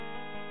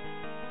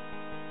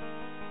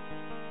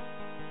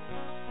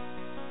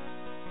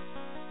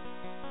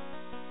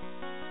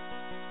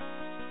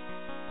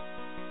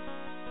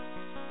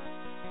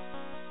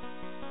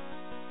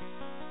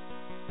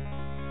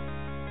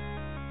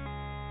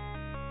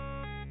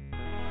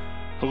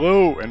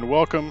Hello and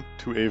welcome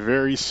to a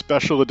very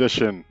special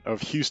edition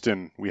of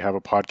Houston. We have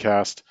a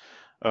podcast.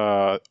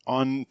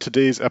 On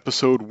today's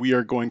episode, we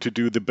are going to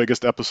do the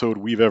biggest episode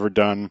we've ever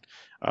done.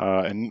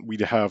 And we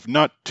have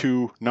not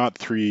two, not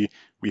three,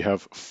 we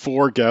have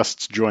four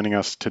guests joining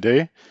us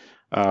today.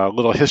 A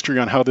little history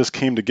on how this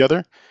came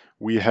together.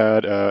 We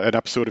had an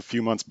episode a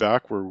few months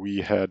back where we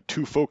had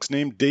two folks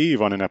named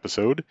Dave on an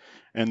episode.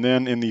 And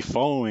then in the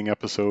following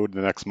episode,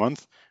 the next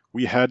month,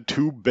 we had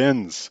two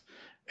Bens.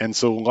 And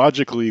so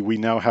logically, we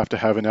now have to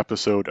have an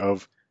episode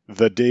of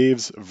the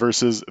Daves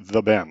versus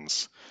the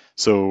Bens.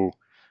 So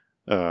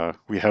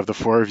we have the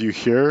four of you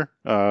here.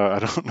 I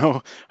don't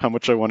know how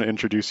much I want to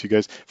introduce you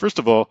guys. First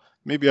of all,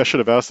 maybe I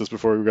should have asked this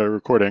before we got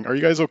recording. Are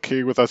you guys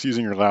okay with us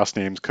using your last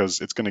names? Because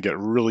it's going to get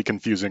really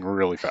confusing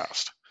really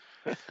fast.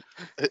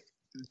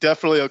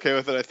 Definitely okay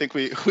with it. I think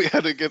we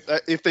had to get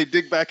that. If they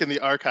dig back in the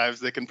archives,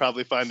 they can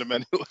probably find them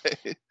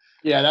anyway.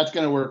 Yeah, that's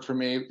going to work for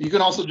me. You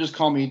can also just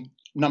call me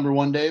number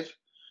one, Dave.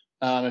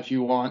 If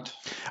you want.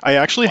 I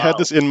actually had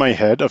this in my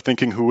head of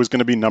thinking who was going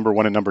to be number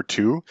one and number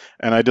two,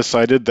 and I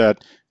decided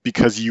that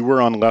because you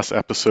were on less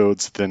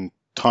episodes than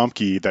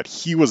Tomke, that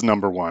he was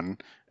number one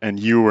and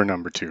you were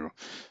number two.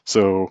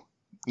 So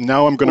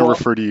now I'm going to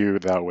refer to you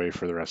that way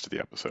for the rest of the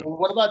episode. Well,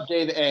 what about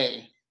Dave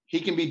A?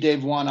 He can be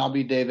Dave 1, I'll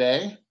be Dave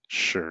A.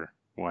 Sure,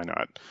 why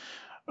not?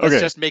 Okay.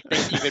 Let's just make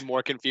things even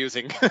more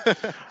confusing.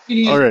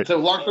 All right. So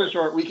long story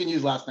short, we can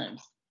use last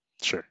names.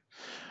 Sure.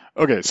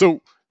 Okay,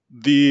 so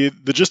the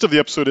gist of the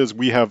episode is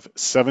we have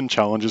 7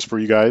 challenges for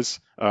you guys.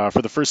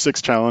 For the first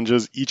 6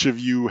 challenges, each of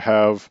you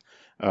have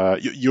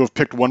you have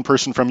picked one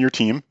person from your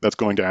team that's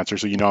going to answer.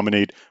 So you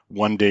nominate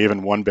one Dave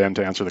and one Ben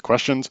to answer the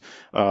questions.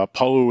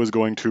 Paulo is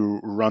going to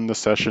run the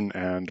session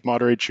and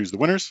moderate, choose the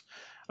winners.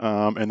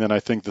 And then I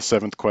think the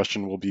 7th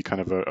question will be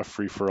kind of a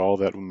free-for-all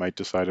that we might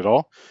decide it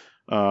all.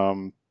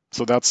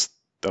 So that's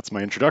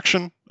my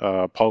introduction.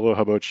 Paulo,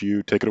 how about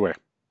you take it away?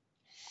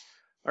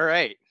 All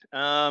right.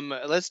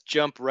 Let's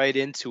jump right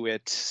into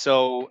it.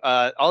 So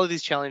all of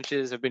these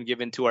challenges have been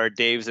given to our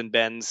Daves and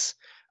Bens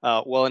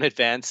well in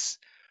advance.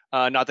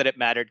 Not that it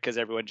mattered because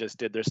everyone just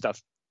did their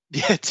stuff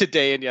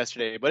today and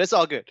yesterday, but it's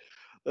all good.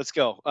 Let's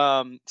go.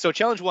 So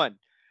challenge 1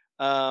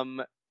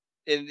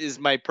 it is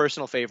my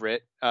personal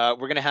favorite. We're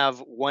going to have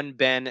one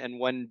Ben and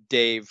one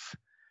Dave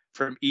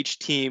from each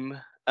team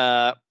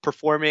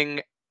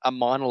performing a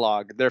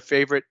monologue, their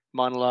favorite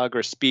monologue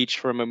or speech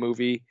from a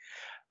movie.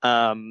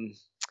 Let's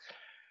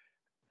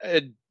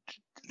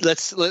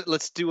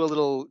do a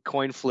little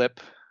coin flip,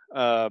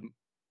 a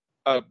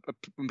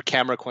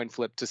camera coin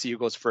flip to see who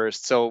goes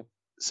first. So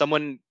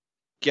someone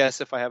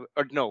guess if I have,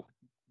 or no,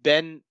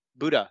 Ben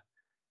Buddha,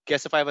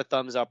 guess if I have a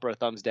thumbs up or a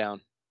thumbs down.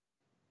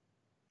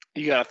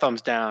 You got a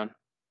thumbs down.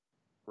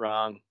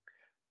 Wrong.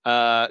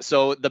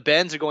 So the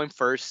Bens are going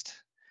first.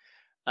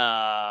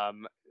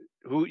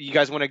 Who you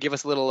guys want to give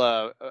us a little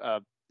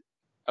a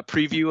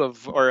preview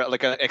of, or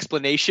like an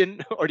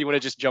explanation, or do you want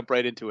to just jump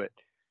right into it?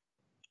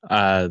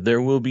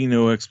 There will be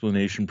no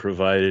explanation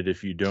provided.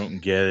 If you don't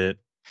get it,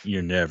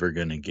 you're never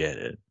going to get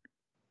it.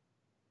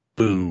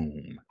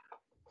 Boom.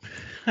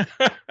 All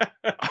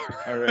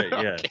right,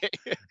 yeah. Okay.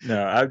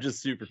 No, I'm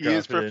just super confident. He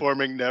is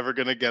performing Never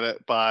Gonna Get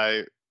It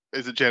by,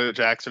 is it Janet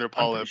Jackson or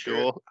Paula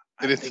Abdul?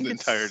 In its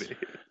entirety.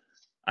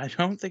 I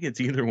don't think it's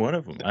either one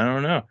of them. I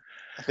don't know.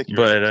 I think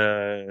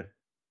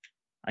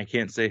I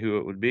can't say who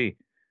it would be.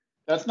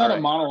 That's not a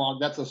monologue.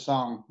 That's a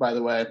song, by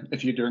the way.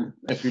 If you're doing,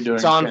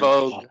 it's on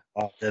Vogue.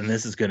 Then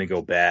this is going to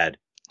go bad.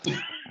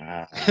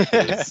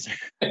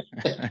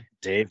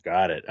 Dave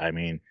got it. I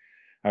mean,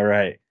 all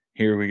right,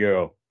 here we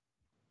go.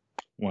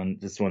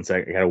 Just one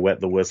second. I gotta wet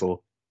the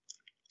whistle.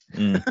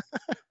 There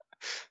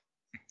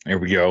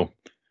we go.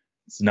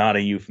 It's not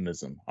a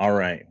euphemism. All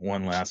right,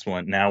 one last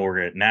one. Now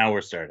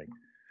we're starting.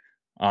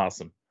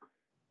 Awesome.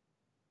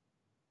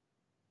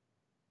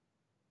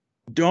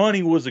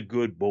 Donnie was a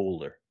good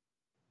bowler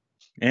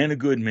and a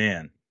good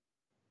man.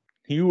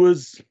 He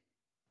was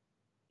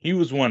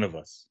one of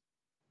us.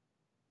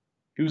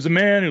 He was a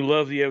man who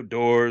loved the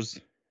outdoors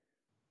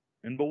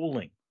and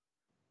bowling.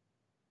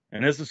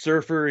 And as a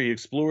surfer, he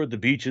explored the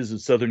beaches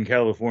of Southern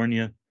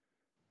California,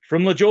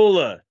 from La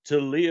Jolla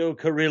to Leo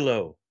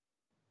Carrillo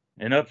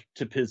and up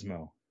to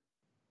Pismo.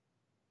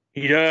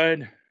 He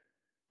died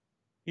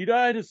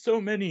as so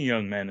many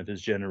young men of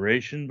his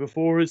generation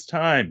before his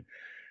time,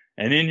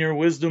 and in your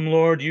wisdom,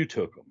 Lord, you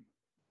took him.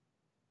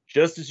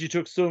 Just as you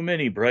took so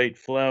many bright,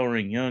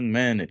 flowering young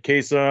men at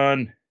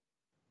Quezon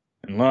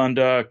and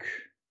Londoc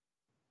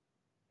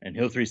and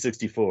Hill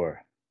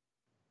 364.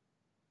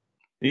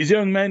 These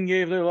young men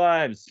gave their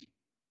lives,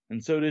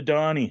 and so did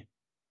Donnie.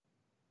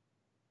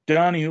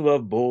 Donnie who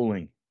loved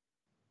bowling.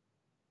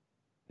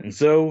 And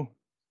so,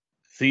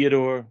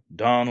 Theodore,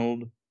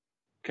 Donald,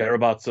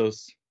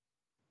 Karabatsos,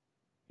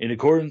 in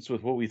accordance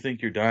with what we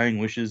think your dying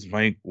wishes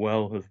might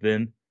well have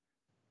been,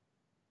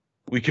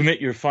 we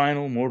commit your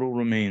final mortal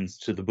remains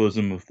to the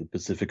bosom of the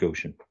Pacific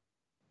Ocean,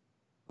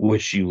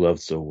 which you love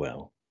so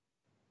well.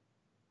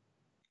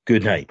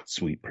 Good night,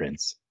 sweet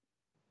prince.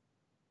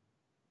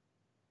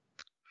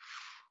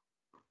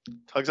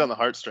 Tugs on the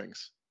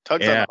heartstrings.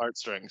 Tugs on Yeah. the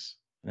heartstrings.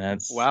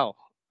 Wow.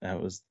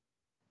 That was.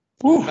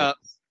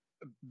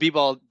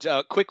 B-Ball,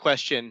 quick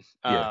question.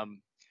 Yeah.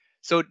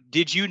 So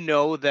did you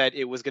know that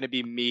it was going to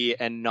be me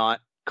and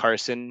not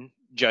Carson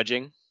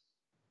judging?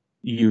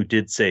 You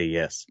did say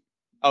yes.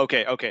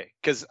 Okay.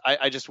 Because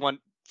I just want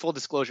full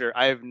disclosure.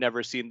 I have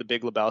never seen The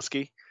Big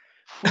Lebowski.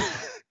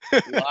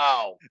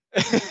 Wow.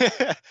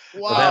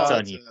 Well, that's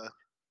on you.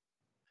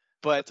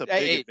 But That's a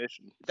big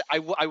admission.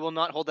 I will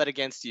not hold that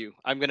against you.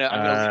 I'm gonna lean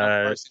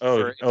on Carson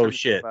in oh terms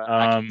shit. of,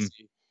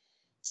 accuracy.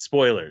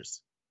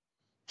 Spoilers.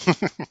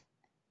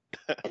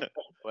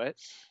 What?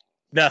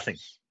 Nothing.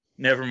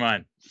 Never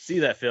mind. See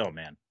that film,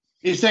 man.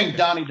 He's saying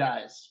Donnie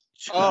dies.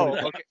 Oh, Shut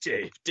up, okay.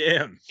 Dave.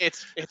 Damn.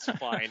 It's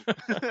fine.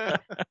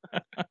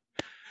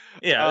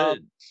 Yeah.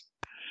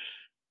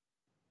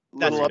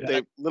 Little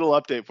That's-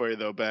 update for you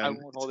though, I Ben.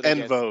 won't hold it En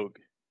against Vogue.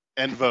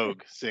 En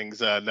Vogue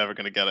sings Never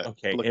Gonna Get It.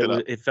 Okay. Looked it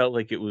up. It felt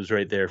like it was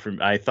right there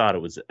from. I thought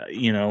it was.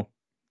 En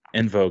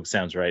Vogue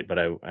sounds right, but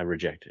I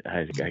reject it.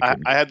 I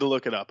couldn't. I had to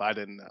look it up. I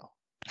didn't know.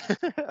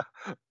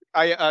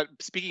 I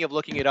speaking of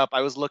looking it up,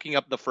 I was looking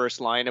up the first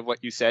line of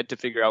what you said to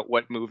figure out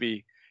what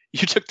movie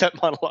you took that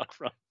monologue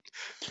from.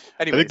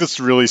 I Anyways, think this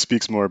really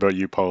speaks more about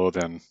you, Paulo,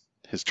 than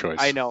his choice.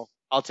 I know.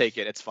 I'll take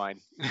it. It's fine.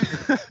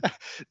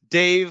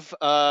 Dave,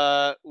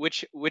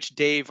 which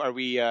Dave are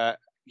we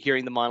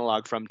hearing the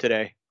monologue from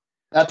today?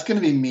 That's going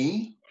to be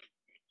me.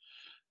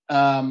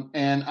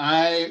 And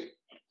I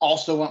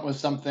also went with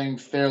something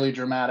fairly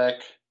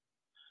dramatic.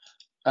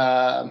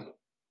 I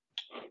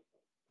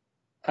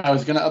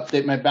was going to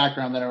update my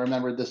background, then I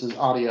remembered this is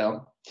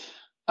audio.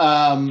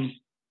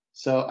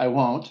 So I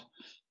won't.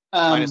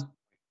 Minus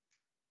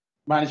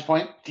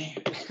point. Damn.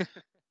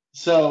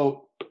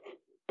 So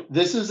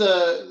this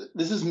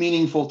is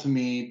meaningful to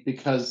me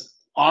because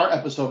our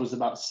episode was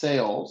about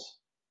sales.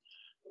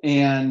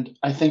 And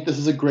I think this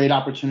is a great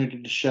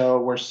opportunity to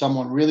show where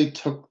someone really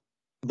took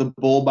the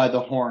bull by the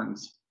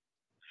horns.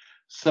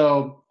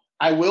 So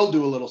I will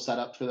do a little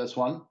setup for this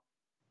one.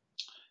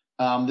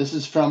 This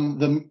is from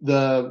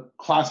the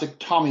classic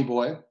Tommy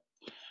Boy.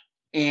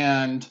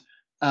 And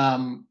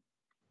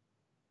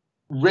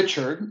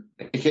Richard,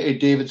 aka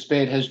David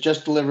Spade, has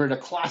just delivered a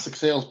classic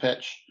sales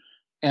pitch.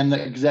 And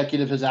the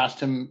executive has asked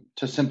him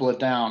to simple it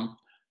down.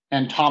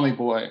 And Tommy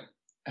Boy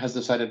has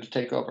decided to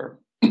take over.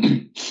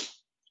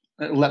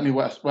 Let me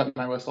wet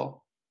my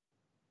whistle.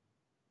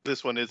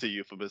 This one is a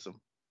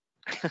euphemism.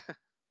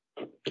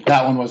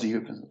 That one was a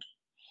euphemism.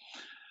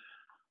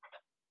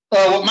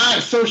 What my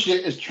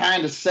associate is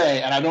trying to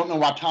say, and I don't know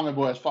why Tommy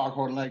Boy has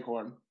foghorn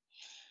leghorn,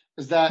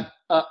 is that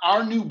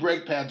our new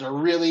brake pads are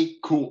really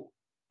cool.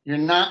 You're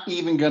not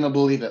even going to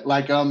believe it.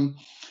 Like,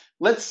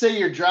 let's say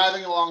you're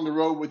driving along the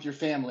road with your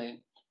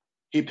family.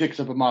 He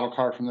picks up a model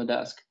car from the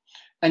desk.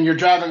 And you're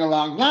driving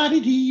along,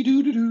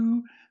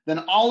 la-dee-dee-doo-doo-doo. Then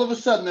all of a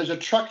sudden, there's a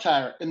truck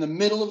tire in the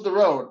middle of the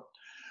road.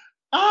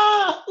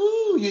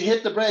 You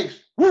hit the brakes.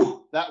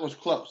 Woo, that was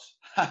close.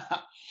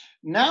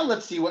 Now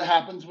let's see what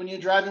happens when you're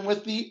driving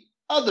with the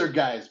other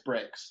guy's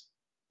brakes.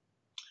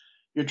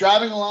 You're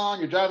driving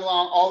along,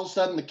 all of a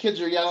sudden the kids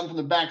are yelling from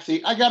the back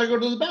seat, I gotta go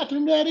to the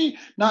bathroom, Daddy.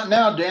 Not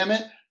now, damn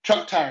it.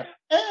 Truck tire.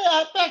 Hey,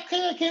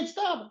 I can't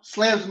stop.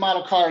 Slams the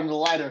model car into the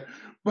lighter.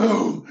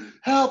 Boom!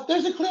 Help!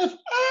 There's a cliff!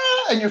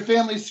 And your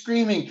family's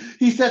screaming.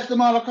 He sets the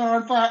model car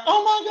on fire.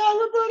 Oh my God,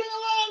 we're burning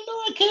alive! No,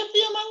 I can't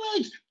feel my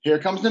legs. Here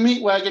comes the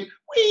meat wagon.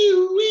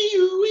 Wee-oo,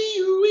 wee-oo,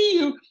 wee-oo,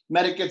 wee-oo.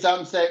 Medic gets out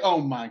and say,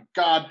 oh my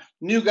God,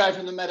 new guy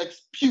from the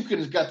medics puking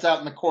his guts out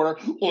in the corner.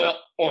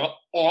 And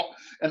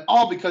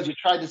all because you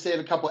tried to save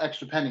a couple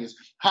extra pennies.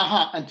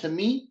 And to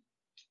me,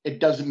 it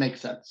doesn't make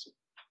sense.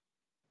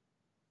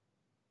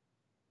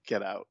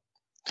 Get out.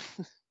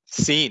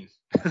 Scene.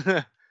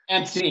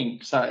 And scene,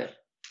 sorry.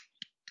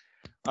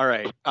 All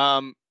right.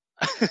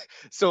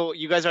 So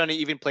you guys are on an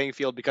even playing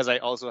field because I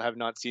also have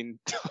not seen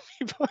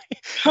Tommy Boy.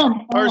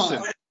 Come Carson,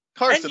 on.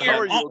 Carson, And how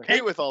you're are you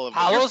okay with all of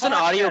this? Paulo's an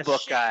podcast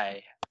audiobook shit.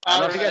 guy. I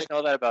don't know if you guys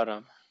know that about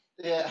him.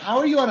 Yeah, how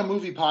are you on a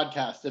movie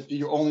podcast if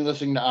you're only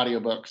listening to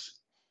audiobooks?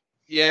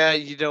 Yeah,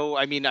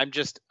 I mean, I'm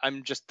just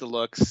the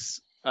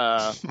looks.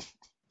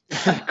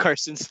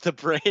 Carson's the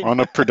brain. On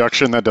a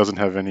production that doesn't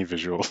have any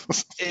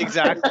visuals.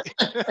 Exactly.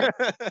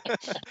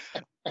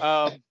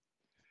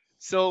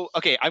 So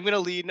okay, I'm gonna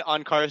lean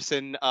on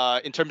Carson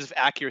in terms of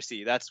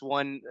accuracy. That's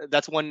one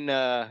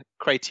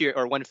criteria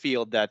or one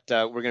field that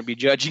we're gonna be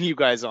judging you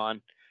guys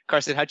on.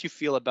 Carson, how'd you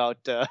feel about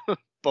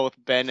both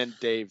Ben and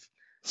Dave?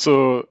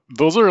 So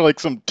those are like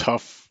some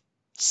tough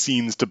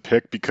scenes to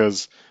pick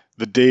because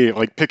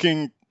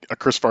picking a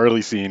Chris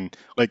Farley scene,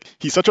 like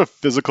he's such a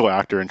physical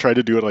actor and try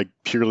to do it like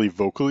purely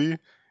vocally.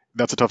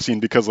 That's a tough scene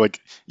because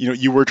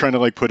you were trying to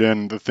like put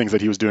in the things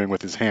that he was doing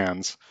with his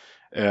hands.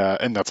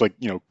 And that's like,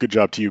 good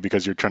job to you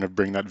because you're trying to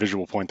bring that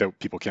visual point that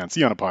people can't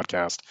see on a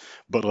podcast.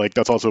 But like,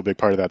 that's also a big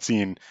part of that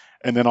scene.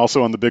 And then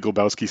also on the Big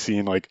Lebowski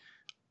scene, like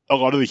a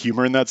lot of the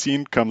humor in that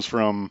scene comes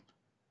from,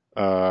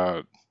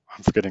 I'm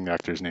forgetting the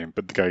actor's name,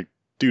 but the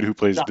dude who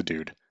plays the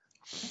dude.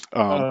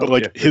 But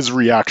like his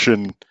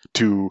reaction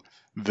to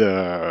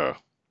the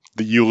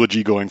the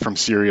eulogy going from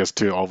serious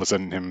to all of a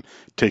sudden him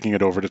taking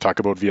it over to talk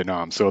about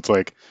Vietnam. So it's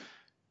like,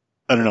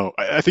 I don't know.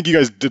 I think you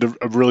guys did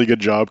a really good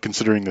job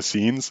considering the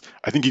scenes.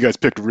 I think you guys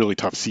picked really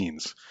tough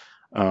scenes.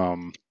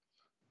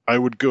 I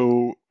would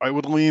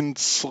lean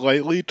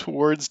slightly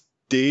towards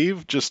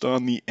Dave just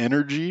on the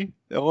energy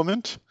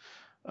element,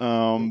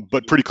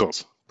 but pretty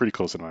close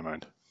in my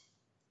mind.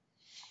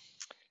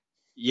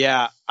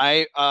 Yeah,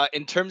 I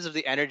in terms of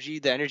the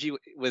energy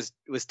was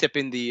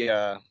tipping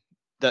the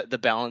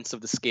balance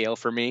of the scale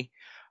for me.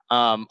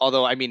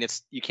 Although I mean,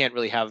 you can't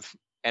really have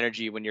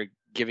energy when you're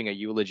giving a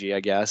eulogy, I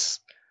guess.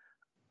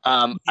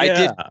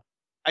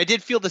 I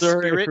did feel the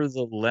spirit for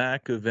the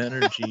lack of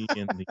energy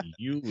in the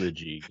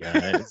eulogy,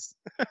 guys.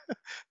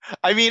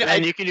 I mean,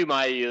 and you can do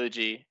my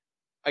eulogy.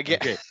 Again,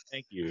 okay,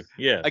 thank you.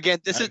 Yeah. Again,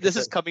 this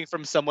is coming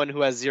from someone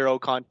who has zero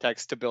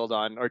context to build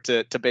on or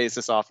to base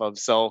this off of.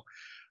 So,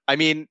 I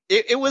mean,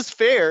 it was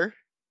fair,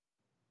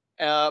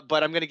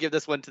 but I'm going to give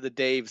this one to the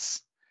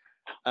Daves.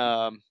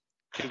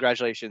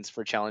 Congratulations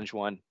for challenge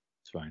 1.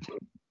 It's fine.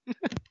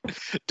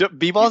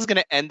 B-Ball is going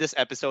to end this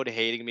episode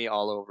hating me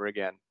all over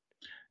again.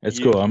 That's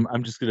cool.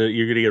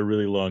 You're gonna get a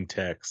really long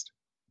text.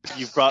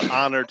 You've brought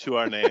honor to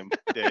our name,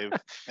 Dave,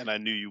 and I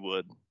knew you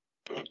would.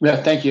 Yeah,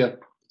 thank you.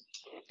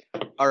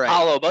 All right.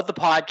 Paulo, about the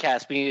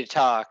podcast, we need to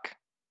talk.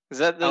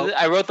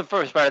 I wrote the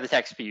first part of the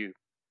text for you.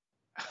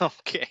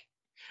 Okay.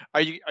 Are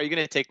you going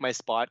to take my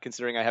spot,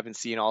 considering I haven't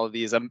seen all of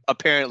these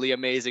apparently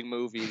amazing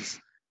movies?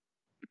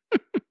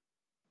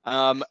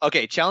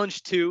 Okay,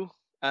 challenge 2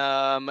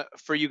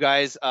 for you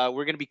guys.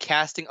 We're going to be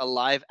casting a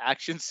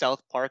live-action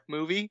South Park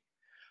movie.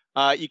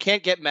 You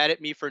can't get mad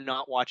at me for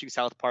not watching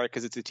South Park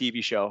because it's a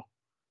TV show.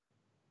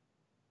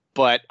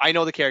 But I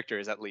know the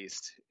characters, at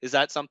least. Is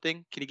that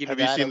something? Can you give me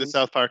that? Have you seen the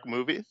South Park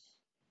movie?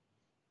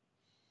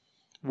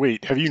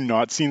 Wait, have you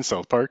not seen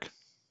South Park?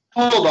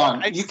 Hold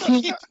on. I've You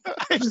seen can't.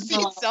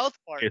 South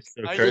Park.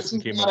 So This Carson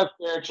is came not up.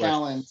 a fair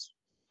challenge.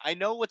 I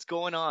know what's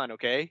going on,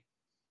 okay?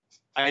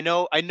 I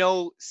know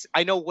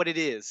what it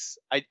is.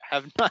 I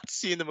have not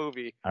seen the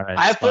movie. All right,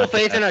 I have full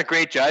faith in our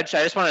great judge.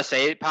 I just want to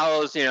say,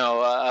 Paulo's,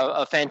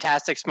 a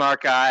fantastic,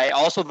 smart guy.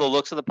 Also, the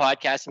looks of the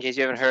podcast, in case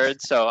you haven't heard.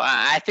 So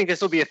I think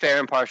this will be a fair,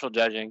 impartial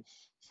judging.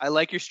 I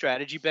like your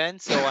strategy, Ben.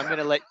 So I'm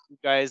gonna let you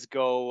guys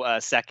go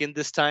second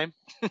this time.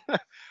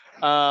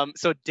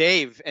 So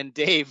Dave,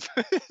 Dave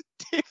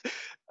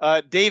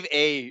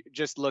A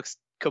just looks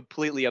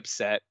completely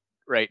upset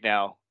right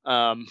now.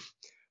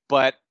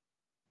 But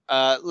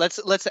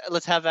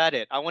let's have at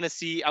it. I want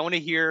to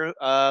hear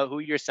who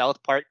your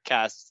South Park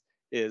cast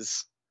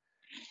is.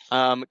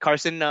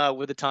 Carson,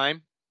 with the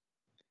time.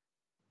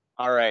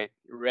 All right,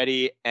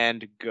 ready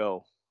and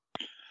go.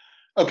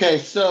 Okay,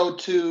 so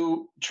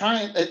to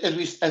try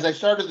as I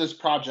started this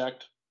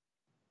project,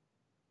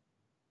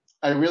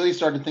 I really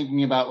started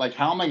thinking about like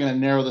how am I going to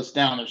narrow this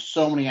down? There's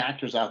so many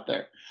actors out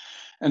there,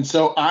 and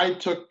so I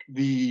took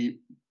the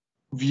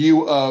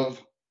view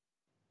of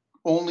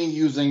only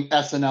using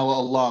SNL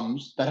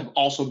alums that have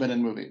also been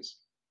in movies.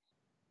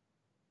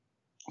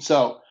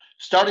 So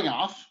starting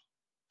off,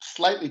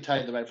 slightly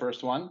tied to my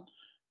first one,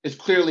 is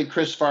clearly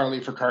Chris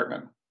Farley for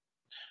Cartman.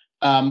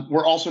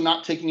 We're also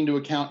not taking into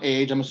account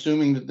age. I'm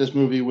assuming that this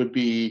movie would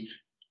be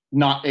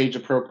not age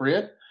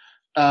appropriate.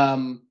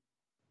 Not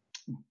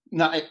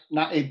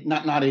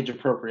age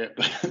appropriate,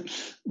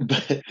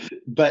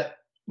 but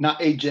not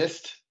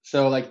ageist.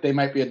 So like they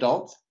might be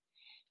adults.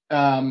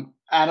 Adam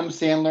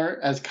Sandler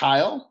as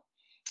Kyle,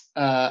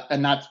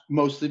 and that's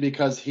mostly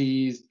because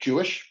he's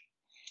Jewish.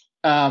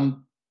 Bill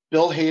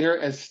Hader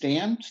as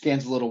Stan.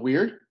 Stan's a little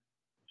weird.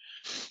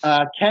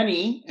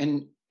 Kenny,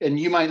 and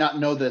you might not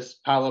know this,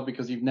 Paulo,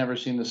 because you've never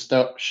seen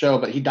the show,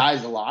 but he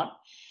dies a lot.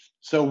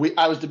 So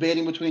I was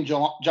debating between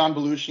John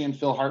Belushi and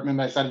Phil Hartman,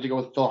 but I decided to go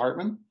with Phil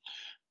Hartman.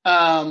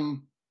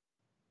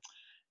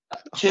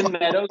 Tim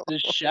Meadows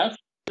is Chef.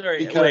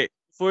 Sorry, wait.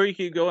 Before you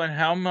keep going,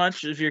 how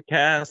much of your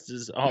cast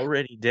is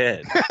already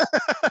dead?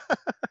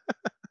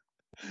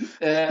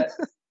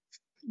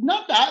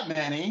 Not that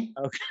many.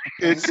 Okay.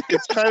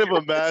 It's kind of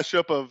a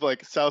mashup of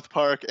like South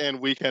Park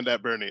and Weekend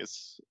at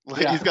Bernie's.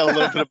 Like Yeah. He's got a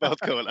little bit of both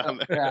going on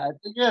there. Yeah, I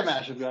think you have a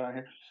mashup going on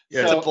here.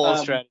 Yeah, It's a bold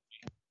strategy.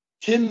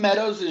 Tim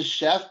Meadows is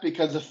Chef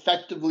because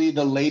effectively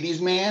the Ladies'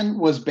 Man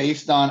was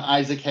based on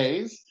Isaac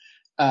Hayes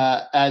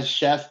as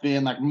Chef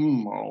being like,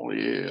 oh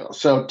yeah.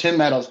 So Tim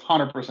Meadows,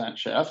 100%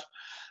 Chef.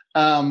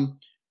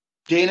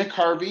 Dana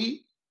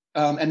Carvey,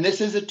 and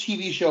this is a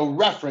TV show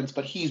reference,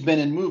 but he's been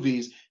in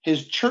movies.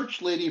 His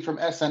church lady from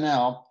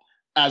SNL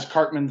as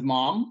Cartman's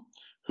mom,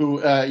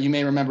 who you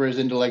may remember is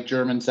into like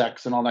German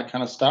sex and all that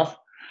kind of stuff.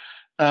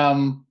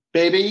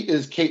 Baby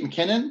is Kate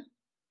McKinnon.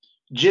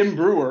 Jim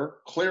Brewer,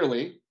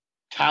 clearly.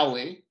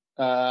 Towley,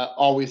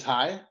 Always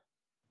High.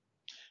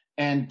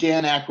 And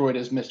Dan Aykroyd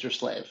is Mr.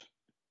 Slave.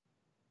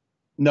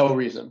 No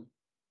reason.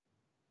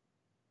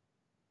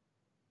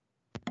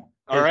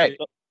 All right.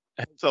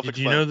 Did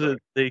you know that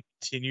they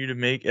continue to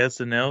make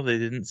SNL? They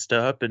didn't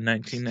stop in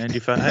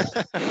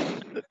 1995.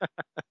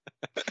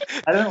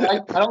 I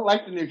don't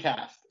like the new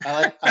cast. I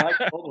like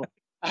the old one.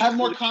 I have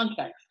more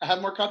context.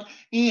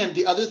 And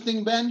the other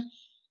thing, Ben,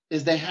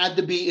 is they had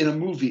to be in a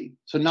movie.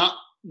 So not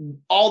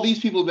all these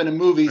people have been in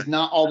movies,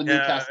 not all the new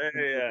cast.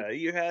 Yeah,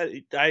 you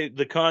had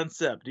the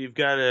concept. You've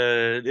got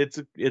it's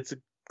a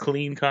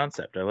clean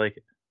concept. I like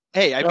it.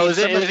 Hey, I mean, is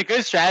it a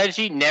good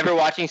strategy never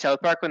watching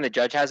South Park when the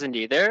judge hasn't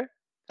either?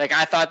 Like,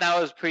 I thought that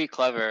was pretty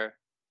clever.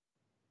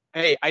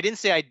 Hey, I didn't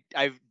say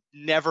I've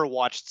never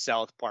watched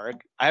South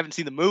Park. I haven't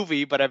seen the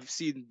movie, but I've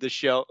seen the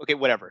show. Okay,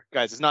 whatever,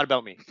 guys. It's not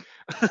about me.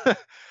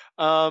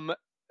 All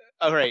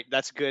right,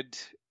 that's good.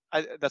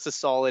 That's a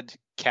solid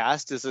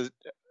cast. Is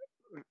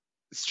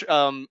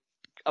a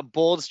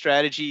bold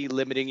strategy,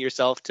 limiting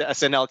yourself to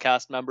SNL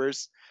cast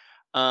members.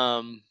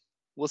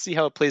 We'll see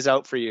how it plays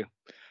out for you.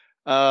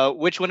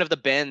 Which one of the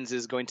Bens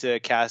is going to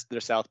cast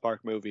their South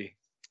Park movie?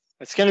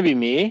 It's going to be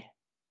me.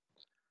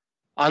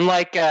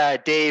 Unlike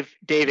Dave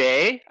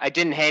A, I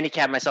didn't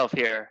handicap myself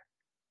here.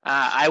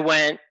 I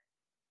went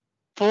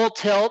full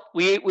tilt.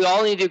 We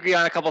all need to agree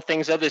on a couple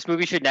things, though. This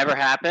movie should never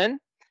happen.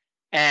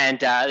 And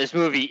this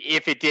movie,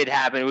 if it did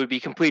happen, would be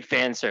complete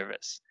fan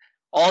service.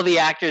 All the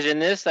actors in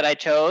this that I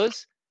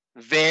chose,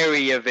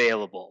 very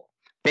available.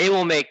 They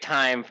will make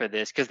time for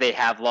this because they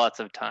have lots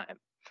of time.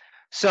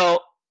 So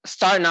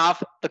starting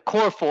off, the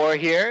core four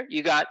here,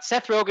 you got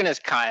Seth Rogen as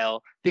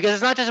Kyle, because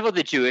it's not just about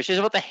the Jewish, it's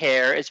about the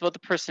hair, it's about the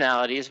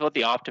personality, it's about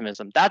the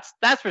optimism. That's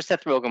where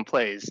Seth Rogen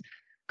plays.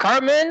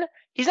 Cartman,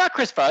 he's not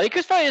Chris Farley.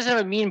 Chris Farley doesn't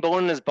have a mean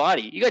bone in his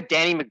body. You got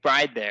Danny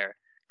McBride there.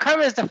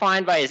 Cartman is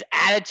defined by his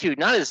attitude,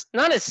 not his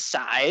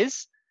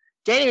size.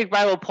 Danny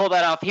McBride will pull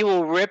that off. He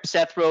will rip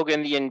Seth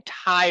Rogen the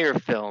entire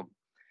film.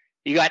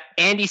 You got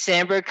Andy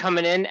Samberg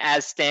coming in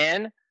as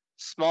Stan.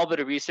 Small bit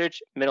of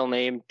research. Middle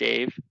name,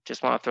 Dave.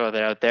 Just want to throw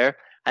that out there.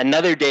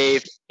 Another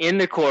Dave in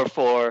the core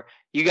four.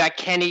 You got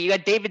Kenny. You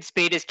got David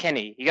Spade as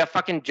Kenny. You got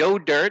fucking Joe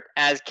Dirt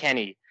as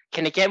Kenny.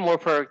 Can it get more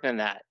perfect than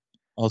that?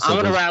 Also,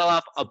 I'm going to rattle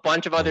off a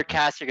bunch of other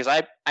casts here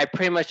because I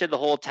pretty much did the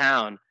whole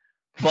town.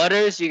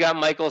 Butters, you got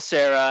Michael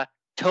Cera.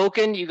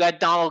 Token, you got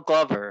Donald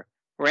Glover.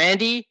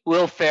 Randy,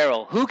 Will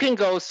Ferrell. Who can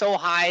go so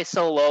high,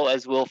 so low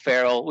as Will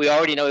Ferrell? We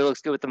already know he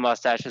looks good with the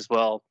mustache as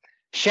well.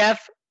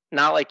 Chef,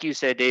 not like you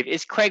said, Dave,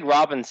 it's Craig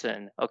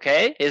Robinson,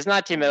 okay? It's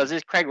not Tim Meadows,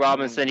 it's Craig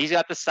Robinson. He's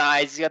got the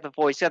size, he's got the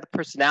voice, he's got the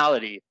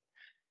personality.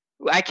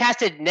 I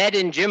casted Ned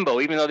and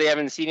Jimbo, even though they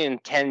haven't seen it in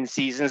 10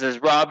 seasons, as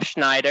Rob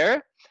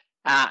Schneider,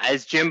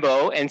 as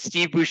Jimbo, and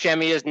Steve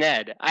Buscemi as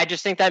Ned. I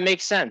just think that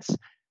makes sense.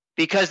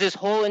 Because this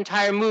whole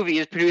entire movie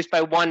is produced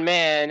by one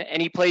man,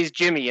 and he plays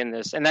Jimmy in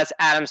this, and that's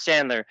Adam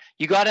Sandler.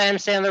 You got Adam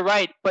Sandler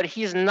right, but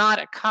he's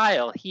not a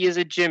Kyle. He is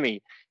a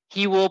Jimmy.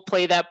 He will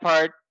play that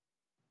part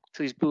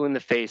till he's blue in the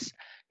face.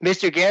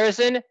 Mr.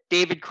 Garrison,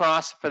 David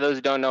Cross, for those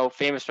who don't know,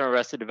 famous from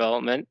Arrested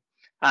Development.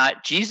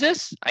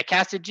 Jesus, I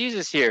casted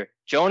Jesus here.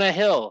 Jonah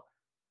Hill.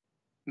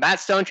 Matt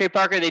Stone, Trey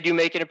Parker, they do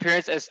make an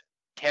appearance as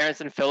Terrence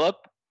and Phillip.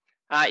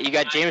 You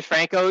got James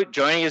Franco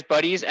joining his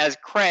buddies as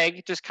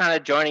Craig, just kind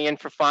of joining in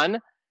for fun.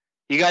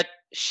 You got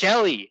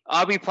Shelley,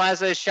 Aubrey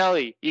Plaza as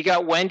Shelley. You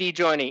got Wendy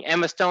joining,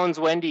 Emma Stone's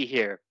Wendy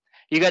here.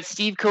 You got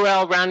Steve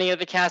Carell rounding out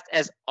the cast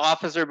as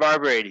Officer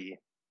Barbrady.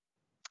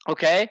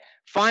 Okay,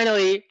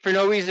 finally, for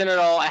no reason at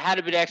all, I had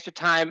a bit of extra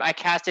time. I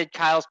casted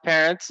Kyle's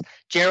parents.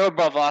 Jared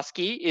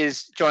Broflovsky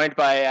is joined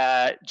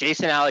by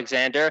Jason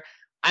Alexander.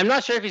 I'm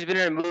not sure if he's been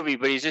in a movie,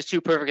 but he's just too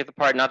perfect at the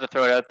part not to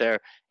throw it out there.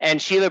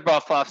 And Sheila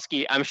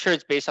Broflovsky, I'm sure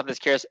it's based off this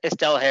character,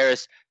 Estelle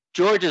Harris,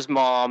 George's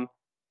mom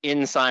in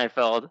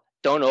Seinfeld.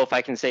 Don't know if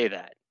I can say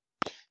that.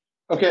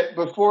 Okay,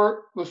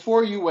 before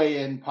you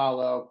weigh in,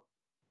 Paulo,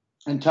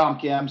 and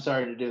Tomke, I'm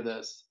sorry to do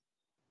this,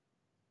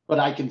 but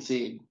I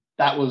concede.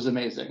 That was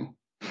amazing.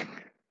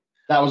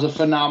 That was a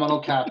phenomenal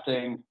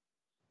casting.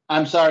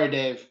 I'm sorry,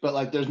 Dave,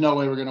 but there's no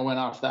way we're going to win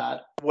off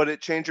that. Would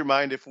it change your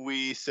mind if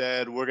we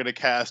said we're going to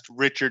cast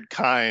Richard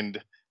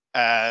Kind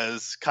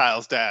as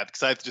Kyle's dad?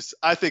 Because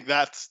I think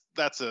that's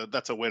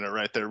a winner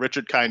right there.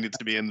 Richard Kind needs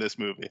to be in this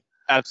movie.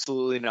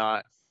 Absolutely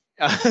not.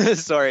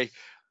 Sorry.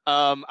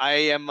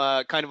 I am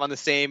kind of on the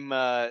same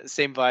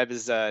vibe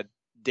as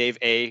Dave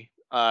A.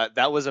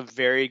 That was a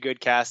very good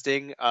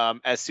casting.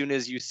 As soon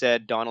as you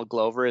said Donald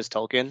Glover as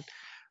Tolkien,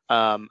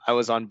 I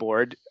was on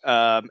board.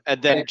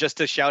 And then just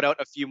to shout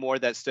out a few more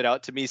that stood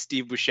out to me: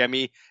 Steve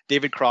Buscemi,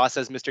 David Cross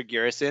as Mr.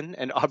 Garrison,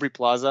 and Aubrey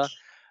Plaza.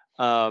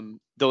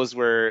 Those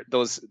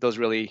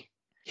really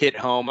hit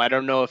home. I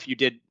don't know if you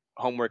did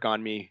homework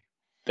on me,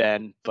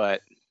 Ben,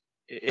 but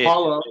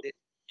Paulo,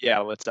 yeah,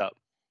 what's up?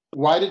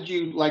 Why did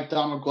you like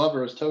Donald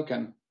Glover as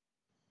Token?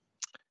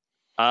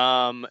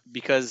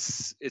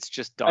 Because it's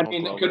just Donald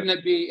Glover. Couldn't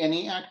it be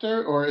any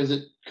actor, or is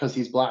it because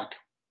he's black?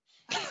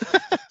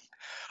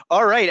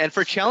 All right, and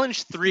for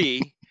challenge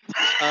 3,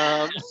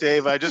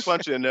 Dave, I just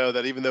want you to know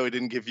that even though he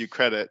didn't give you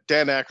credit,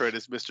 Dan Aykroyd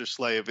as Mr.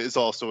 Slave is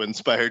also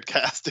inspired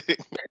casting.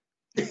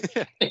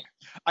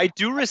 I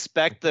do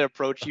respect the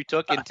approach you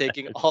took in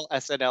taking all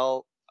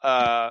SNL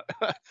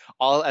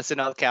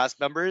cast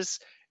members.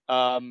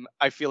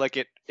 I feel like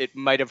it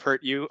might have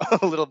hurt you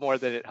a little more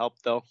than it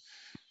helped, though.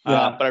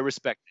 Yeah. But I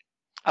respect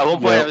it. At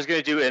one point, I was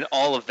going to do an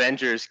all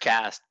Avengers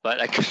cast,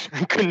 but I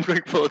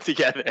couldn't pull it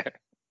together.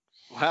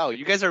 Wow,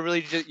 you guys are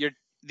really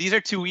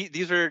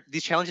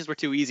these challenges were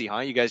too easy, huh?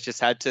 You guys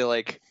just had to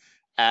like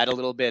add a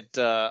little bit,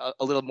 a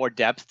little more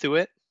depth to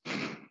it.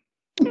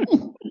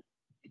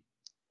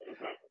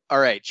 All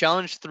right,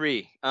 challenge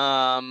 3.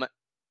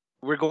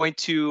 We're going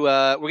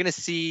to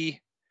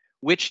see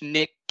which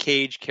Nick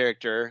Cage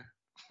character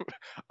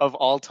of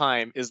all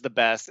time is the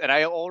best, and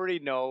I already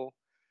know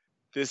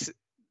this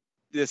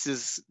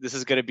is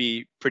going to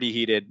be pretty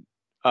heated,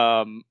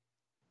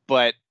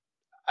 but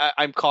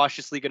I'm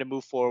cautiously going to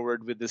move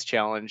forward with this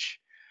challenge.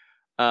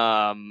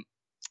 Man,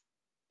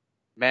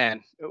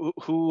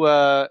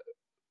 who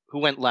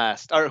went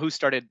last, or who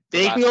started?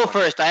 They can go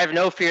first. I have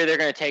no fear they're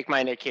going to take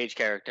my Nick Cage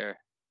character.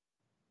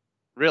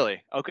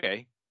 Really?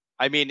 Okay.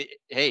 I mean,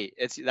 hey,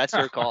 that's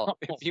your call.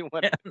 If you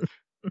want,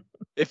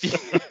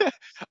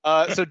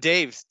 so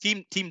Dave's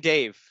team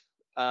Dave.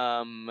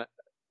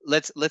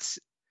 Let's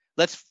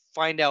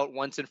find out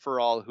once and for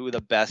all who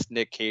the best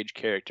Nick Cage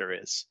character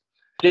is.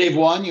 Dave, you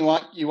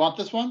want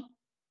this one?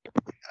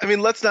 I mean,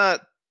 let's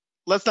not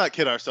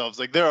kid ourselves.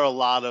 Like, there are a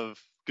lot of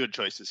good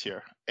choices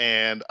here,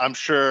 and I'm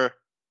sure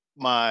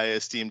my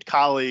esteemed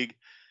colleague,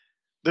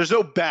 there's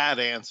no bad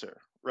answer,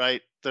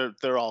 right?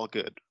 They're all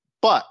good.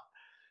 But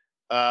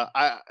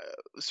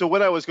so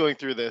when I was going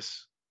through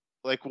this,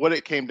 like, what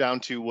it came down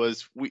to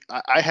was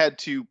I had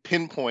to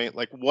pinpoint,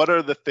 like, what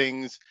are the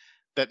things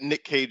that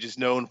Nick Cage is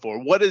known for?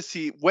 When is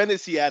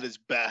he at his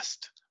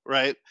best,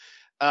 right?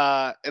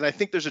 And I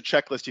think there's a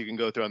checklist you can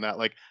go through on that.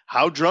 Like,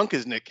 how drunk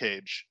is Nick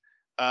Cage?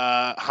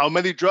 How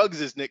many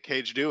drugs is Nick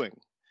Cage doing?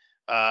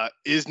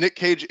 Is Nick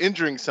Cage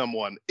injuring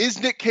someone?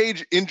 Is Nick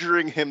Cage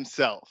injuring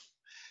himself?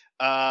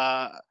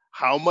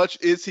 How much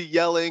is he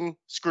yelling,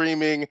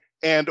 screaming,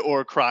 and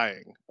or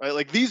crying? Right?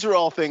 Like, these are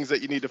all things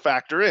that you need to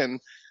factor in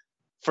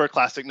for a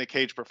classic Nick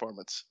Cage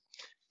performance.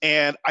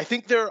 And I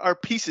think there are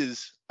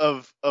pieces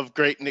of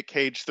great Nick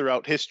Cage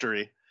throughout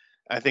history.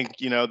 I think,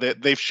 that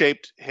they've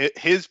shaped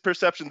his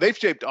perception. They've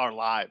shaped our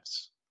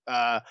lives.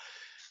 But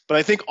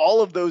I think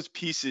all of those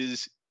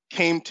pieces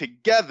came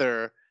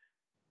together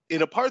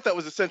in a part that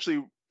was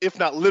essentially, if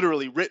not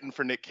literally, written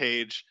for Nick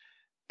Cage.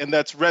 And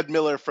that's Red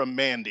Miller from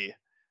Mandy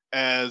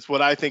as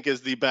what I think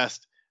is the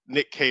best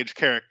Nick Cage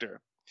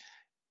character.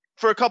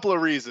 For a couple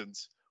of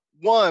reasons.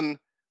 One,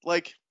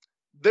 like,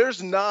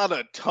 there's not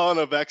a ton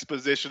of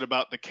exposition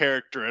about the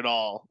character at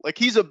all. Like,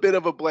 he's a bit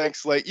of a blank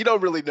slate. You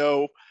don't really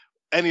know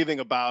anything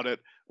about it,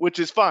 which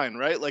is fine,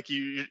 right? Like,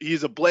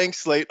 he's a blank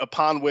slate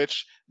upon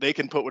which they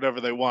can put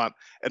whatever they want.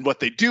 And what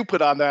they do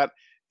put on that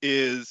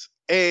is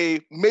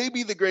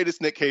maybe the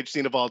greatest Nick Cage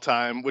scene of all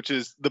time, which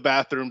is the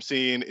bathroom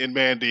scene in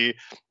Mandy,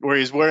 where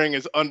he's wearing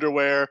his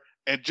underwear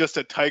and just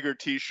a Tiger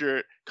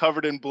t-shirt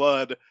covered in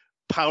blood,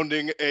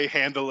 pounding a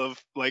handle of,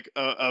 like,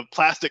 a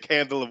plastic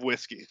handle of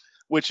whiskey,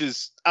 which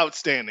is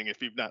outstanding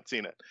if you've not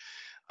seen it.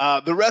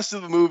 The rest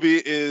of the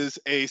movie is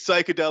a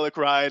psychedelic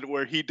ride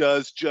where he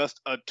does just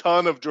a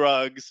ton of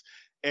drugs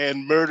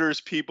and murders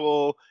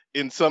people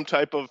in some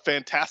type of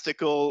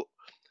fantastical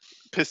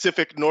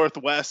Pacific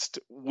Northwest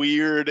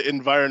weird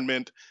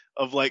environment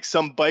of, like,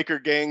 some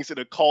biker gangs and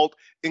a cult,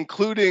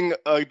 including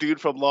a dude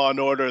from Law and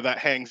Order that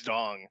hangs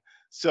dong.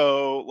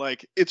 So,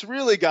 like, it's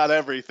really got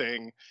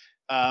everything.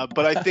 But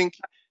I think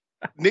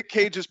Nick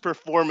Cage's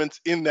performance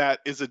in that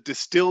is a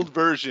distilled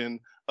version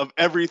of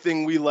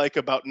everything we like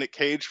about Nick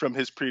Cage from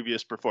his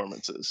previous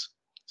performances.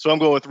 So I'm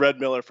going with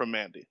Red Miller from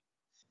Mandy.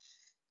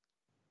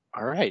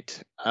 All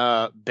right.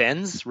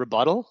 Ben's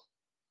rebuttal?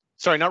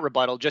 Sorry, not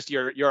rebuttal, just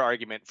your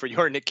argument for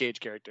your Nick Cage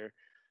character.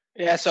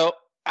 Yeah, so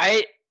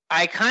I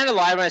kind of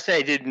lied when I said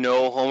I did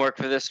no homework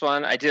for this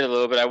one. I did a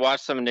little bit. I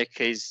watched some of Nick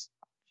Cage's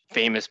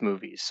famous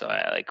movies. So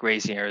I like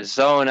Raising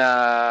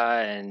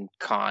Arizona and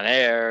Con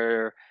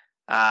Air,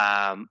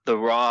 The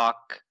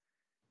Rock.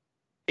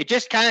 It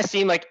just kind of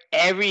seemed like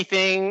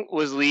everything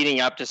was leading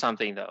up to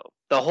something, though,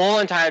 the whole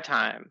entire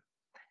time.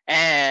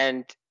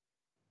 And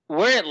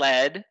where it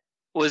led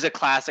was a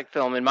classic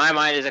film. In my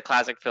mind, is a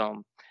classic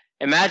film.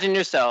 Imagine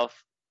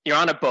yourself, you're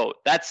on a boat.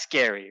 That's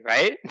scary,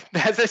 right?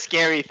 That's a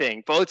scary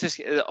thing. Boats,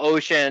 the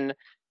ocean.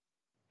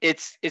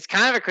 It's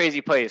kind of a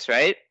crazy place,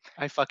 right?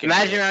 I fucking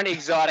imagine around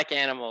exotic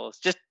animals.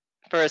 Just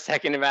for a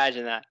second,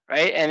 imagine that,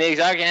 right? And the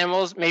exotic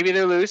animals, maybe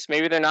they're loose,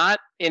 maybe they're not.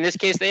 In this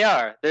case, they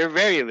are. They're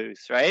very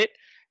loose, right?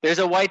 There's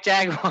a white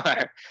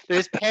jaguar.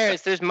 There's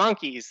parrots. There's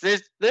monkeys.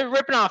 They're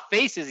ripping off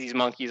faces, these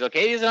monkeys,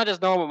 okay? These are not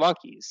just normal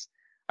monkeys,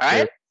 all right?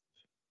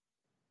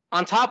 Yeah.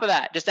 On top of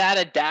that, just add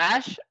a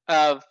dash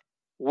of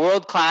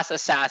world-class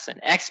assassin,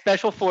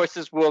 ex-special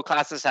forces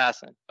world-class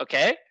assassin,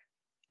 okay?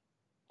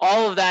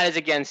 All of that is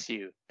against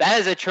you. That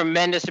is a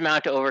tremendous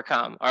amount to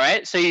overcome, all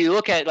right? So you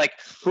look at, like,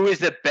 who is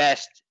the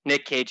best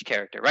Nick Cage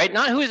character, right?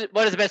 Not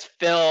what is the best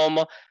film,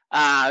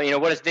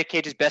 what is Nick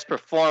Cage's best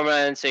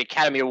performance,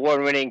 Academy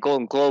Award winning,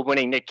 Golden Globe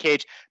winning Nick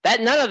Cage.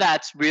 None of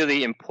that's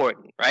really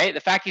important, right? The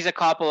fact he's a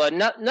Coppola,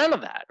 none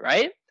of that,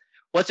 right?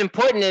 What's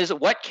important is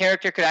what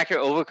character could actually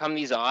overcome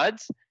these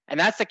odds, and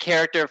that's the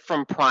character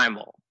from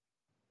Primal.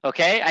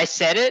 Okay, I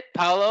said it,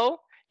 Paolo.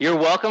 You're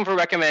welcome for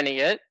recommending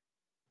it.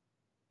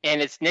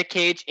 and it's Nick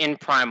Cage in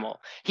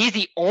Primal. He's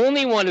the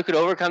only one who could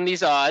overcome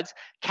these odds,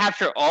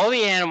 capture all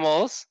the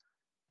animals,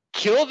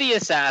 kill the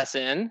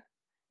assassin,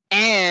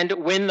 and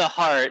win the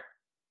heart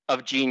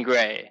of Jean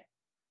Grey.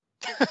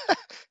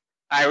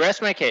 I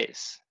rest my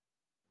case.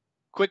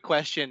 Quick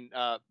question,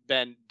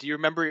 Ben. Do you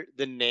remember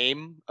the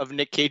name of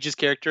Nick Cage's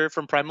character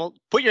from Primal?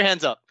 Put your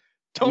hands up.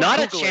 Don't Not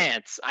Google a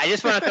chance. I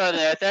just want to throw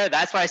that out there.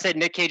 That's why I said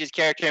Nick Cage's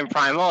character in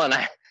Primal, and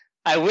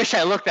I wish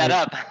I looked that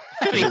up.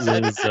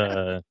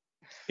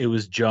 It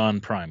was John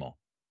Primal.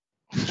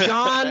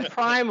 John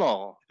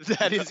Primal.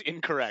 That is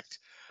incorrect.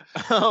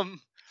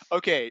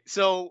 Okay,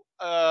 so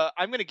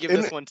I'm going to give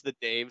this one to the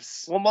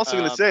Daves. Well, I'm also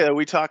going to say, are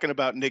we talking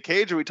about Nick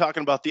Cage or are we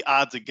talking about the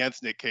odds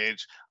against Nick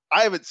Cage?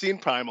 I haven't seen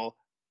Primal.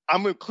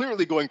 I'm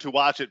clearly going to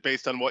watch it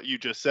based on what you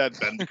just said,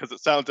 Ben, because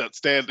it sounds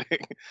outstanding.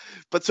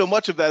 But so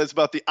much of that is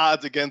about the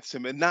odds against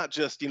him and not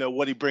just,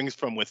 what he brings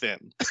from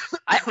within.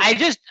 I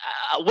just,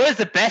 what does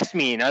the best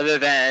mean other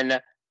than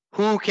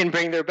who can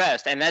bring their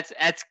best? And that's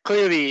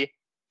clearly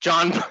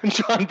John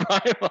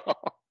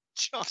Primal.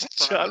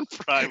 John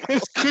Primal.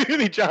 It's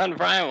clearly John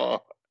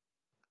Primal.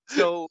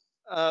 So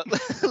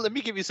let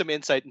me give you some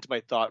insight into my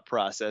thought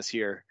process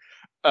here.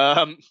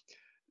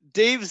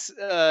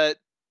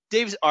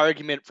 Dave's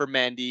argument for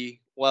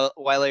Mandy, while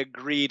I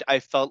agreed, I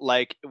felt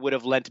like it would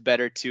have lent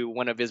better to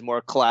one of his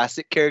more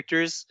classic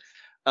characters,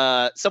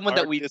 someone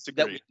that we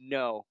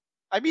know.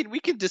 I mean, we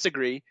can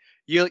disagree.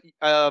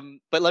 But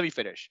let me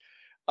finish.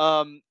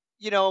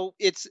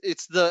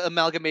 It's the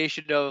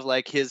amalgamation of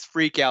like his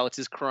freakouts,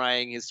 his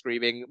crying, his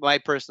screaming. My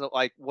personal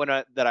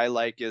one that I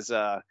like is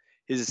the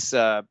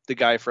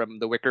guy from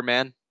The Wicker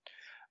Man.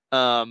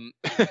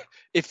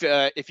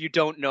 If you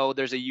don't know,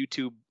 there's a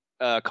YouTube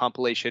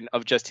compilation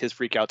of just his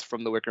freakouts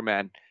from The Wicker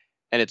Man,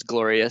 and it's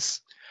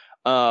glorious.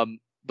 But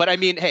I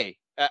mean, hey,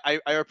 I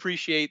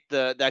appreciate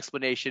the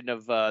explanation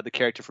of the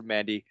character from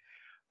Mandy.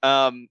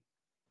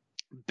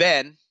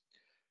 Ben,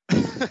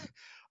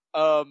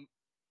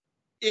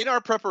 in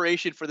our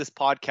preparation for this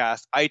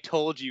podcast, I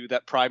told you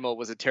that Primal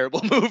was a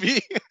terrible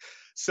movie,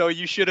 so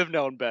you should have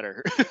known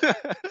better.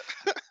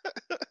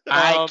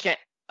 I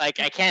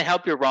can't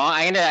help you wrong.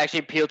 I'm gonna actually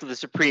appeal to the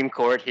Supreme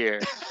Court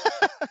here.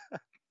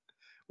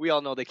 We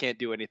all know they can't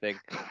do anything.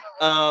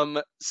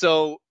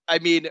 So I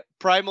mean,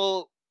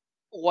 Primal,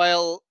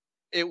 while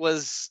it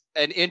was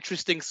an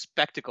interesting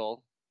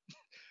spectacle,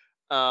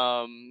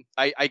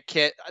 I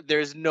can't.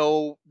 There's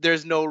no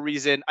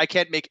reason. I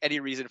can't make any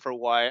reason for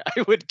why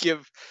I would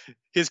give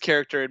his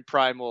character in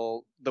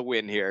Primal the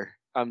win here.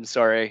 I'm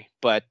sorry,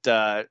 but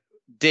the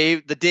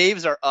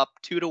Daves are up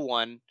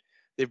 2-1.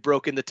 They've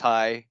broken the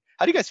tie.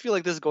 How do you guys feel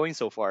like this is going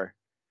so far?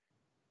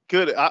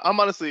 Good. I'm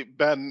honestly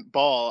Ben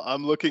Ball.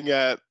 I'm looking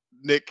at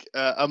Nick.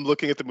 I'm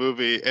looking at the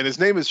movie, and his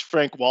name is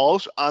Frank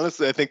Walsh.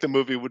 Honestly, I think the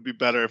movie would be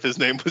better if his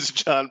name was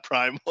John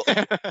Primal.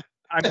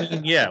 I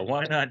mean, yeah,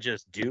 why not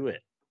just do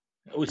it?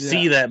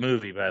 See that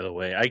movie, by the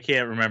way. I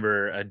can't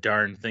remember a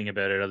darn thing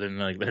about it other than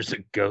like there's a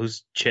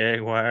ghost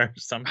jaguar or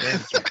something.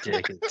 It's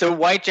ridiculous. It's a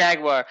white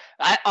jaguar.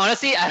 I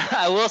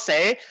will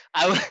say,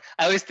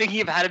 I was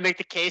thinking of how to make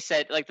the case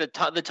that like the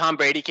Tom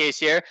Brady case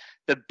here,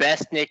 the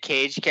best Nick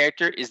Cage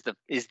character is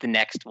the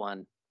next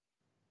one.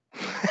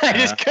 I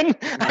just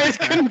couldn't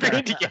bring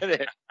it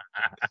together.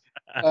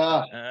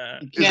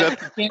 You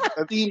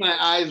can't see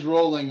my eyes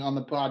rolling on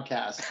the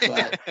podcast,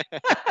 but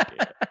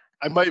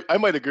I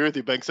might agree with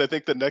you, Ben, because I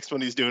think the next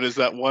one he's doing is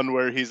that one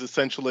where he's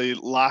essentially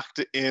locked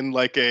in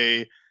like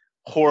a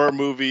horror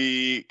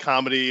movie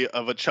comedy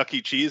of a Chuck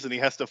E. Cheese, and he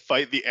has to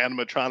fight the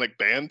animatronic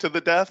band to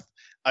the death,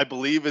 I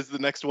believe is the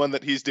next one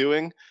that he's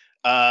doing.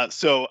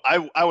 So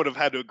I would have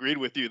had to agree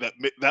with you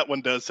that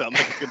one does sound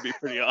like it's going to be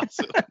pretty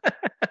awesome.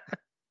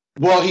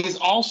 Well, he's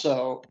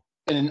also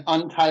in an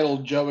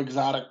untitled Joe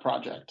Exotic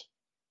project.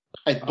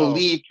 I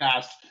believe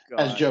cast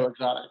as Joe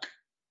Exotic.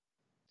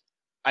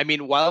 I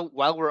mean, while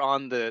we're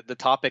on the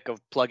topic of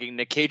plugging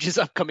Nick Cage's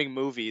upcoming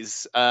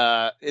movies,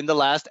 in the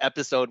last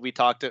episode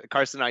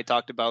Carson and I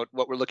talked about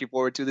what we're looking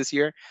forward to this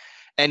year,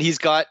 and he's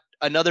got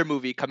another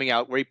movie coming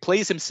out where he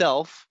plays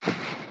himself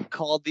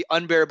called The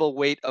Unbearable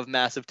Weight of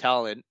Massive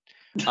Talent.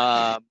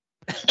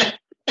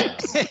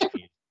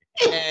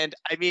 And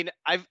I mean,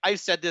 I've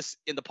said this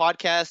in the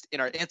podcast, in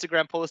our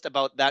Instagram post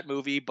about that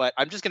movie, but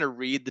I'm just gonna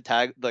read the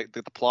tag, like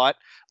the plot.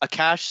 A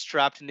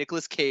cash-strapped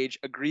Nicolas Cage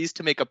agrees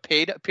to make a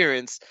paid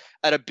appearance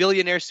at a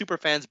billionaire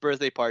superfan's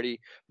birthday party,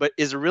 but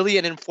is really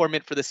an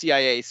informant for the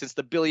CIA since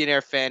the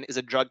billionaire fan is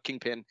a drug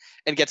kingpin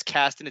and gets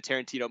cast in a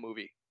Tarantino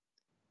movie.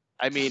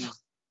 I mean,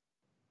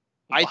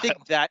 I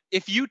think that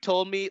if you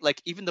told me,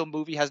 like, even though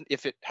movie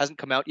hasn't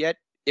come out yet,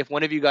 if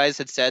one of you guys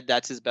had said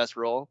that's his best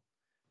role,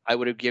 I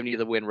would have given you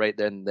the win right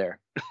then and there.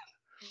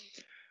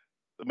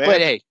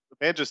 The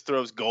man just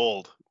throws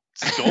gold.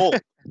 It's gold.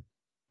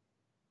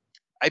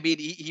 I mean,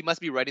 he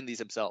must be writing these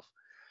himself.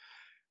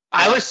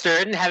 I was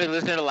certain, having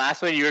listened to the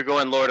last one, you were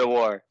going Lord of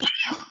War.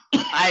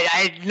 I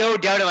had no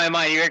doubt in my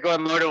mind you were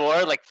going Lord of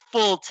War, like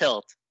full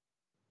tilt.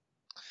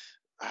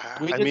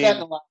 We did that in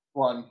the last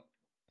one.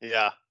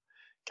 Yeah.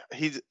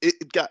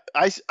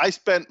 I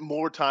spent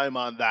more time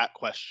on that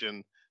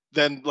question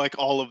than like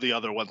all of the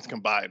other ones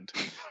combined.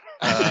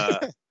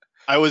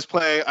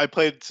 I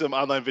played some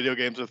online video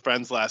games with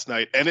friends last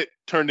night, and it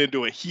turned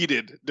into a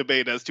heated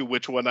debate as to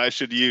which one I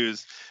should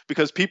use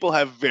because people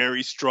have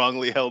very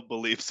strongly held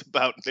beliefs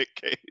about Nick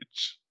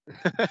Cage.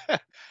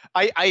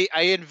 I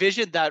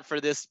envisioned that for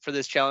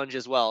this challenge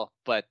as well,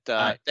 but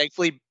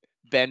thankfully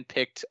Ben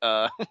picked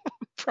John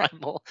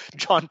Primal,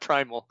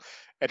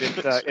 and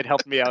it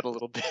helped me out a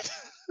little bit.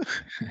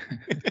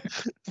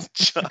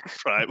 John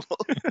Primal.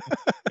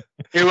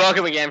 You're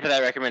welcome again for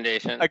that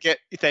recommendation. Okay,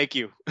 thank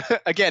you.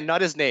 Again,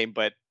 not his name,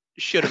 but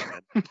should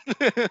have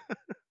been.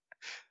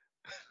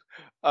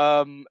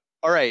 All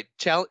right,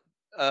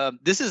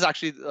 this is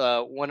actually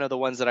one of the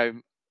ones that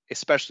I'm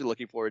especially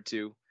looking forward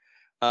to.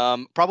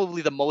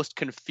 Probably the most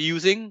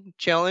confusing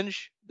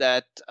challenge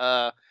that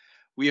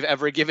we've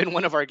ever given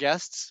one of our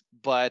guests,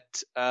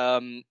 but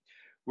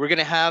we're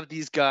gonna have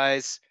these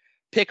guys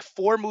pick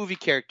 4 movie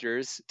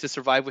characters to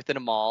survive within a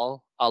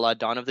mall, a la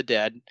Dawn of the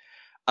Dead,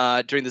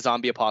 during the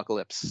zombie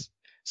apocalypse.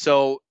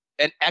 So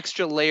an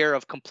extra layer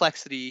of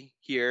complexity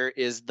here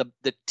is the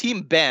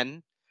team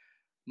Ben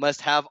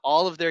must have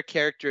all of their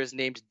characters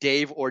named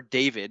Dave or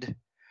David.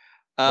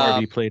 Or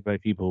be played by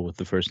people with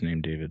the first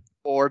name David.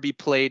 Or be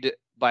played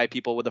by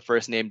people with the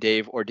first name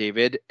Dave or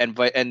David.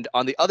 And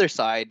on the other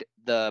side,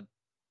 the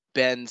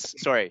Bens,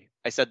 sorry,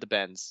 I said the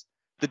Bens.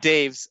 The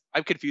Daves,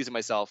 I'm confusing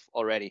myself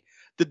already.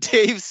 The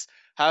Daves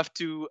have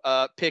to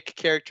pick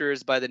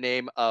characters by the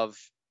name of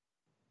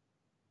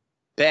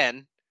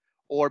Ben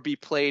or be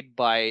played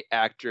by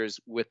actors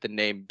with the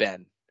name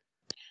Ben.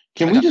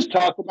 Can we just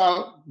talk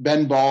about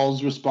Ben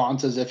Ball's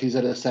response as if he's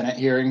at a Senate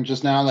hearing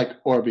just now, like,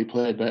 or be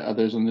played by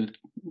others on the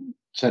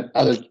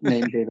other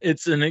name David?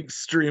 It's an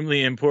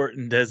extremely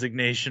important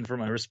designation for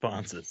my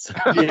responses.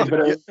 Yeah,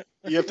 but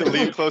You have to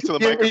lean close to the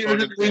microphone.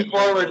 You lean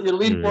forward. You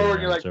lean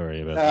forward. You're like,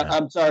 sorry about that.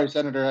 I'm sorry,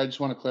 Senator. I just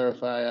want to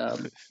clarify.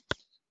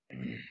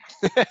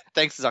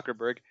 Thanks,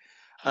 Zuckerberg.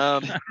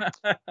 I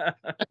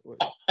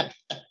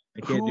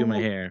can't do my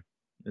hair.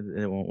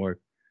 It won't work.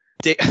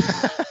 You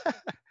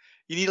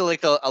need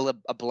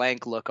a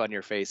blank look on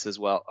your face as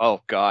well.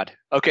 Oh God.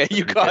 Okay,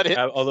 you got it.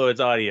 Although it's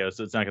audio,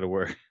 so it's not going to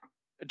work.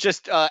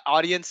 Just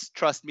audience,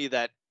 trust me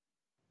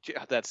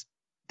that's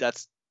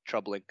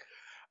troubling.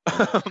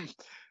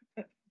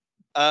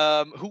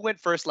 Who went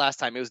first last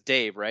time? It was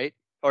Dave, right?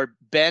 Or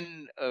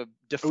Ben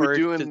deferred.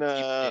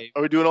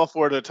 Are we doing all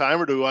 4 at a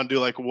time, or do we want to do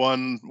like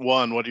one?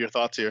 What are your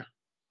thoughts here?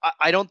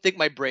 I don't think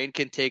my brain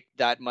can take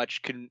that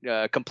much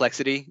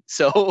complexity,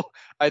 so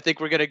I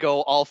think we're gonna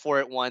go all 4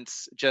 at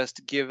once.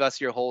 Just give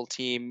us your whole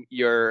team,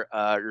 your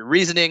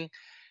reasoning,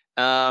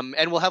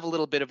 and we'll have a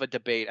little bit of a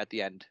debate at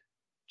the end,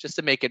 just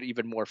to make it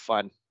even more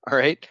fun. All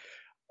right,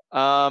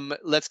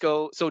 let's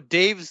go. So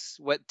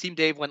Team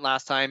Dave went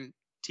last time.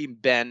 Team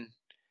Ben,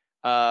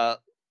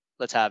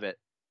 let's have it.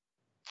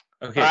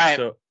 Okay, right.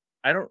 So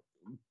I don't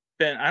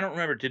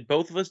remember. Did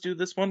both of us do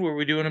this one? Were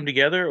we doing them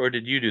together, or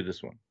did you do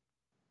this one?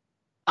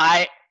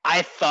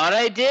 I thought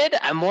I did.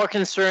 I'm more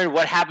concerned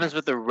what happens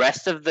with the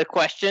rest of the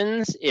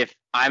questions if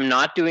I'm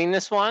not doing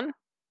this one.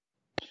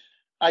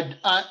 I'd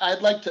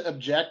like to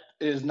object.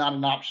 It is not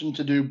an option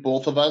to do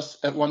both of us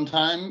at one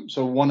time,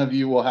 so one of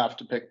you will have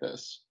to pick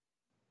this.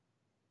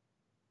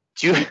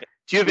 Do you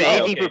have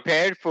anything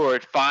prepared for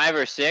 5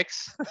 or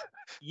 6?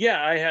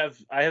 Yeah,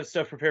 I have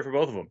stuff prepared for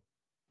both of them.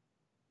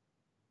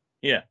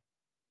 Yeah.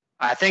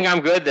 I think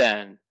I'm good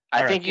then.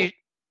 I think cool. you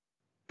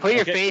put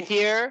your faith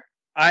here.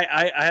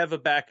 I have a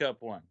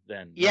backup one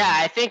then. Yeah,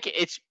 I think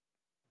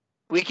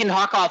we can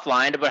talk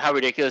offline about how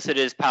ridiculous it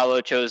is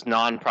Paolo chose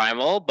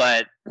non-primal,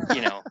 but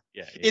yeah.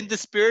 In the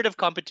spirit of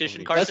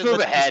competition, Carson, let's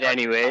move ahead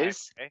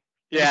anyways. Time, okay?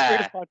 Yeah. In the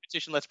spirit of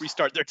competition, let's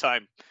restart their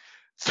time.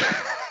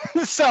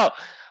 So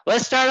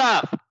let's start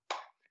off.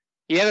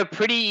 You have a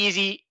pretty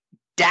easy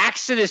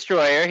Dax the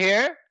Destroyer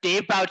here,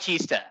 Dave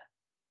Bautista.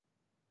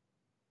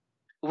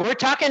 We're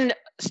talking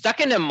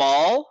stuck in a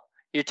mall.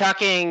 You're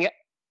talking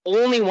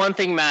only one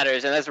thing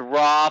matters, and that's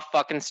raw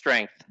fucking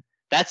strength.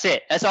 That's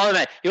it. That's all that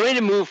matters. You don't need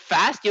to move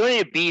fast. You don't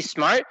need to be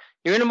smart.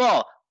 You're in a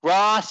mall.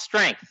 Raw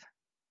strength.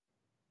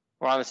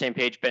 We're on the same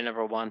page, bit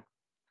number 1.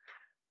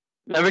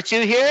 Number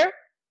 2 here,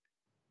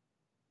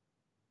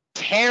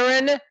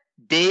 Taron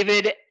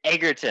David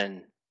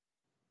Egerton.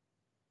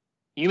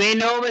 You may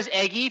know him as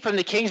Eggy from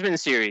the Kingsman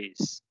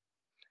series.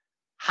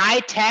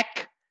 High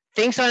tech,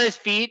 thinks on his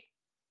feet,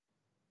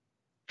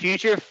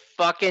 future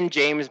fucking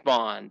James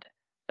Bond.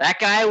 That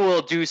guy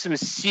will do some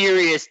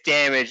serious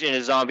damage in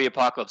a zombie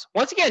apocalypse.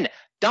 Once again,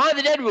 Dawn of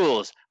the Dead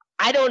rules.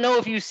 I don't know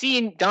if you've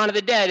seen Dawn of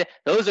the Dead.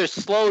 Those are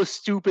slow,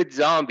 stupid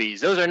zombies.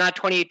 Those are not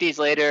 28 Days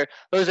Later.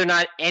 Those are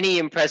not any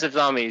impressive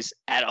zombies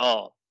at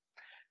all.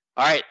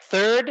 All right,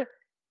 third,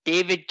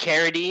 David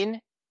Carradine.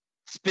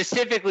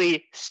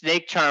 Specifically,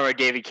 Snake Charmer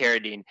David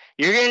Carradine.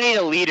 You're going to need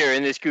a leader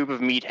in this group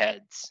of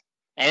meatheads.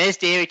 And it's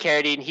David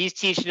Carradine. He's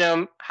teaching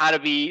them how to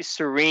be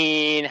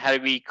serene, how to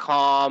be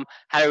calm,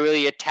 how to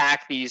really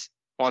attack these,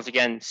 once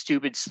again,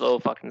 stupid, slow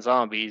fucking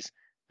zombies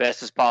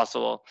best as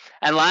possible.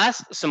 And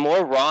last, some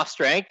more raw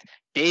strength,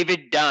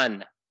 David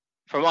Dunn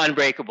from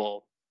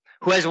Unbreakable.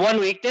 who has one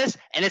weakness,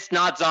 and it's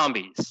not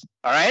zombies.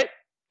 All right?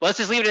 Let's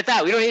just leave it at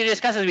that. We don't need to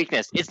discuss his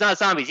weakness. It's not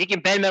zombies. He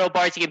can bend metal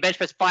bars. He can bench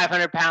press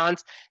 500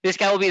 pounds. This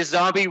guy will be a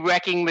zombie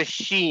wrecking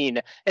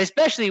machine,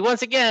 especially,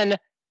 once again,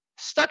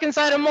 stuck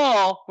inside a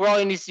mall where all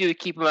he needs to do is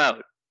keep him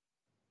out.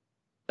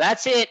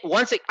 That's it.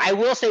 I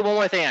will say one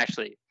more thing,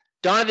 actually.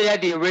 Dawn of the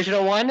Dead, the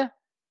original one,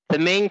 the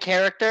main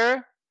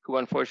character, who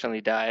unfortunately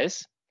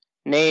dies,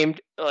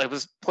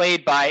 was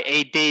played by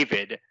a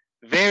David.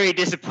 Very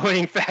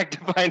disappointing fact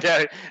to find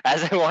out,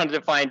 as I wanted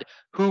to find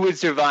who would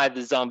survive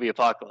the zombie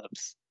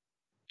apocalypse.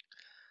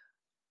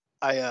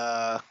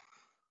 I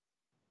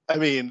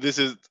mean, this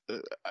is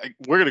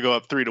we're gonna go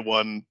up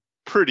 3-1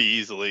 pretty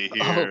easily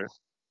here,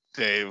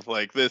 Dave.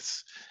 Like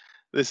this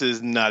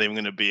is not even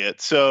gonna be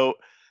it. So,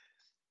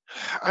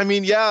 I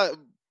mean, yeah,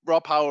 raw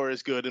power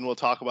is good, and we'll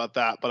talk about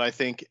that. But I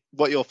think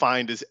what you'll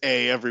find is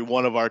every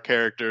one of our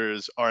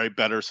characters are a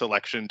better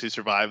selection to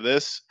survive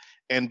this,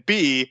 and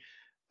B,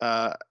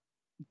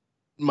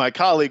 my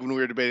colleague, when we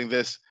were debating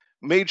this,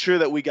 made sure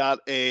that we got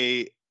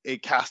a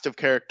cast of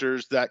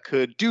characters that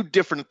could do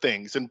different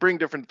things and bring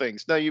different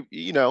things. Now,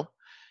 you know,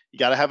 you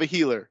got to have a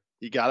healer.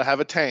 You got to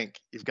have a tank.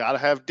 You've got to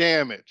have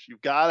damage.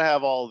 You've got to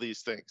have all of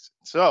these things.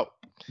 So,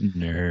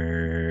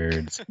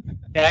 nerds.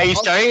 And are you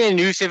starting a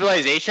new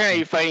civilization? Or are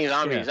you fighting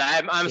zombies?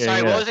 Yeah. I'm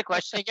sorry. Yeah. What was the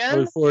question again? I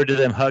look forward to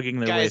them hugging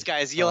their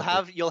guys. You'll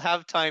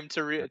have time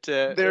to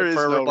there is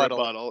no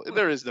rebuttal.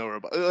 There is no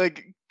rebuttal.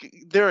 Like,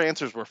 their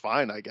answers were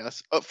fine, I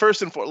guess.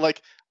 First and foremost,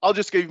 like, I'll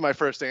just give you my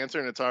first answer,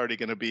 and it's already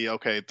going to be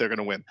okay. They're going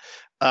to win.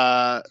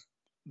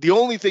 The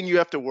only thing you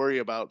have to worry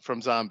about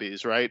from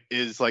zombies, right,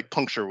 is like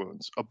puncture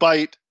wounds, a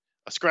bite,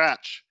 a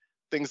scratch,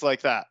 things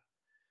like that.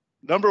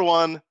 Number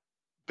one,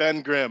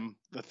 Ben Grimm,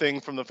 the Thing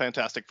from the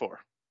Fantastic Four.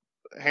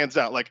 Hands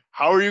down. Like,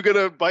 how are you going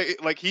to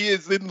bite? Like, he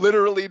is in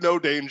literally no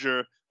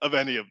danger of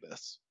any of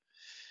this.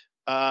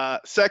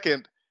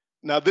 Second,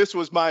 now this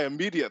was my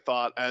immediate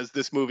thought, as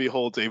this movie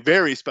holds a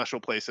very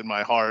special place in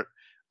my heart.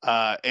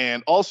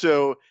 And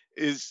also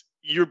is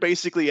you're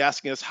basically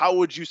asking us, how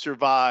would you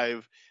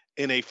survive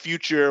in a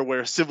future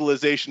where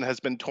civilization has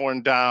been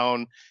torn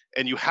down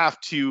and you have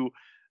to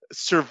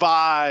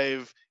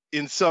survive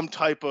in some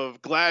type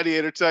of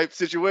gladiator type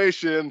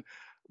situation?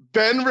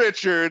 Ben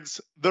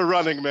Richards, the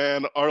Running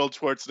Man, Arnold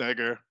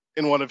Schwarzenegger,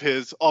 in one of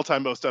his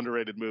all-time most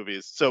underrated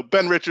movies. So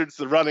Ben Richards,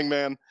 the Running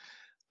Man.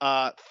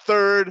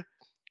 Third,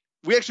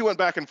 we actually went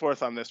back and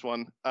forth on this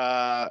one.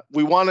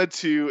 We wanted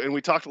to, and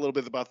we talked a little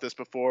bit about this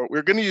before, we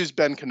were going to use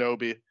Ben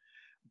Kenobi,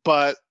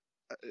 but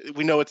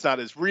we know it's not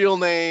his real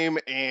name,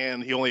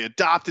 and he only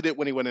adopted it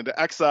when he went into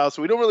exile,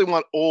 so we don't really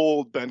want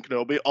old Ben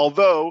Kenobi,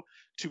 although,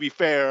 to be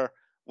fair,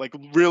 like,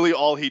 really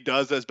all he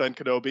does as Ben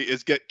Kenobi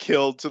is get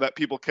killed so that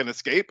people can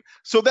escape.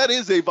 So that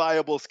is a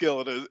viable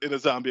skill in a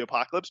zombie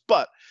apocalypse,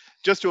 but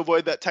just to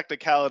avoid that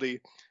technicality,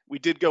 we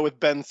did go with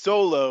Ben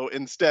Solo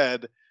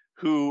instead,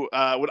 who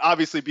would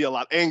obviously be a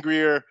lot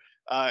angrier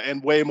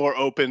and way more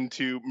open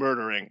to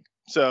murdering.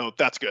 So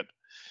that's good.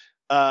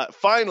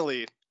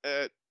 Finally,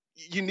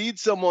 you need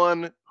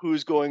someone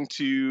who's going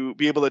to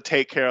be able to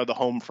take care of the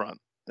home front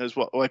as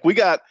well. Like, we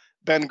got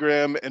Ben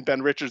Grimm and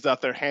Ben Richards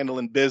out there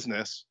handling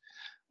business.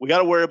 We got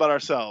to worry about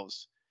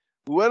ourselves.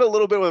 We went a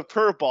little bit with a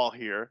curveball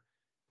here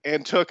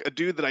and took a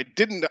dude that I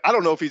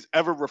don't know if he's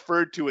ever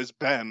referred to as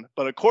Ben,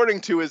 but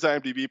according to his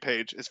IMDb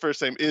page, his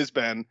first name is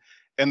Ben,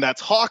 and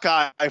that's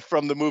Hawkeye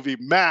from the movie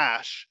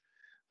MASH.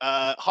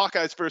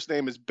 Hawkeye's first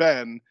name is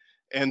Ben,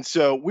 and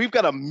so we've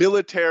got a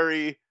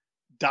military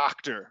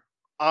doctor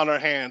on our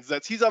hands.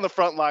 He's on the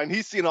front line.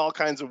 He's seen all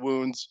kinds of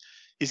wounds.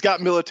 He's got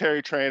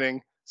military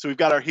training, so we've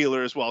got our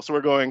healer as well. So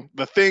we're going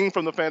the Thing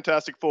from the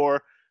Fantastic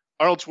Four,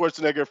 Arnold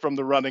Schwarzenegger from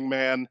The Running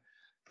Man,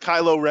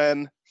 Kylo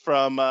Ren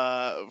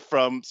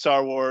from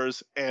Star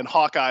Wars, and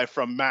Hawkeye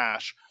from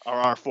MASH are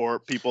our four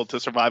people to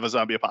survive a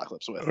zombie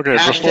apocalypse with. Okay,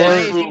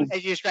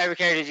 as you describe your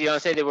characters, you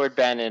don't say the word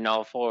Ben in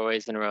all four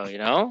ways in a row, you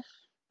know?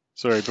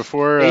 Sorry,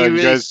 before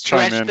you guys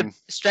chime in.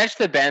 Stretch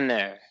the Ben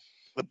there.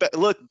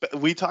 Look,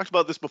 we talked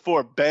about this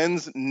before.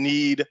 Bens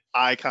need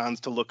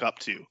icons to look up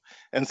to.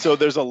 And so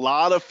there's a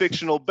lot of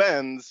fictional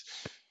Bens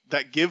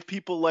that give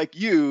people like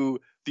you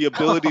the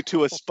ability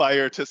to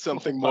aspire to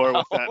something more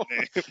with that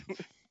name.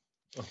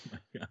 Oh my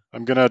God.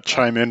 I'm going to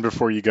chime in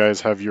before you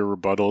guys have your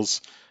rebuttals.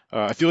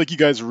 I feel like you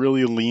guys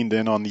really leaned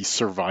in on the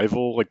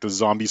survival, like the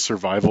zombie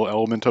survival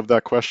element of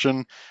that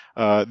question.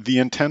 The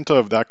intent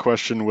of that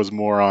question was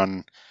more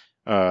on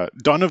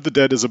Dawn of the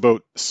Dead is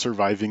about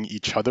surviving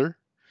each other.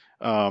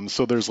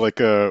 So there's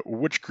like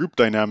which group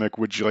dynamic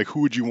would you like?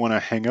 Who would you want to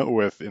hang out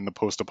with in the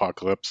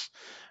post-apocalypse,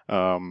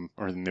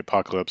 or in the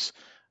apocalypse,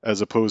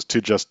 as opposed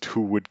to just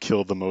who would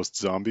kill the most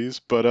zombies?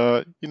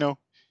 But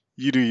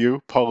you do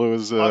you. Paulo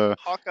is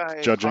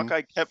judging.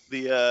 Hawkeye kept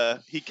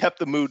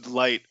the mood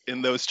light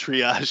in those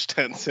triage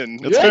tents, and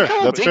that's fair.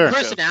 That's big fair.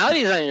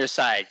 Personalities on your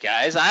side,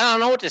 guys. I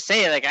don't know what to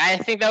say. Like, I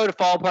think that would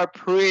fall apart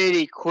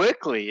pretty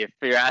quickly if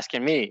you're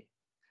asking me.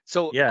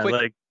 So yeah,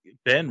 like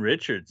Ben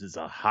Richards is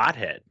a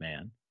hothead,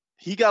 man.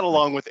 He got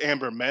along with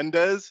Amber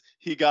Mendez.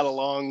 He got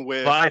along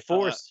with By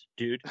force,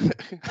 dude.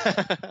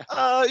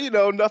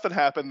 Nothing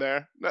happened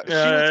there. She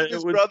was in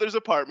his brother's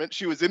apartment.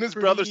 She was in his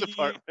brother's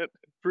apartment.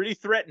 Pretty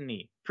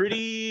threatening.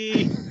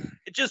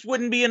 It just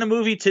wouldn't be in a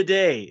movie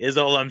today, is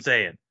all I'm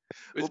saying.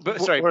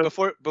 Sorry,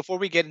 before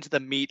we get into the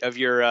meat of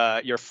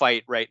your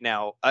fight right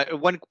now,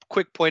 one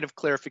quick point of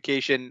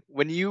clarification: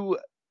 when you,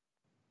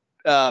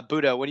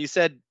 Buddha, when you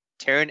said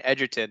Taron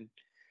Egerton,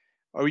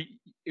 when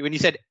you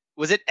said,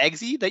 was it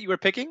Eggsy that you were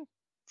picking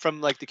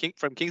from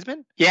from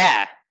Kingsman?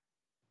 Yeah.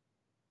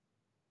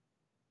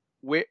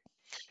 Where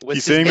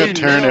he's saying that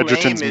Taron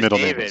Egerton's middle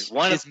name is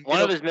one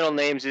of his middle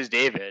names is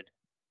David.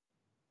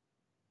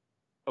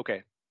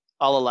 Okay,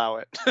 I'll allow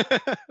it.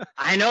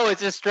 I know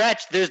it's a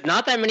stretch. There's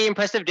not that many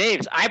impressive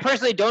Daves. I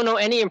personally don't know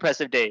any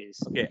impressive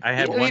Daves. Okay, I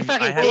had one. David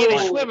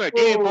Schwimmer,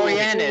 David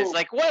Boreanaz.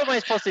 Like, what am I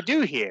supposed to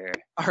do here?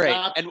 All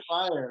right,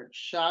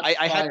 Shots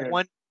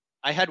fired.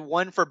 I had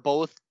one for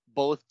both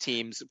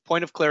teams.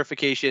 Point of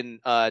clarification,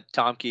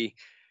 Tomke,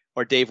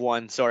 or Dave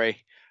one.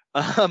 Sorry,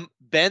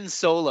 Ben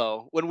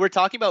Solo. When we're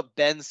talking about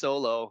Ben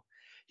Solo,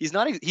 he's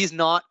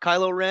not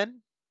Kylo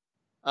Ren.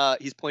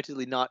 He's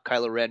pointedly not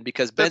Kylo Ren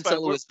because Ben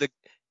Solo is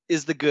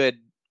the good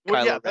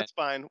Kylo Ren. That's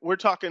fine. We're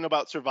talking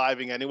about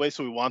surviving anyway,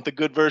 so we want the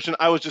good version.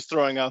 I was just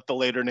throwing out the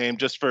later name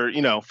just for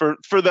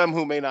for them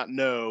who may not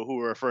know who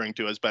we're referring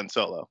to as Ben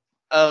Solo.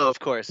 Oh, of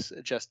course,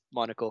 just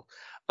monocle.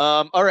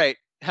 All right,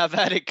 have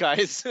at it,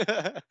 guys.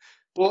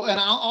 Well, and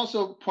I'll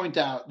also point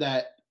out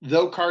that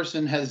though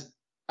Carson has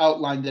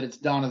outlined that it's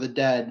Dawn of the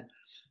Dead,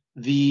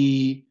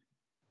 the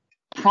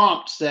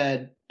prompt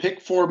said pick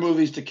 4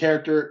 movie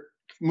character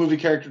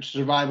to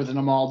survive within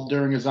them all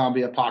during a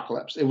zombie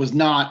apocalypse. It was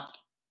not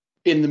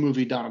in the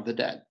movie Dawn of the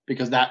Dead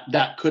because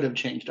that could have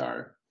changed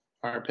our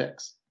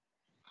picks.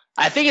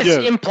 I think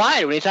it's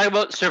implied when you talk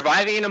about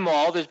surviving in a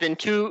mall. There's been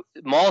 2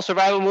 mall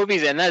survival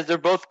movies, and they're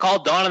both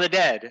called Dawn of the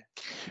Dead.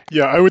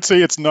 Yeah, I would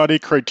say it's not a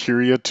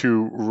criteria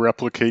to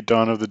replicate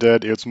Dawn of the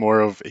Dead. It's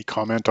more of a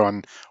comment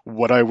on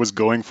what I was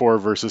going for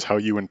versus how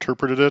you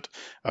interpreted it.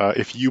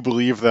 If you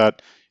believe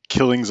that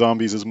killing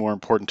zombies is more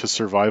important to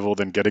survival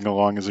than getting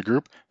along as a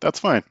group, that's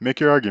fine.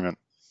 Make your argument.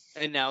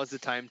 And now is the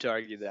time to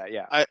argue that,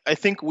 yeah. I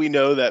think we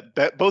know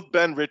that both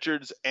Ben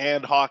Richards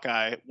and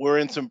Hawkeye were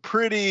in some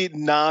pretty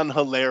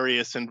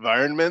non-hilarious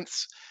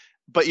environments.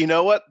 But you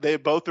know what? They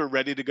both are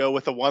ready to go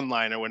with a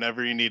one-liner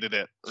whenever you needed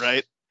it,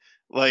 right?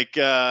 Like,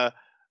 I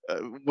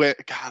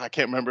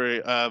can't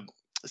remember,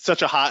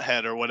 such a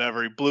hothead or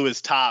whatever. He blew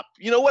his top.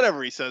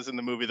 Whatever he says in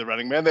the movie The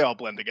Running Man, they all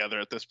blend together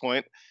at this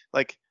point.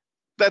 Like,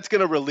 that's going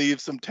to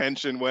relieve some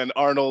tension when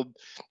Arnold,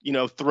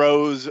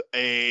 throws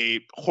a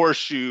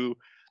horseshoe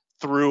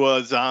through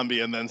a zombie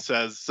and then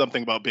says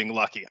something about being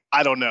lucky.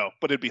 I don't know,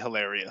 but it'd be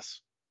hilarious.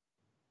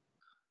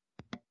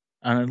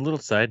 On a little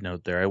side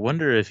note there, I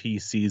wonder if he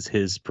sees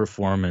his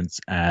performance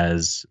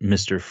as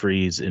Mr.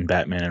 Freeze in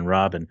Batman and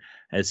Robin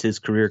as his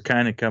career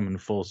kind of coming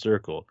full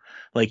circle.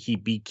 Like he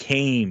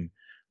became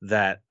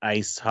that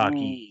ice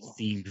hockey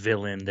themed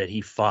villain that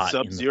he fought.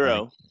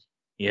 Sub-Zero.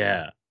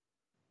 Yeah.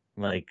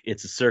 Like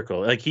it's a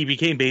circle. Like he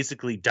became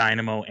basically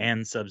Dynamo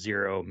and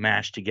Sub-Zero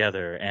mashed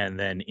together and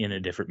then in a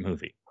different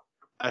movie.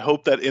 I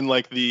hope that in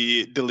like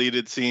the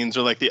deleted scenes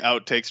or like the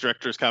outtakes,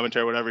 director's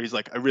commentary, or whatever, he's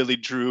like, I really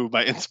drew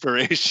my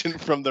inspiration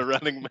from The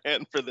Running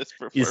Man for this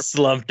performance. He's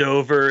slumped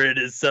over in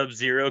his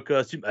Sub-Zero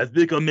costume. I've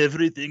become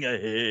everything I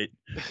hate.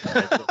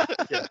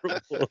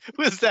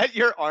 Was that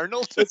your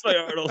Arnold? That's my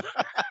Arnold.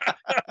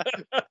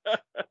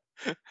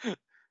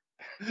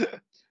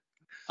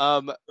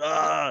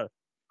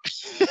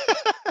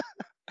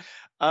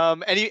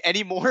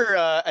 Any more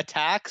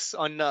attacks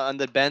on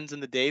the Ben's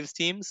and the Dave's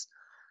teams?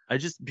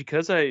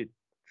 Because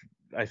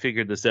I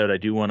figured this out, I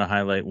do want to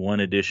highlight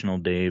one additional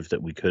Dave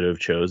that we could have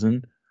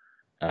chosen.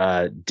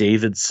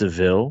 David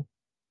Seville.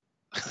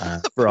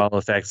 For all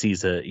effects,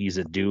 he's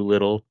a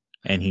Doolittle,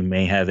 and he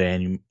may have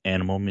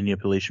animal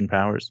manipulation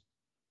powers.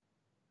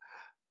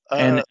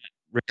 And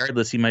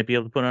regardless, he might be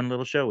able to put on a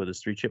little show with his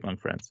 3 chipmunk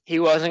friends. He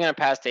wasn't going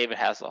to pass David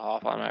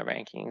Hasselhoff on my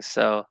rankings,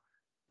 so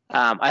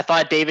I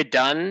thought David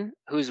Dunn,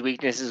 whose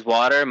weakness is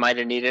water, might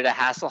have needed a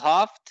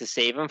Hasselhoff to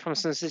save him from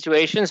some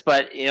situations,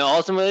 but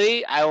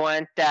ultimately I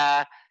went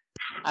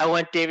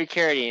David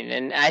Carradine,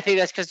 and I think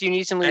that's because you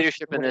need some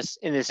leadership in this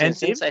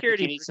instance. I think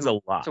you need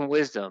some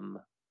wisdom.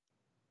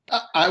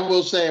 I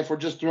will say, if we're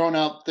just throwing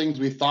out things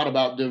we thought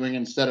about doing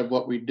instead of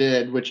what we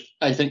did, which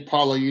I think,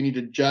 Paulo, you need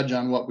to judge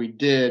on what we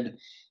did,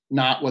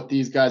 not what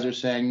these guys are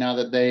saying now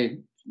that they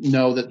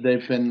know that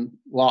they've been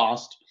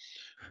lost.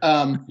 We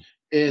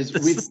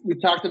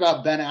talked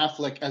about Ben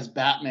Affleck as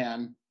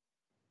Batman.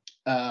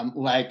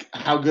 Like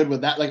how good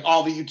would that, like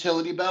all the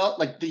utility belt,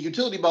 like the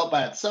utility belt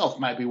by itself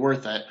might be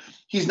worth it.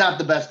 He's not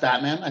the best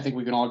Batman. I think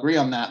we can all agree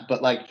on that,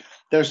 but like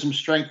there's some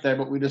strength there,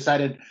 but we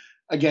decided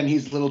again,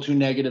 he's a little too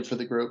negative for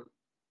the group.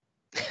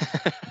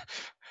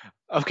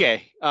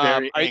 Okay.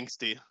 Very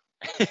angsty.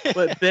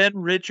 But Ben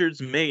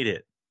Richards made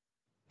it.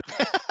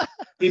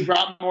 He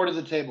brought more to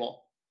the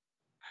table.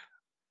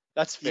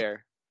 That's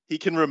fair. He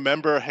can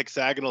remember a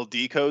hexagonal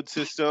decode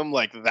system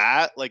like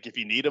that. Like if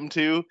you need him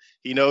to,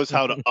 he knows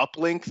how to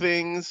uplink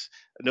things.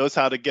 Knows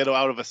how to get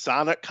out of a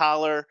Sonic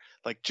collar.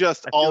 Like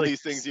just I feel all like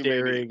these things you may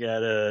need. staring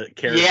at a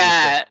character.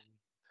 Yeah.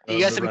 of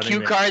You got the some Running cue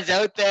Man. cards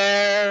out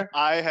there.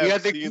 I You have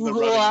got the seen the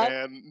Google Running app?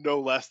 Man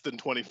no less than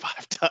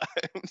 25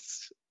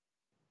 times.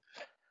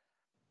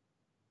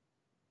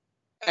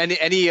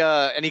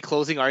 Any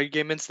closing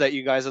arguments that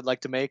you guys would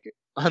like to make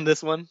on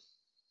this one?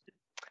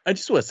 I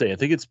just want to say, I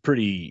think it's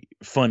pretty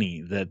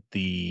funny that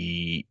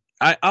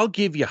I'll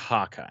give you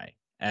Hawkeye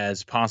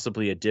as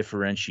possibly a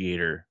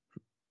differentiator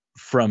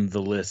from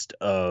the list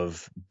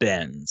of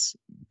Bens,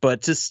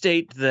 but to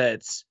state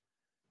that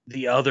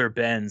the other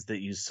Bens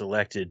that you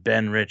selected,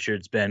 Ben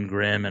Richards, Ben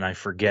Grimm, and I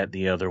forget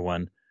the other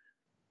one,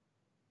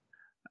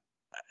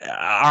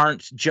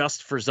 aren't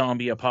just for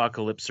zombie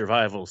apocalypse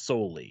survival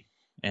solely,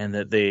 and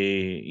that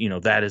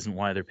that isn't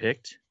why they're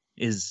picked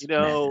is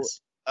madness.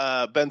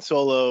 Ben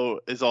Solo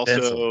is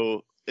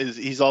also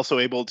he's also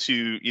able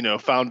to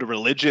found a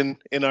religion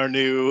in our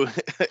new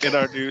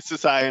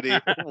society.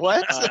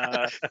 What?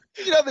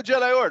 The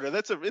Jedi Order.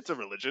 It's a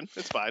religion.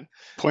 It's fine.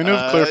 Point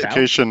of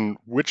clarification: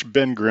 which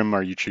Ben Grimm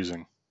are you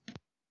choosing?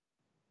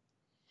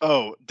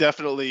 Oh,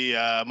 definitely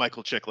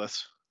Michael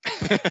Chiklis.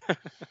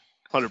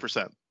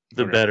 100%.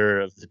 The better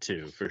of the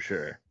two, for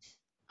sure.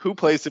 Who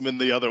plays him in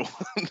the other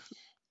one?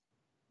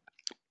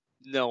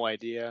 No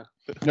idea.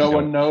 No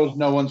one knows.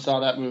 No one saw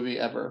that movie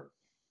ever.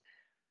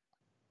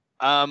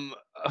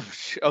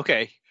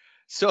 Okay.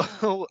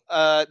 So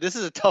this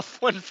is a tough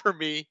one for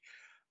me.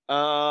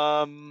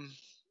 I'm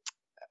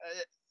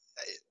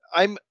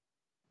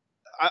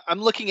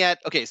looking at,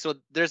 okay, so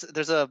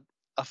there's a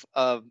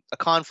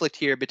conflict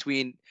here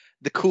between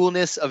the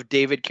coolness of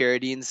David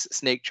Carradine's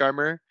Snake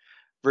Charmer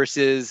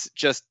versus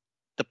just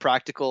the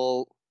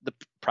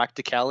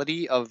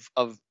practicality of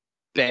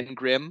Ben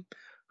Grimm,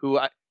 who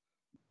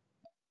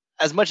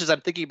as much as I'm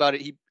thinking about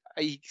it,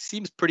 he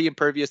seems pretty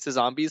impervious to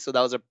zombies, so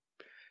that was a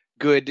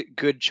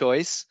good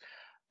choice.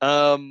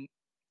 I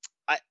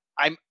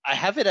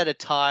have it at a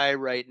tie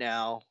right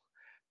now.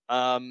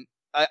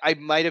 I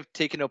might have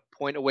taken a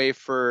point away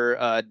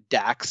for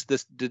Dax,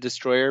 the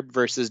Destroyer,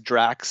 versus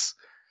Drax,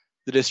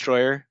 the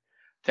Destroyer.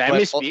 Did I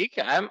misspeak?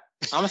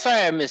 I'm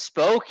sorry, I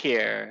misspoke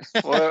here.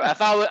 Or I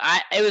thought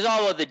it was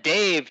all about the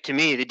Dave. To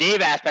me, the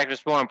Dave aspect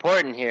was more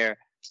important here.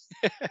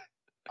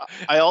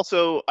 I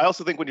also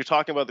think when you're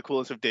talking about the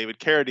coolness of David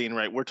Carradine,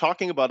 right? We're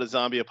talking about a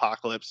zombie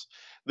apocalypse.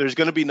 There's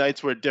going to be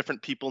nights where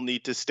different people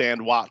need to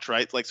stand watch,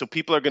 right? Like, so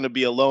people are going to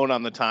be alone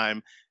on the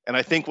time. And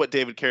I think what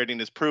David Carradine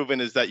has proven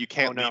is that you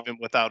can't leave him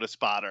without a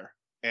spotter.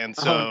 And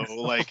so,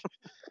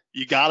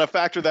 you got to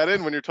factor that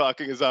in when you're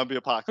talking a zombie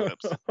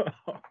apocalypse.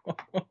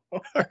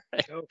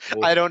 Right.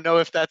 I don't know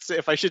if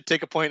I should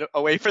take a point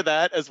away for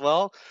that as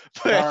well.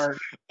 But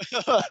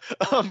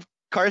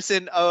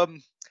Carson, I'm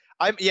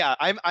at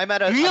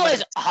a. You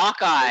realize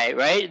Hawkeye,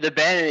 right? The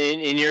Ben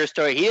in your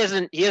story, he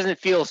doesn't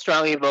feel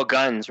strongly about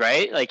guns,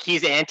 right? Like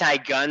he's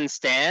anti-gun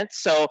stance.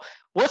 So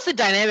what's the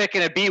dynamic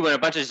going to be when a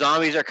bunch of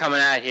zombies are coming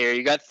out here?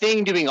 You got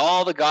Thing doing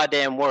all the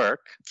goddamn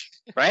work,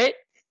 right?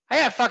 I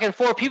got fucking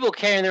 4 people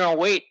carrying their own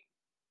weight.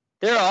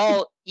 They're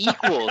all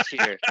equals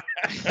here,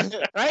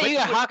 right? You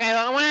got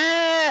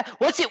Hawkeye.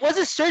 What's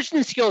his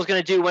surgeon skills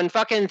going to do when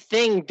fucking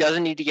Thing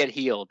doesn't need to get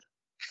healed?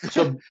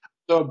 So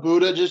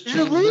Buddha just This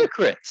is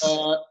ludicrous.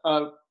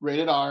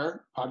 Rated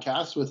R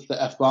podcast with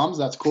the F-bombs.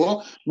 That's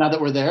cool. Now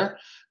that we're there.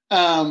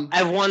 I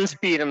have 1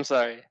 speed. I'm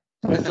sorry.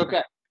 It's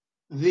okay.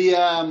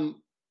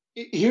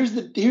 Here's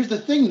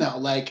the thing though.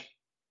 Like,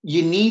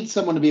 you need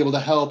someone to be able to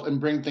help and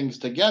bring things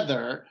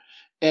together.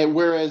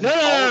 Whereas no.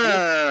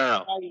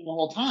 The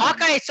whole time.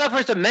 Hawkeye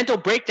suffers a mental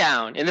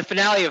breakdown in the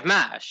finale of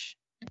MASH.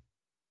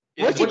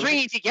 What's he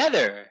bringing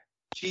together?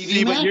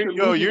 See, but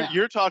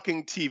you're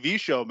talking TV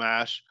show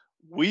MASH.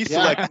 We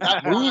select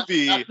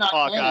movie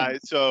Hawkeye, canon.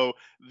 So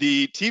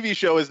the TV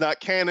show is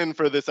not canon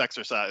for this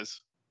exercise.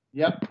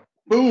 Yep.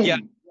 Boom. Yeah.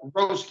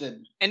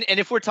 Roasted. And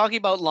if we're talking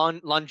about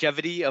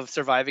longevity of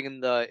surviving in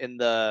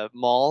the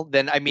mall,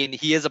 then I mean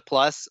he is a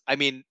plus. I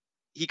mean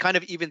he kind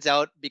of evens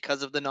out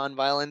because of the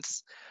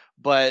nonviolence,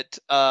 but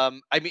I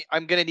mean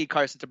I'm gonna need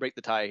Carson to break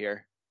the tie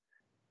here.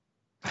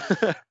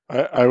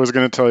 I was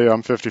gonna tell you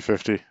I'm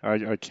 50-50.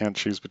 I can't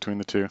choose between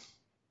the two.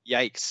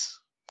 Yikes.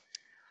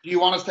 Do you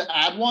want us to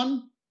add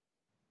one?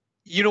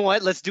 You know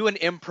what? Let's do an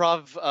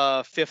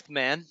improv fifth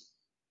man.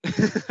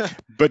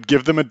 But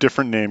give them a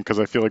different name because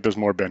I feel like there's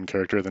more Ben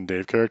character than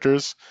Dave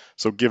characters.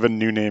 So give a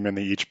new name and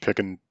they each pick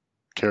a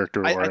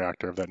character or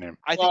actor of that name.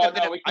 I think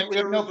I'm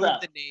gonna remove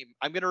the name.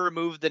 I'm gonna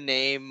remove the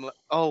name.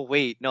 Oh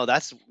wait, no,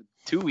 that's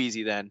too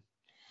easy then.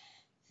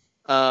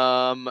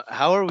 How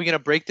are we gonna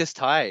break this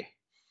tie?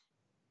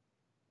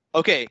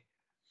 Okay.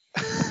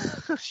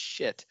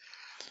 Shit.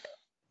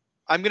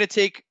 I'm gonna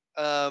take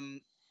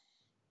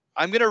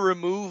I'm gonna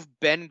remove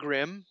Ben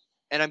Grimm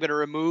and I'm gonna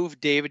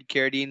remove David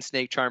Carradine,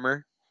 Snake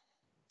Charmer,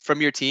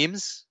 from your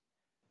teams,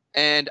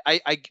 and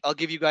I'll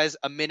give you guys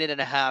a minute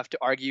and a half to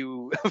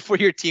argue for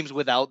your teams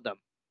without them.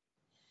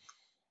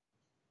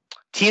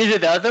 teams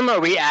without them, or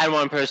we add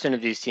one person to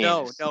these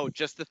teams? No,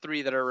 just the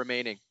 3 that are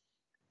remaining.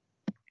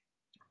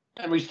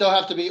 And we still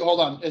have to be. Hold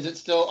on. Is it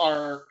still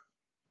our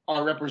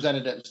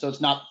representative? So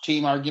it's not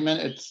team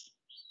argument. It's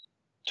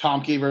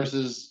Tomke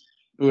versus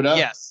Uda.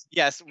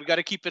 Yes. We got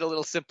to keep it a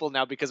little simple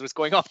now because it's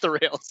going off the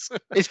rails.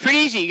 It's pretty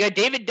easy. You got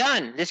David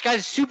Dunn. This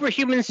guy's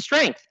superhuman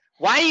strength.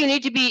 Why do you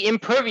need to be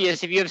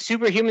impervious if you have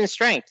superhuman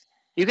strength?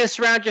 You can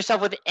surround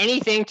yourself with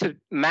anything to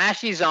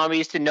mash these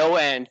zombies to no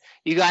end.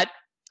 You got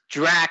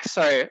Drax.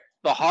 Sorry,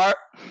 I'm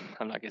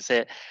not gonna say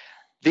it.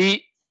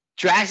 The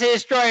Drax the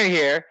Destroyer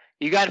here.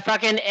 You got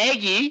fucking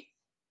Eggy.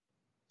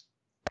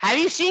 Have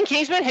you seen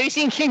Kingsman? Have you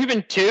seen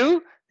Kingsman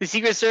 2? The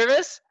Secret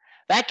Service?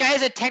 That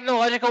guy's a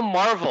technological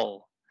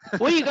marvel.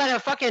 What, you got a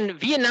fucking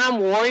Vietnam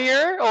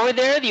warrior over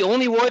there, the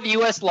only war the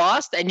U.S.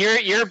 lost, and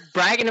you're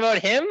bragging about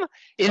him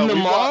in the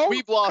mall?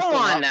 We've lost Come a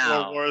on lot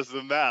now. more wars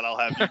than that, I'll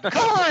have you know.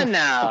 Come on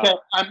now. Okay,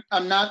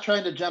 I'm not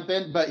trying to jump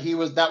in, but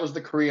that was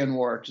the Korean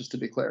War, just to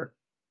be clear.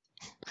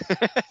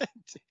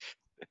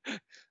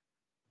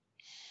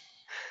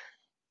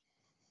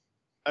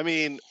 I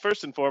mean,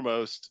 first and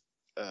foremost,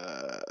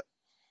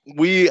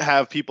 we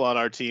have people on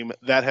our team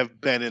that have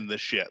been in the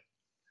shit,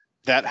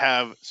 that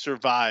have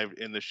survived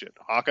in the shit.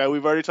 Hawkeye,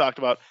 we've already talked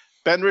about.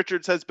 Ben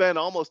Richards has been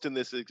almost in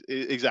this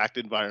exact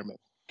environment,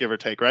 give or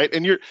take, right?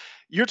 And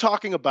you're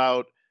talking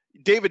about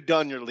David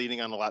Dunn. You're leaning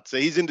on a lot.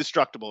 Say he's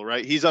indestructible,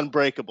 right? He's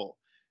unbreakable.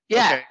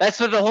 Yeah, Okay. that's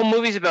what the whole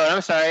movie's about.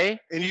 I'm sorry.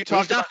 And you He's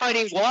talked not about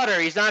fighting water.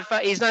 It's not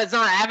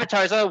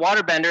Avatar. It's not a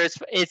waterbender.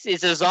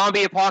 It's a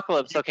zombie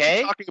apocalypse.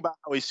 Okay. talking about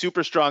how he's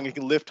super strong. He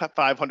can lift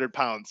 500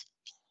 pounds.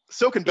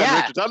 So can Ben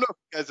Yeah. Richards. I don't know if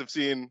you guys have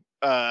seen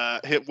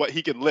what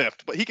he can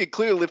lift, but he can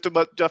clearly lift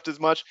just as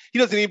much. He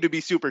doesn't need to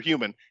be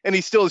superhuman, and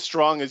he's still as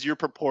strong as your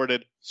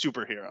purported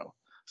superhero.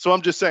 So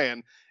I'm just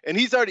saying, and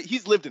he's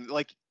lived in it.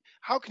 Like,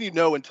 how can you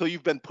know until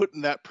you've been put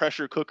in that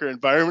pressure cooker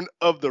environment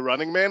of the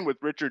Running Man with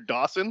Richard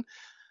Dawson?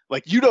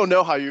 Like, you don't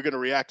know how you're going to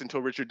react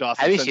until Richard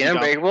Dawson. Have you sends seen down.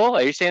 Unbreakable?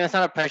 Are you saying that's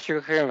not a pressure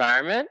cooker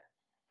environment?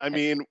 I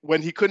mean,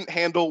 when he couldn't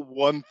handle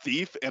one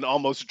thief and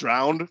almost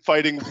drowned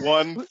fighting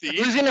one thief.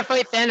 Who's gonna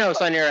fight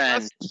Thanos on your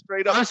end? That's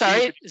straight up. I'm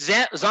sorry,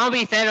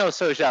 zombie Thanos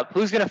shows up.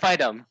 Who's gonna fight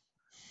him?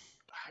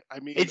 I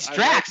mean, It's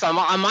Drax on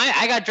my.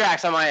 I got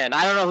Drax on my end.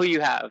 I don't know who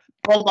you have.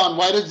 Hold on.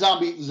 Why did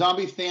zombie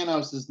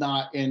Thanos is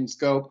not in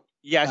scope?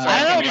 Yeah, so I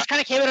don't know. can't- It just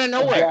kind of came out of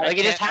nowhere. Yeah, Like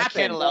it just I can't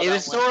happened. allow It that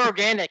was one. so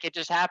organic. It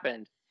just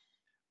happened.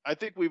 I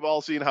think we've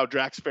all seen how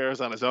Drax fares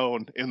on his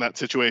own in that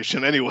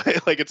situation anyway.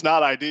 Like, it's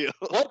not ideal.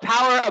 What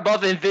power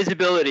above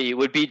invisibility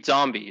would beat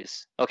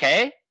zombies?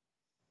 Okay.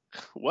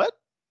 What?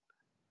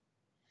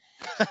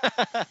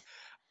 There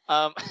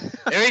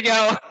we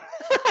go.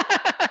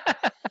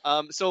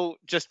 So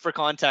just for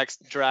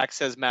context, Drax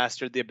has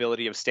mastered the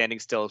ability of standing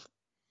still,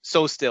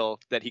 so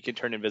still that he can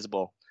turn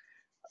invisible,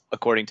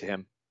 according to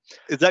him.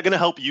 Is that going to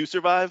help you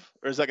survive,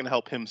 or is that going to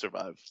help him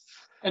survive?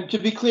 And to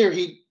be clear,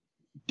 he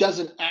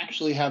doesn't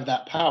actually have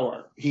that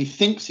power. He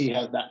thinks he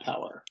has that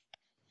power.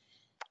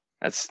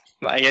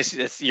 I guess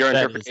that's your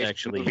That is interpretation.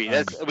 actually Of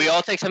the movie. We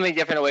all take something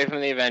different away from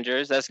the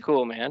Avengers. That's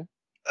cool, man.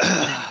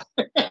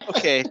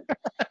 Okay.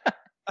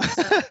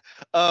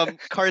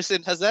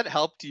 Carson, has that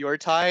helped your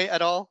tie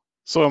at all?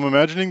 So I'm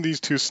imagining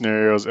these two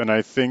scenarios, and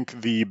I think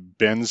the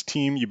Ben's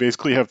team, you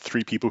basically have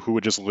 3 people who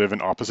would just live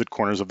in opposite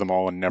corners of the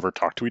mall and never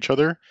talk to each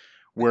other.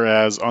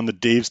 Whereas on the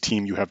Dave's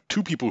team, you have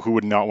 2 people who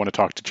would not want to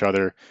talk to each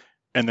other,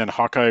 and then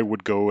Hawkeye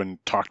would go and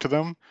talk to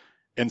them.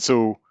 And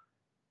so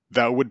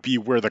that would be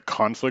where the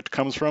conflict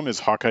comes from,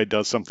 is Hawkeye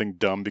does something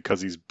dumb because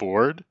he's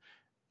bored,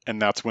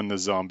 and that's when the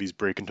zombies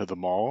break into the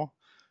mall.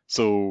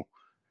 So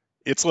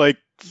it's like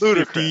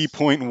Ludicrous.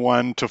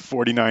 50.1 to That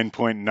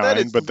 49.9,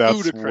 is but that's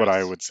ludicrous. what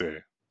I would say.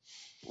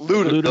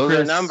 Ludicrous. Those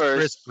are numbers.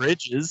 Chris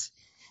Bridges.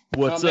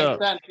 What's Makes up?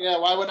 sense. Yeah,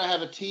 why wouldn't I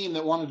have a team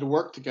that wanted to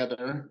work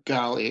together?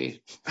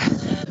 Golly.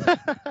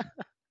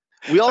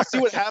 We all see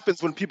what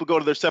happens when people go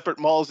to their separate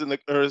malls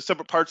or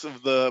separate parts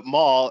of the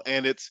mall,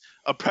 and it's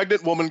a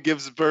pregnant woman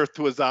gives birth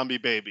to a zombie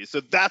baby.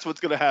 So that's what's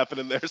going to happen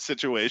in their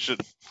situation.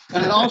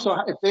 And then also,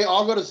 if they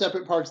all go to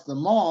separate parts of the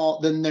mall,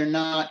 then they're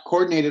not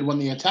coordinated when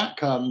the attack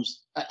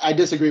comes. I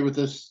disagree with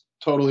this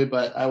totally,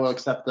 but I will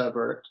accept the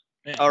verdict.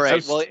 Man, All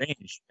right, so well,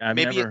 strange. I've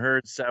maybe never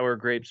heard sour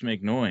grapes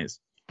make noise.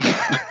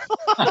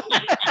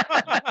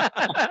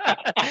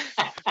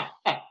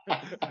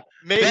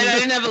 Maybe Man, I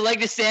didn't have a leg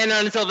to stand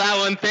on until that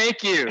one.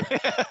 Thank you.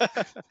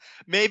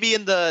 maybe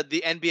in the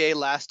NBA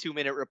last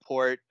 2-minute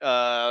report,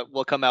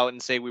 we'll come out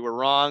and say we were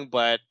wrong.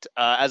 But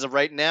as of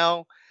right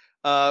now,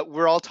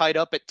 we're all tied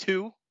up at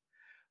 2.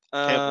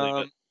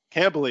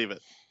 Can't believe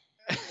it.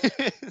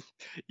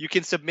 You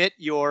can submit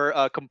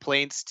your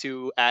complaints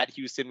to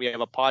 @Houston. We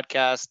have a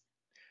podcast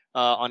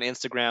on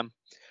Instagram.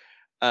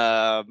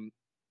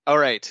 All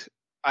right,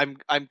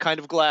 I'm kind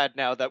of glad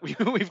now that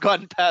we've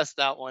gotten past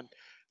that one.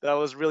 That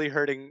was really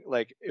hurting.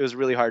 Like, it was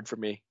really hard for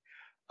me.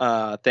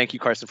 Thank you,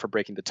 Carson, for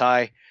breaking the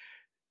tie.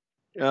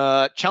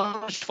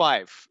 Challenge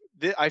 5.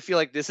 I feel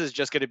like this is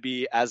just going to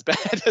be as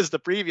bad as the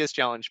previous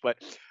challenge, but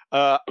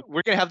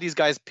we're going to have these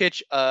guys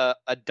pitch a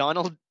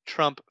Donald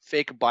Trump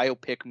fake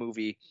biopic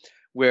movie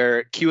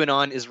where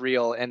QAnon is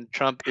real and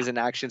Trump is an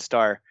action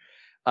star.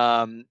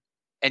 And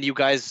you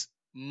guys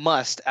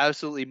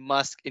absolutely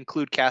must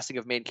include casting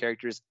of main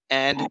characters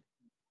and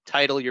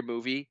title your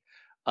movie.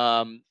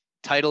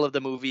 Title of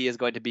the movie is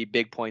going to be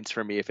big points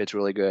for me if it's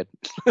really good.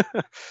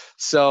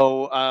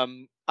 So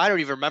I don't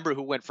even remember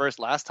who went first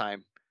last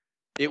time.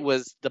 It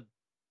was the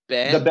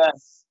Bens.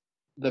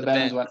 The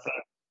Bens went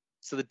first.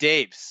 So the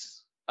Daves.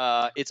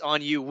 It's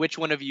on you. Which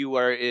one of you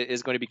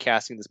is going to be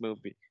casting this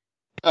movie?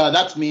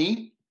 That's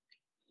me.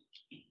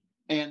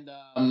 And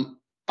I'm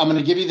going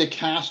to give you the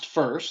cast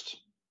first,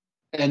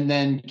 and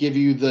then give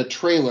you the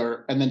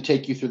trailer, and then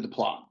take you through the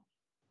plot.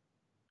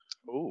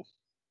 Oh.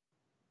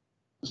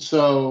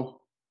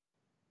 So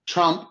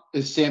Trump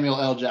is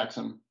Samuel L.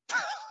 Jackson,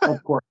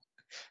 of course.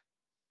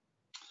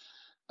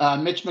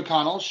 Mitch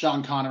McConnell,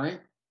 Sean Connery.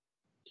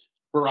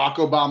 Barack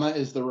Obama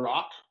is The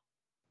Rock.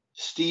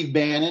 Steve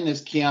Bannon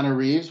is Keanu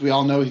Reeves. We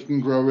all know he can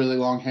grow really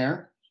long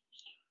hair.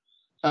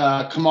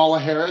 Kamala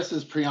Harris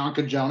is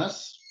Priyanka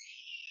Jonas.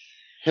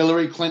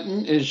 Hillary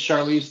Clinton is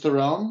Charlize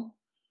Theron.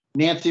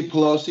 Nancy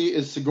Pelosi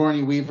is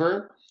Sigourney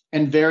Weaver.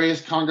 And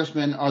various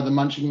congressmen are the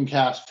Munchkin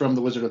cast from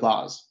The Wizard of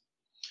Oz.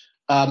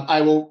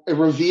 I will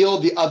reveal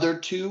the other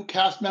two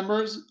cast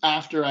members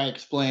after I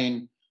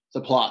explain the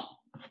plot.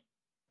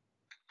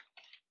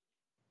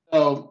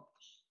 So,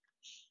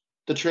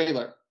 the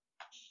trailer.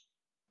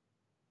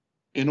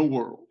 In a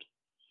world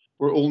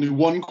where only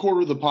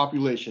 1/4 of the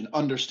population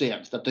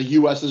understands that the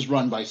U.S. is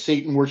run by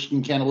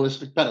Satan-worshipping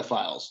cannibalistic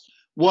pedophiles,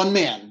 one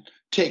man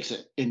takes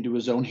it into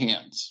his own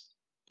hands.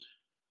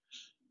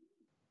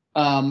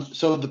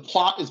 So the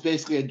plot is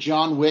basically a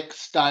John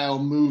Wick-style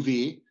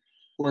movie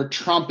where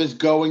Trump is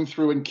going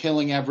through and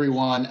killing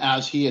everyone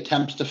as he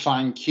attempts to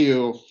find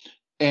Q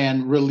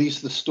and release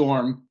the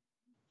storm.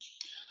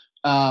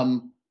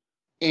 And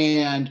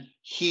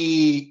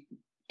he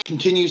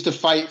continues to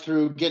fight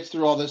through, gets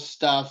through all this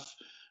stuff.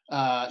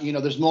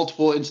 There's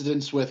multiple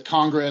incidents with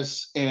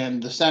Congress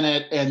and the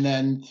Senate, and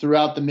then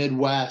throughout the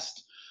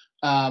Midwest.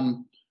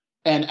 And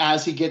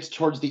as he gets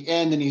towards the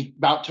end and he's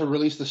about to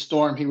release the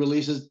storm, he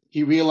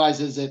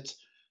realizes it's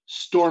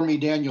Stormy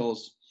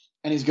Daniels,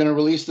 and he's going to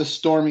release the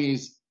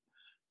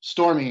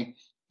Stormy.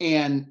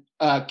 And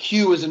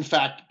Q is in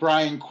fact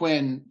Brian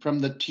Quinn from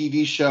the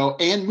TV show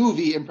and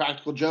movie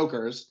Impractical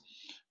Jokers,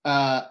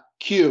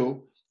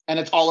 Q. And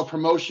it's all a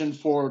promotion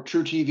for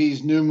True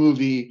TV's new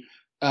movie,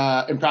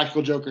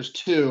 Impractical Jokers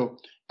 2.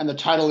 And the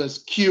title is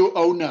Q,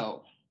 Oh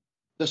No,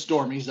 The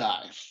Stormy's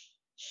Eye.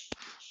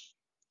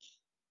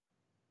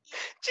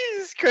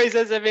 Jesus Christ,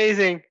 that's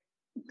amazing.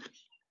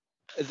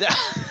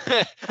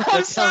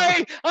 I'm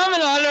sorry. I'm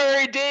an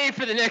honorary Dave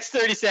for the next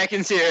 30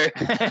 seconds here.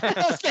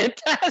 That's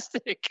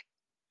fantastic.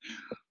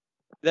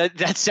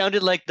 That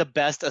sounded like the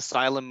best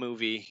asylum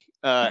movie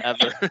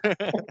ever.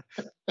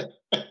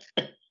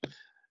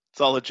 It's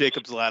all a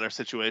Jacob's Ladder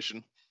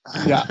situation.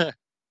 Yeah.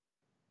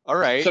 All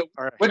right. So,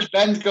 all right. Which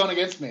Ben's going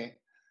against me?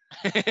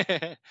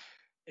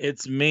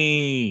 It's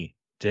me,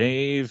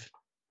 Dave.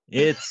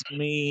 It's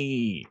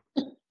me.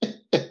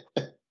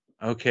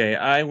 Okay,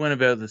 I went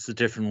about this a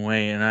different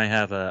way, and I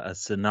have a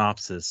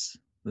synopsis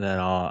that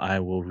I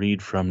will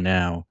read from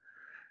now.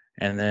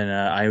 And then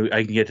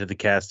I can get to the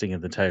casting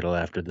of the title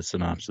after the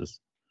synopsis,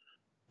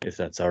 if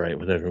that's all right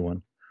with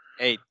everyone.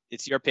 Hey,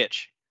 it's your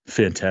pitch.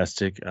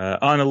 Fantastic.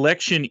 On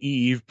election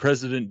eve,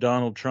 President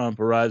Donald Trump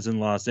arrives in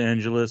Los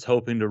Angeles,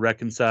 hoping to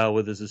reconcile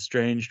with his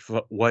estranged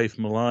wife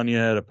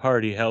Melania at a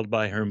party held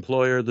by her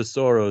employer, the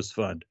Soros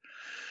Fund.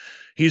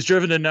 He's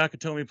driven to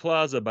Nakatomi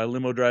Plaza by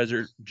limo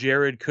driver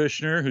Jared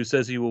Kushner, who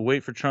says he will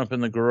wait for Trump in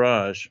the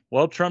garage.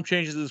 While Trump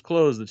changes his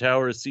clothes, the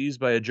tower is seized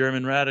by a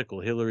German radical,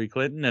 Hillary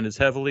Clinton, and his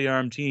heavily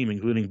armed team,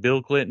 including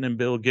Bill Clinton and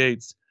Bill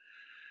Gates.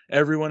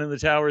 Everyone in the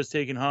tower is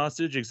taken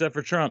hostage except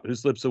for Trump, who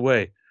slips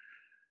away.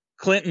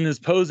 Clinton is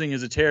posing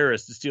as a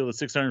terrorist to steal the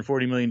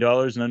 $640 million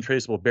in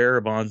untraceable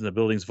bearer bonds in the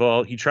building's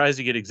vault. He tries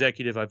to get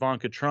executive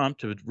Ivanka Trump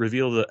to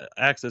reveal the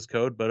access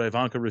code, but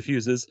Ivanka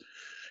refuses.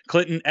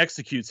 Clinton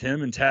executes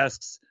him and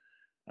tasks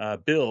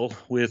Bill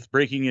with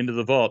breaking into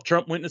the vault.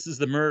 Trump witnesses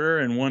the murder,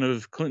 and one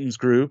of Clinton's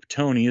group,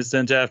 Tony, is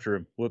sent after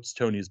him. Whoops,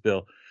 Tony is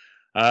Bill.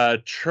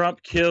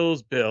 Trump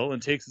kills Bill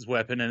and takes his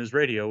weapon and his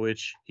radio,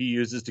 which he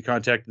uses to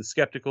contact the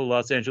skeptical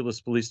Los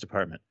Angeles Police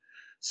Department.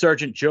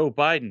 Sergeant Joe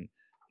Biden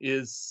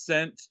is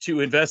sent to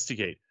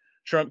investigate.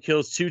 Trump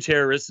kills 2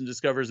 terrorists and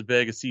discovers a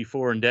bag of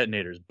C4 and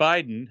detonators.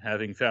 Biden,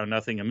 having found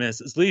nothing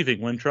amiss, is leaving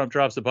when Trump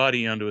drops a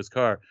body onto his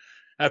car.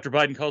 After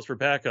Biden calls for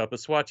backup, a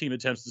SWAT team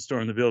attempts to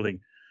storm the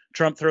building.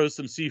 Trump throws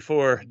some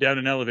C4 down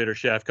an elevator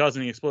shaft,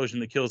 causing an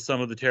explosion that kills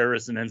some of the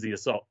terrorists and ends the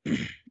assault.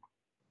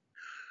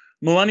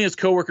 Melania's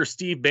co-worker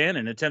Steve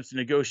Bannon attempts to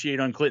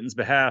negotiate on Clinton's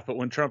behalf, but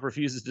when Trump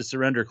refuses to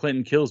surrender,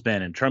 Clinton kills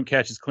Bannon. Trump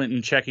catches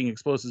Clinton checking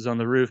explosives on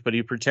the roof, but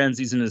he pretends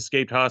he's an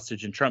escaped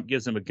hostage, and Trump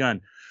gives him a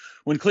gun.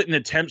 When Clinton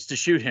attempts to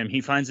shoot him,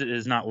 he finds it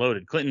is not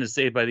loaded. Clinton is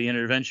saved by the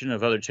intervention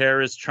of other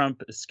terrorists.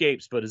 Trump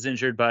escapes, but is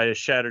injured by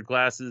shattered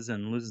glasses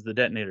and loses the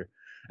detonator.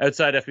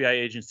 Outside, FBI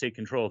agents take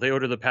control. They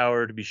order the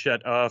power to be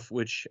shut off,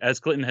 which, as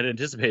Clinton had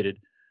anticipated,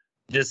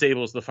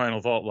 disables the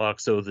final vault lock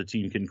so the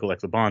team can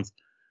collect the bonds.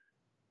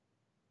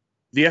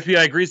 The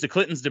FBI agrees to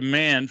Clinton's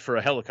demand for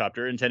a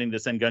helicopter, intending to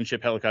send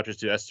gunship helicopters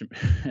to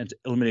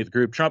eliminate the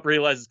group. Trump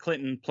realizes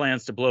Clinton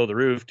plans to blow the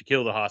roof to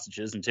kill the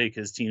hostages and take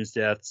his team's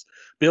deaths.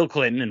 Bill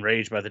Clinton,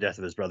 enraged by the death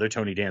of his brother,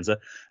 Tony Danza,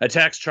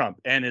 attacks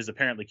Trump and is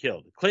apparently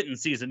killed. Clinton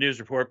sees a news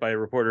report by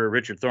reporter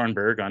Richard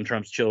Thornburg on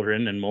Trump's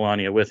children and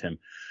Melania with him.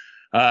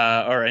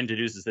 And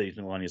deduces that he's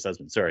Melania's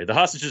husband. Sorry. The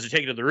hostages are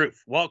taken to the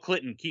roof while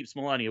Clinton keeps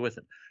Melania with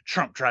him.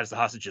 Trump drives the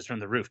hostages from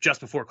the roof just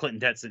before Clinton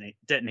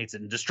detonates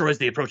it and destroys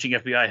the approaching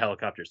FBI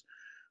helicopters.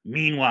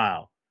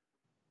 Meanwhile,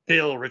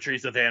 Bill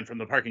retrieves the van from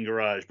the parking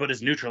garage, but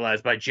is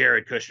neutralized by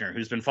Jared Kushner,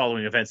 who's been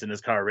following events in his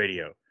car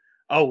radio.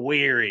 A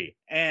weary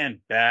and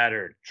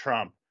battered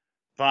Trump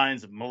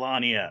finds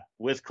Melania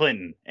with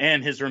Clinton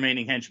and his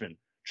remaining henchmen.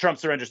 Trump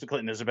surrenders to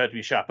Clinton and is about to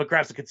be shot, but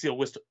grabs a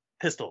concealed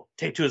pistol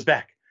taped to his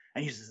back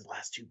and uses his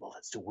last 2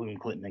 bullets to wound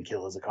Clinton and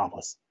kill his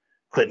accomplice.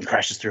 Clinton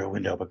crashes through a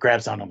window, but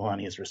grabs onto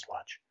Melania's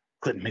wristwatch.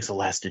 Clinton makes a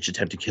last-ditch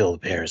attempt to kill the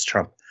pair as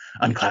Trump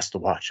unclasps the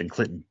watch, and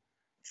Clinton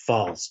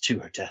falls to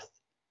her death.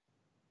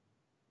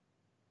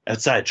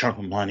 Outside, Trump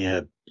and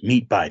Melania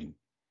meet Biden.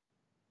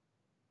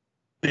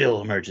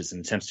 Bill emerges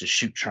and attempts to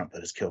shoot Trump,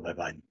 but is killed by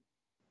Biden.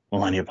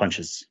 Melania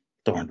punches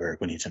Thornburg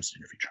when he attempts to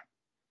interview Trump.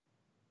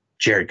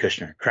 Jared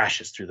Kushner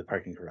crashes through the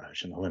parking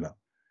garage in the limo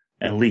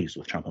and leaves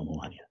with Trump and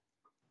Melania.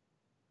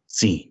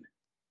 Scene.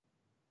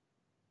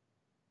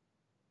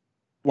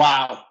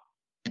 Wow.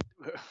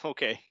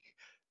 Okay,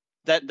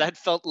 that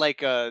felt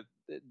like Die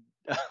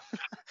Hard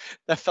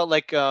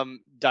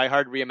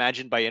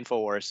reimagined by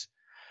Infowars.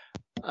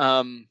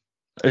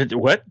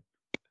 What?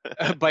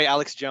 By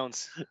Alex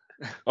Jones.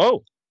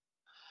 Oh.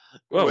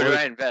 Well, Where do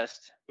I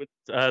invest?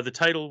 The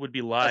title would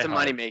be Lie That's a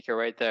Hard. moneymaker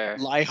right there.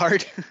 Lie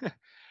Hard.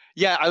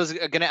 Yeah, I was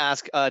gonna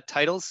ask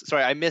titles.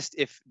 Sorry, I missed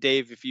if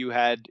you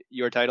had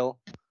your title.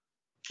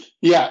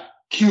 Yeah.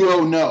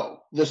 QO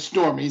no. The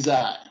Stormy's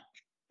Eye.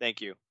 Thank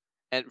you.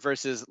 And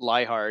versus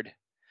Lie Hard.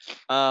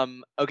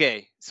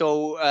 Okay,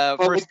 so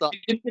first we off,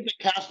 didn't get the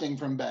casting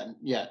from Ben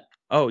yet.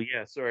 Oh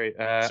yeah, sorry.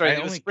 sorry, I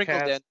it was only sprinkled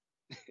cast- in.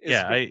 It's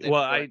Yeah,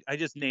 sprinkled in. I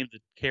just named the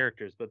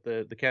characters, but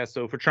the cast.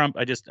 So for Trump,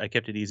 I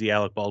kept it easy.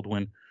 Alec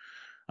Baldwin.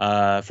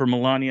 For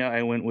Melania,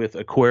 I went with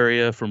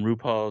Aquaria from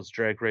RuPaul's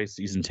Drag Race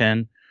season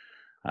 10.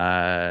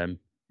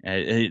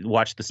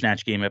 Watch the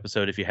Snatch Game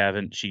episode if you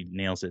haven't. She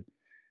nails it.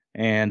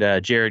 And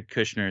Jared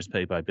Kushner is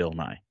played by Bill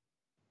Nye.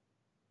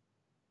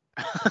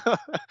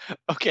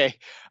 Okay.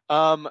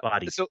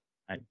 Body. So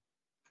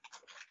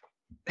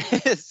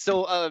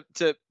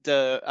to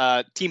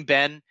Team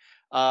Ben,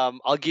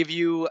 I'll give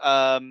you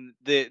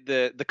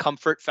the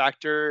comfort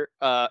factor,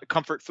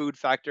 comfort food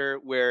factor,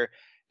 where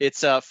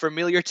it's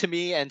familiar to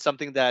me and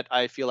something that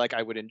I feel like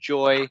I would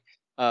enjoy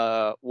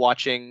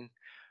watching.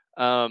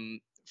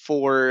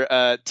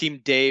 For Team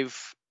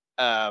Dave,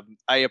 I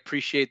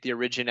appreciate the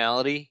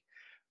originality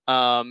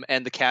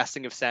and the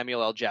casting of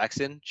Samuel L.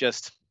 Jackson.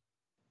 Just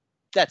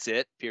that's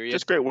it. Period.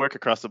 Just great work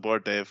across the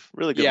board, Dave.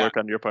 Really good work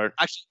on your part.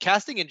 Actually,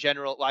 casting in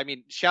general. I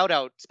mean,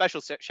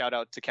 special shout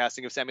out to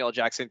casting of Samuel L.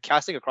 Jackson.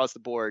 Casting across the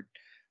board,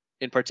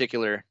 in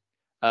particular,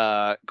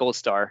 gold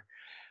star.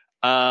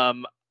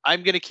 I'm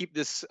gonna keep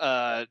this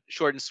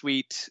short and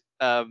sweet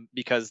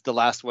because the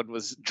last one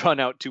was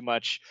drawn out too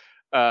much.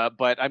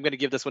 But I'm gonna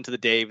give this one to the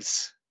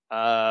Daves.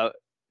 I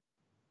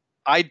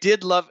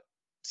did love.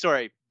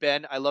 Sorry,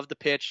 Ben. I love the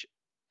pitch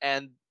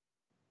and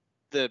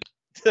the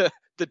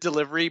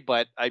delivery,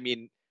 but I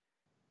mean,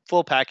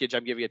 full package.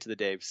 I'm giving it to the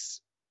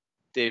Daves.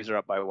 Daves are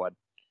up by 1.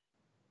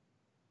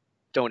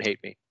 Don't hate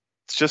me.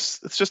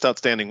 It's just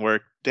outstanding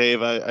work,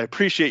 Dave. I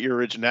appreciate your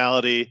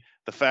originality,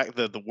 the fact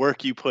that the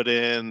work you put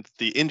in,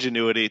 the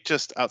ingenuity,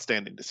 just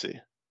outstanding to see.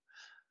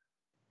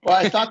 Well,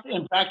 I thought the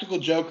Impractical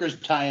Jokers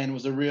tie-in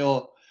was a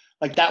real,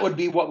 like, that would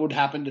be what would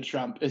happen to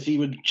Trump, is he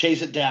would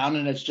chase it down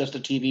and it's just a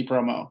TV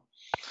promo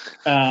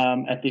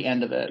at the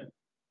end of it.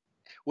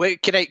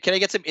 Wait, can I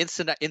get some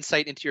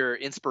insight into your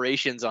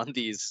inspirations on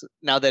these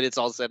now that it's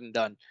all said and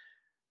done?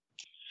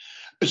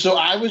 So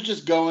I was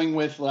just going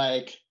with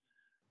like,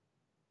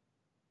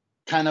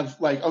 kind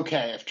of like,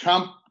 okay, if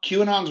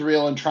QAnon's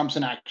real and Trump's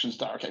an action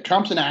star. Okay,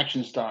 Trump's an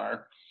action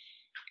star.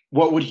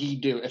 What would he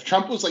do? If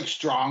Trump was like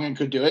strong and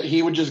could do it,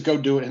 he would just go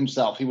do it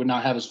himself. He would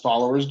not have his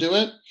followers do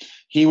it.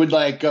 He would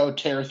like go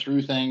tear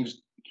through things,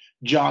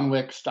 John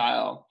Wick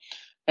style.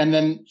 And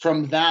then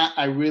from that,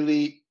 I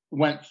really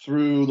went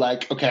through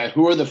like, okay,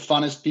 who are the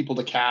funnest people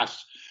to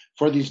cast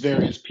for these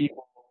various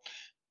people?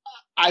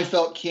 I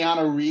felt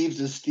Keanu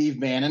Reeves as Steve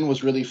Bannon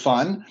was really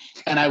fun.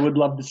 And I would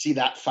love to see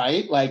that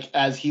fight, like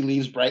as he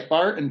leaves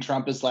Breitbart and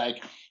Trump is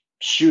like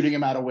shooting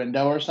him out a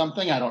window or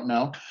something. I don't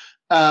know.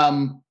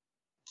 And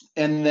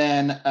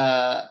then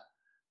I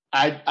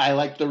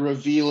like the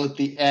reveal at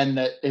the end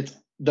that it's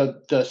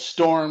the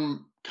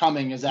storm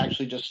coming is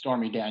actually just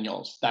Stormy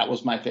Daniels. That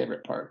was my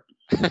favorite part.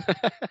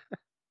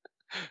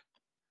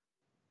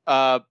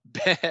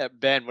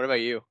 Ben, what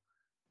about you?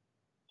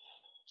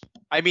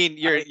 I mean,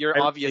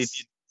 you're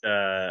obvious.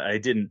 I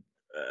didn't.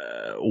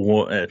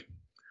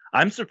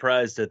 I'm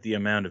surprised at the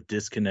amount of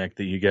disconnect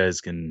that you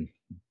guys can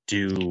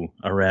do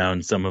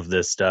around some of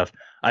this stuff.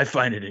 I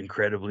find it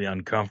incredibly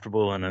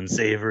uncomfortable and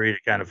unsavory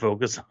to kind of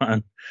focus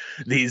on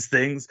these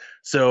things.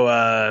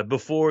 So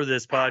before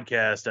this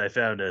podcast, I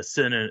found a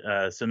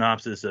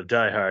synopsis of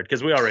Die Hard,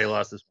 because we already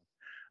lost this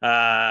one,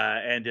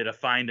 and did a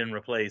find and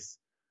replace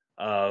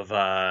of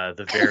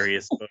the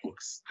various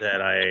folks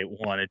that I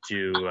wanted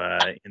to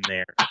in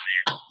there.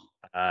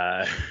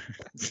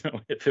 So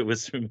if it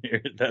was from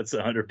here, that's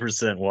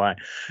 100% why.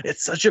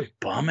 It's such a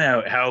bum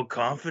out how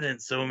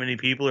confident so many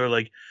people are.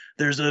 Like,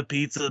 there's a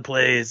pizza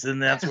place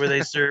and that's where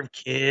they serve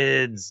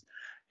kids,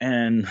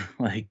 and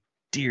like,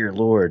 dear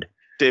Lord.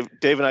 Dave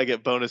and I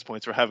get bonus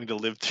points for having to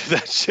live through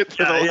that shit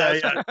for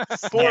the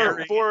last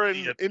four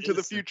and into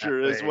the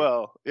future as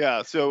well.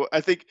 Yeah, so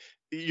I think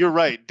you're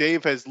right.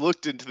 Dave has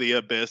looked into the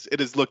abyss. It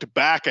has looked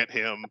back at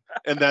him,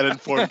 and that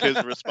informed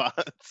his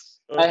response.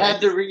 I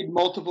had to read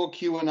multiple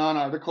QAnon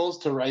articles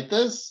to write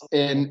this,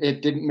 and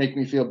it didn't make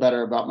me feel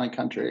better about my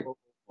country.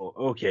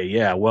 Okay,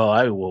 yeah.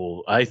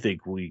 Well, I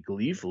think we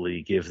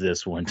gleefully give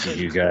this one to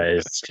you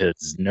guys,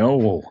 because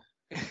no.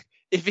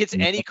 If it's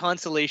any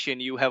consolation,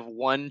 you have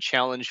won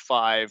Challenge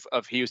 5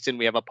 of Houston.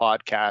 We have a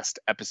podcast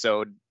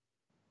episode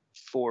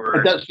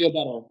for.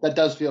 That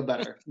does feel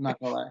better. I'm not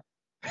gonna lie.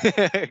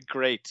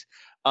 Great.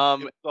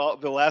 The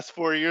last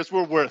 4 years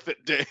were worth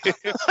it, Dave.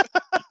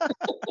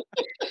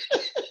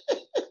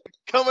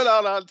 Coming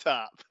out on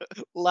top.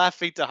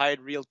 Laughing to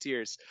hide real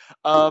tears.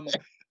 All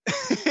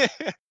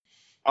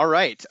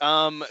right.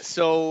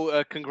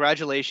 So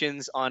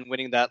congratulations on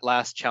winning that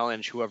last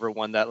challenge, whoever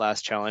won that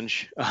last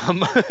challenge.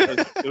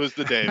 It was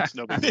the Daves.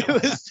 Nobody It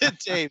was the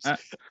Daves.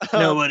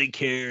 Nobody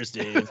cares,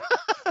 Dave.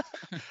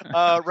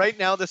 Right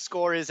now the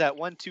score is at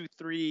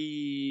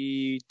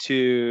 3 to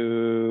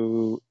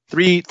 2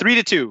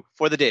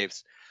 for the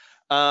Daves.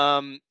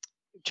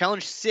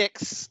 Challenge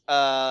 6,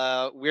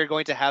 we're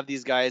going to have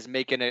these guys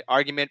make an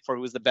argument for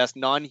who's the best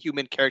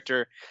non-human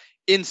character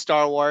in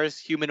Star Wars.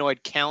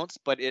 Humanoid counts,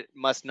 but it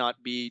must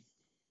not be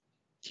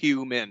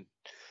human.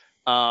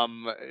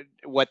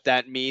 What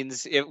that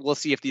means, we'll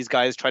see if these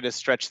guys try to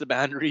stretch the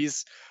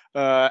boundaries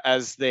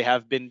as they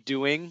have been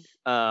doing.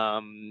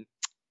 Dave's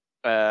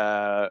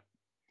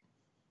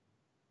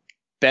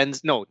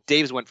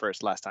went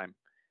first last time,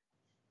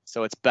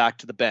 so it's back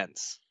to the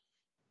Bens.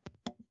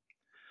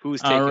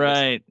 Who's taking all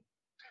right?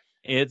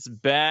 It's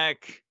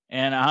back,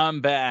 and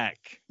I'm back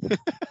with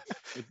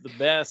the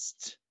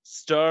best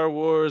Star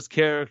Wars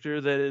character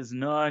that is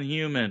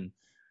non-human,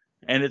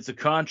 and it's a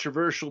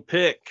controversial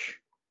pick.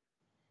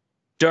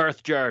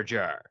 Darth Jar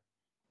Jar.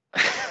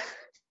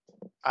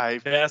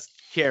 Best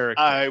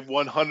character. I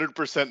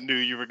 100% knew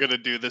you were going to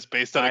do this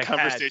based on a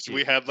conversation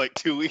we had like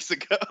 2 weeks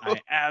ago. I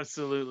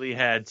absolutely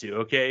had to,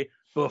 okay?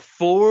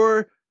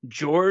 Before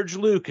George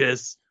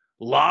Lucas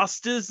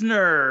lost his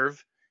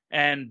nerve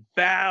and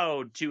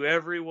bowed to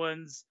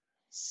everyone's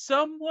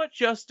somewhat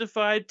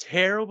justified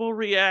terrible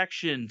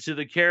reaction to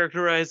the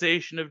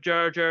characterization of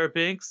Jar Jar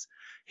Binks,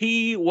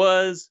 he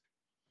was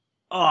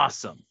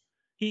awesome.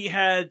 He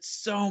had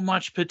so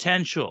much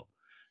potential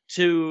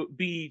to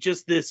be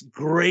just this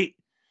great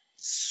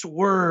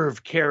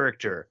swerve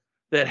character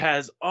that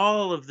has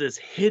all of this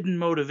hidden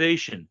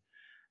motivation,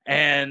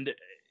 and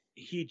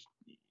he's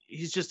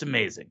just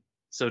amazing.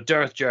 So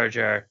Darth Jar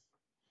Jar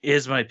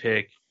is my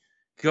pick.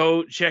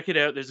 Go check it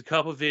out. There's a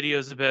couple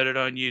videos about it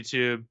on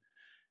YouTube,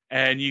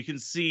 and you can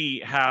see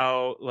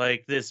how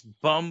like this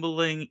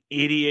bumbling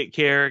idiot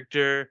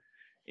character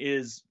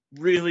is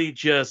really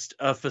just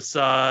a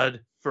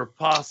facade for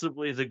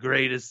possibly the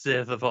greatest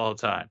Sith of all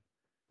time.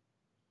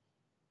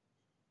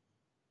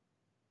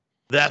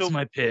 That's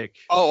my pick.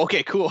 Oh,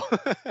 okay, cool.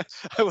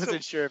 I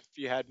wasn't sure if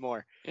you had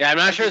more. Yeah, I'm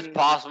not sure it's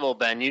possible,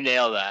 Ben. You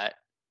nailed that.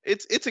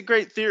 It's a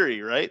great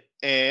theory, right?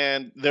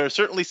 And there are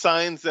certainly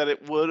signs that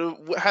it would have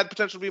had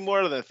potential to be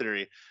more than a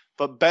theory.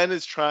 But Ben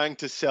is trying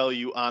to sell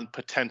you on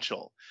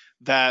potential.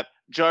 That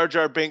Jar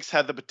Jar Binks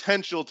had the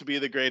potential to be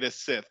the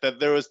greatest Sith. That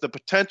there was the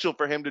potential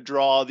for him to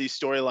draw all these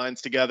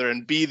storylines together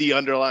and be the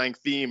underlying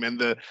theme and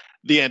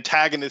the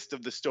antagonist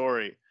of the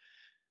story.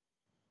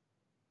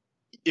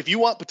 If you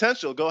want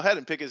potential, go ahead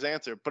and pick his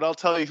answer. But I'll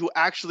tell you who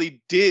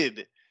actually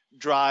did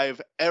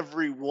drive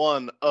every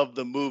one of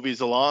the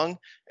movies along,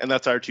 and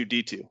that's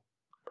R2-D2,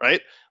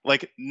 right?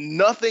 Like,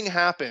 nothing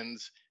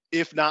happens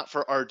if not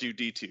for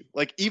R2-D2.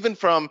 Like, even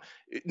from,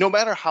 no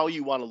matter how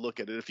you want to look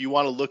at it, if you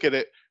want to look at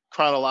it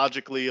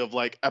chronologically of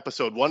like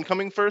episode 1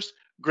 coming first,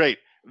 great.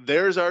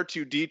 There's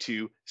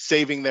R2-D2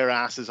 saving their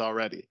asses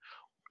already.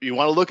 You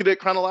want to look at it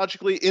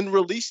chronologically in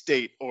release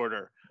date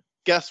order.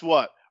 Guess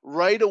what?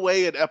 Right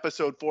away at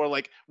episode 4,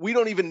 like, we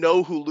don't even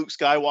know who Luke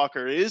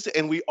Skywalker is,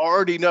 and we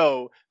already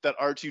know that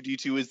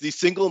R2-D2 is the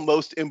single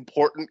most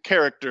important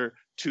character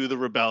to the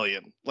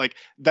rebellion. Like,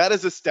 that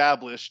is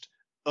established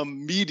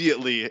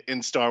immediately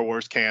in Star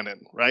Wars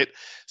canon, right?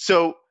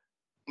 So,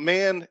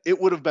 man,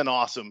 it would have been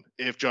awesome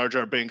if Jar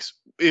Jar Binks,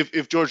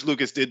 if George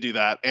Lucas did do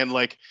that, and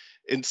like,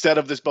 instead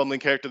of this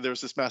bumbling character, there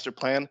was this master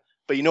plan.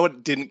 But you know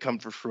what didn't come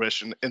to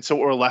fruition? And so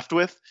what we're left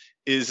with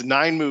is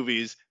 9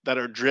 movies that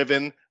are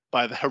driven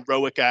by the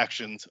heroic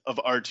actions of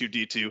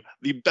R2-D2,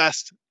 the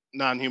best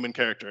non-human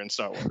character in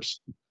Star Wars.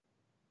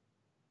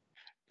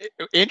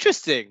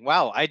 Interesting.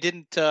 Wow, I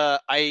didn't.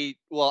 I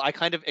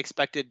kind of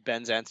expected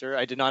Ben's answer.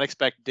 I did not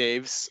expect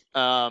Dave's.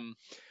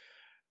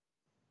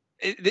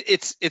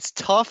 It's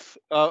tough.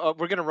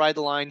 We're gonna ride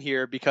the line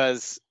here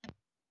because,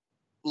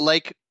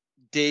 like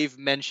Dave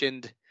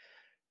mentioned,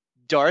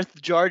 Darth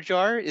Jar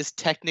Jar is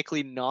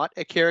technically not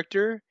a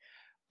character.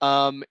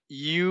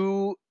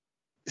 You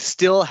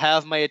still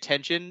have my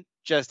attention,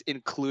 just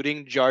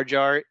including Jar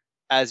Jar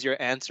as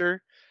your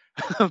answer,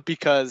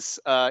 because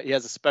he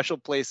has a special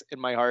place in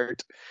my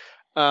heart.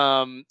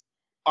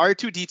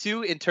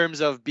 R2D2, in terms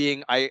of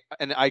being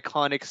an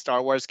iconic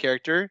Star Wars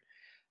character,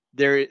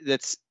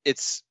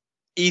 it's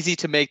easy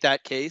to make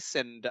that case,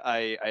 and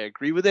I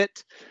agree with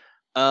it.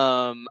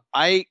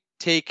 I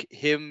take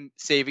him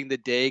saving the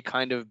day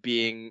kind of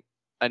being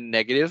a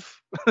negative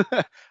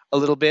a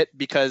little bit,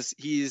 because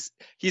he's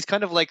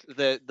kind of like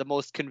the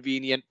most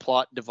convenient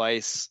plot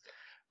device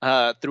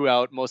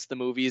throughout most of the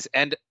movies.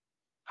 And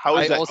how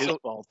is I that also- his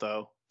fault,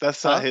 though?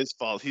 That's not his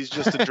fault. He's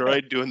just a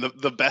droid doing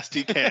the best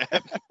he can.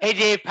 Hey,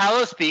 Dave,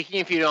 Paolo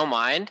speaking, if you don't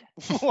mind.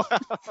 Whoa,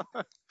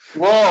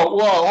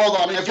 hold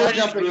on. The If we're judge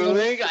is jumping in-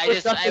 ruling. if I we're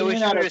wish jumping you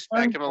in out of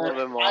respect him a turn, little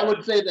bit more. I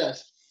would say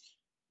this: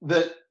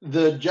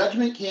 the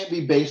judgment can't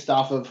be based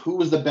off of who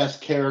was the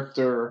best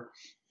character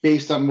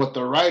based on what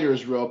the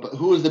writers wrote, but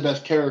who was the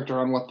best character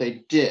on what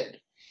they did.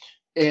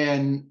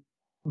 And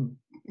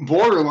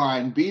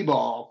borderline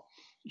B-ball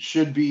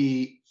should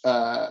be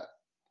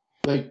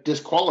like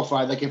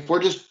disqualified. Like if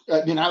we're just,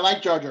 I mean, I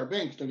like Jar Jar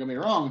Binks. Don't get me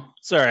wrong.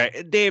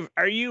 Sorry, Dave,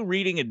 are you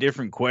reading a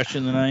different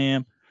question than I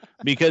am?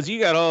 Because you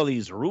got all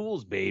these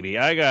rules, baby.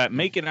 I got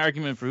make an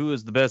argument for who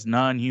is the best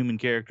non-human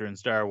character in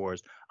Star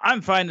Wars.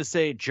 I'm fine to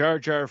say Jar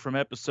Jar from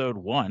Episode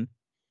 1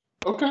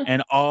 Okay.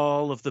 and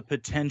all of the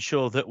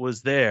potential that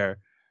was there.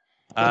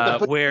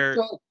 Where It's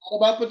not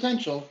about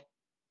potential.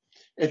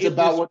 It's It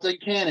about was- what's in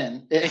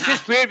canon. It's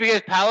just weird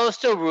because Paolo's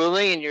still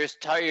ruling and you're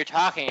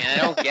talking,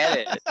 and I don't get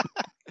it.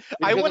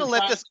 I want to Because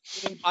let I'm this.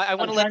 trying- I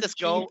want to I'm let trying this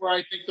to go. see where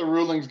I think the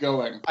ruling's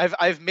going.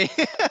 I've made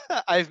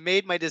I've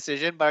made my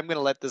decision, but I'm going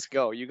to let this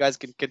go. You guys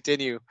can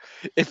continue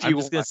if I'm you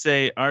just want. gonna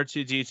say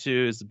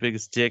R2D2 is the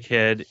biggest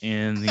dickhead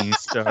in the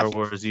Star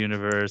Wars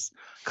universe.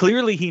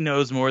 Clearly, he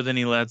knows more than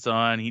he lets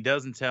on. He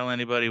doesn't tell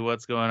anybody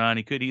what's going on.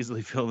 He could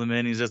easily fill them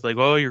in. He's just like,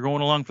 "Oh, you're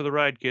going along for the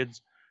ride,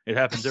 kids. It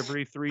happens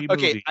every 3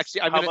 Okay, movies."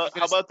 actually,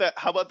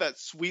 How about that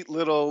sweet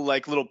little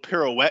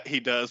pirouette he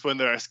does when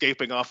they're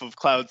escaping off of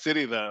Cloud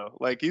City, though?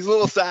 Like he's a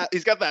little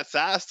he's got that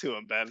sass to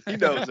him, Ben. He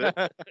knows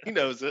it. He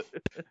knows it.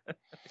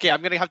 Okay,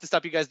 I'm gonna have to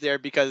stop you guys there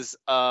because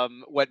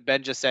what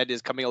Ben just said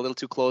is coming a little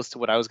too close to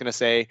what I was gonna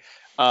say.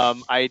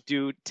 I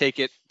do take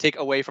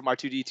away from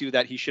R2D2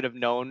 that he should have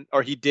known,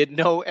 or he did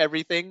know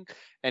everything,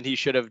 and he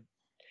should have,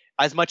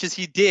 as much as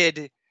he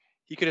did,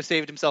 he could have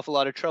saved himself a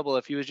lot of trouble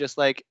if he was just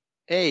like,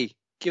 hey,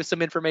 give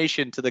some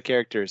information to the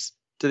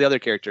other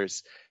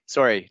characters.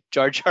 Sorry,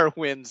 Jar Jar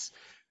wins.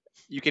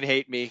 You can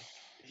hate me.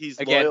 He's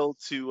Again. loyal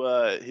to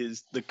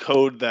the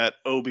code that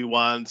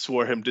Obi-Wan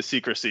swore him to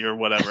secrecy or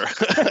whatever.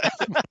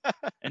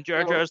 And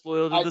Jar Jar's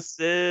loyal to I- the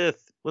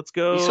Sith. Let's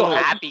go. He's so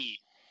happy.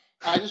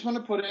 I just want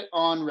to put it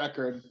on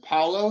record.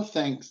 Paolo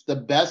thinks the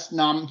best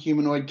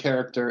non-humanoid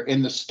character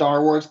in the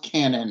Star Wars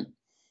canon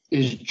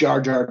is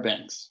Jar Jar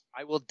Binks.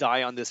 I will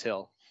die on this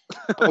hill.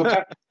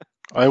 Okay.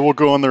 I will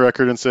go on the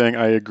record in saying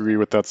I agree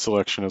with that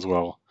selection as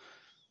well.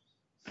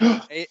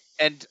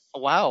 And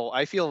wow,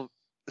 I feel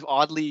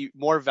oddly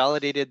more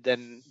validated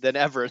than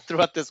ever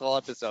throughout this whole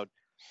episode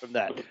from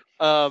that.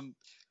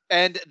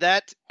 And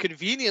that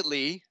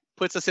conveniently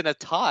puts us in a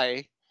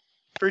tie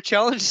for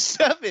challenge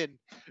 7.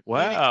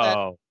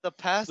 Wow. The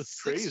past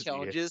That's 6 crazy.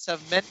 challenges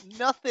have meant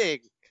nothing,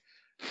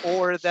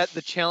 or that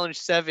the challenge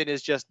 7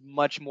 is just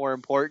much more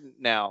important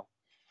now.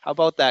 How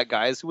about that,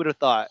 guys? Who would have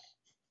thought?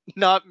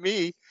 Not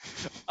me.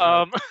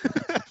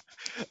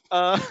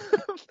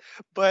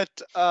 But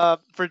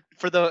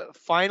for the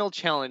final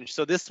challenge,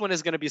 so this one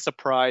is going to be a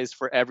surprise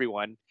for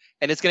everyone,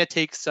 and it's going to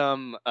take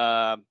some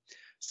Microsoft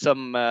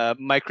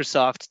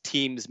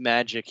Teams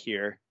magic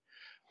here.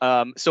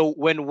 So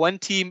when one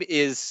team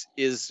is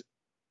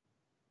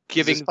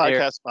giving Is this their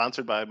podcast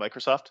sponsored by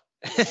Microsoft?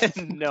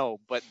 no,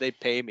 but they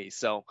pay me.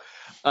 So,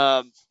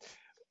 while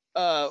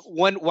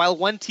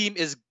one team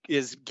is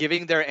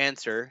giving their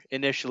answer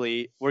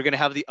initially, we're gonna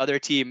have the other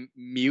team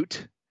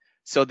mute,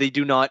 so they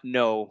do not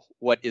know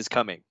what is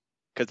coming,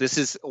 because this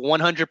is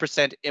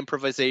 100%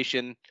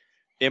 improvisation,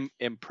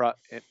 improv.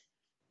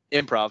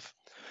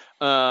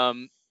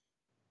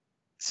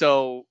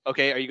 So,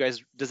 okay, are you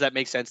guys? Does that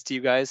make sense to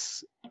you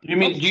guys? Do you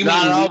mean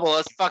Not at all, but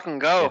let's fucking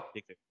go.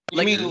 you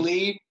mean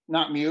leave,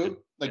 not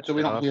mute? Like so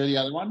we don't hear the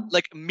other one?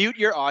 Like mute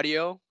your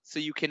audio so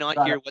you cannot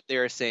Got hear it. what they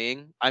are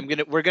saying.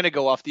 We're gonna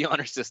go off the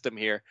honor system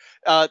here.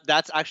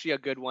 That's actually a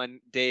good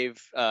one,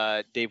 Dave.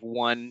 Dave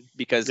won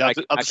because Yeah, I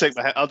I'll just take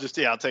my I'll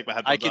take my I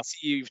headphones can off.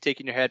 see you've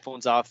taken your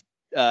headphones off.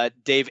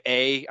 Dave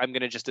A, I'm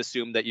gonna just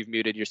assume that you've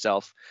muted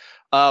yourself.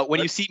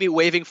 When you see me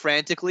waving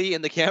frantically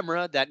in the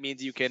camera, that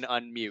means you can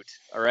unmute.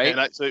 All right.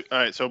 All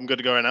right, so I'm good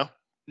to go right now.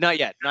 Not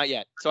yet.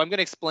 So I'm going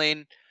to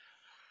explain.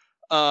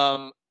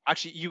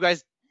 Actually, you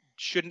guys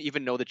shouldn't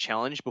even know the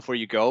challenge before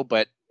you go,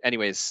 but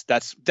anyways,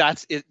 that's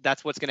it.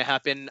 That's what's gonna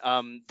happen.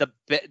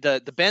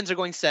 The Bens are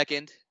going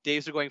second.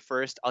 Dave's are going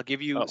first. I'll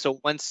give you so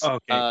once.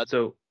 Okay,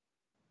 so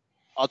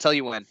I'll tell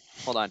you when.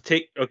 Hold on.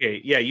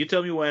 You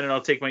tell me when, and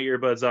I'll take my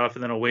earbuds off,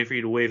 and then I'll wait for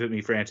you to wave at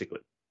me frantically.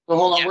 So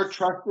hold on, Yes.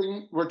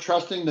 we're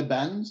trusting the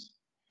Bens.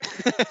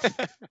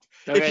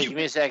 Okay, you- give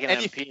me a second. I'm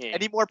Any, peeing.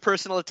 any more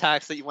personal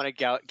attacks that you want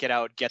to get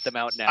out, get them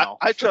out now.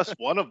 I trust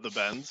one of the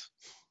Bens.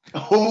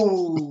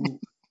 Oh,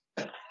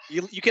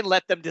 You can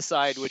let them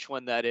decide which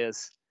one that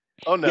is.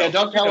 Oh no! yeah!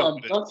 Don't You know tell who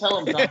him. it Don't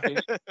tell him something.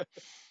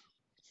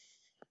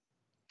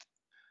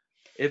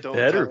 It Don't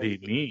better tell be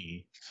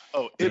me. is.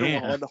 Oh, it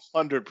Yeah.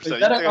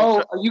 100%.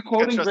 Are you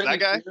quoting trust that Britney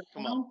guy? Spears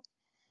Come now?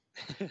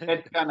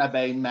 It's gonna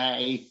be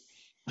me.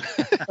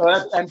 Oh,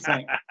 that's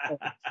NSYNC.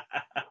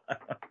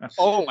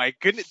 Oh my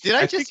goodness! Did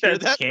I just hear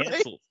think that's that? Right?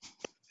 canceled.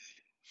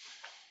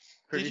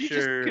 Did Pretty you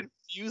sure. just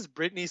confuse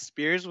Britney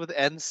Spears with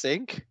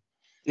NSYNC?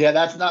 Yeah,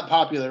 that's not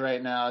popular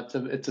right now.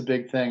 It's a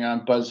big thing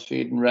on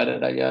BuzzFeed and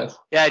Reddit, I guess.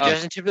 Yeah,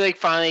 Justin Timberlake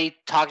finally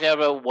talked out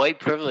about white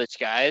privilege,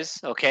 guys.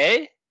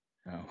 Okay,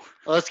 Oh.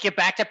 let's get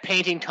back to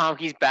painting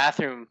Tomke's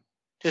bathroom.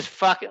 Just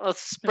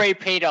let's spray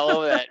paint all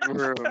over that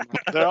room.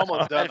 They're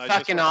almost done. That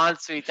fucking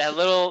ensuite, that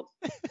little.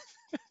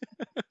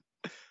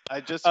 I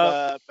just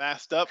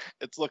masked up.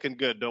 It's looking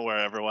good. Don't worry,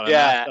 everyone. I Yeah.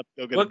 masked up.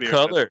 Go get a What beer.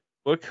 color?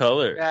 What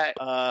color?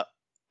 Yeah,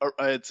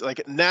 It's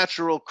like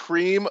natural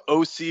cream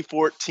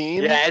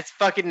OC14. yeah, it's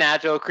fucking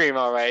natural cream,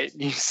 all right.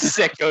 You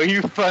sicko,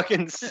 you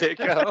fucking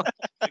sicko.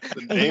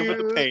 The name of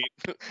the paint.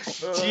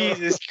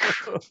 Jesus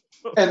Christ.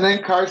 And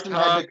then Carson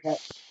had to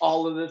cut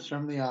all of this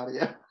from the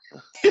audio.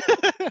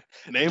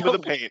 Name of the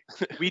paint.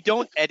 We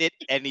don't edit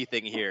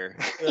anything here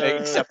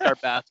except our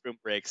bathroom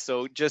breaks.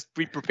 So just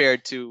be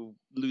prepared to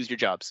lose your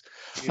jobs.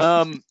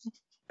 So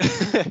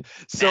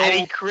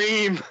Natty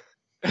cream.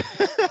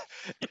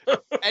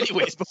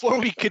 anyways, before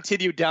we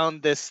continue down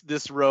this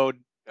road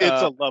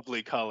It's a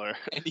lovely color.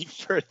 any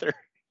further,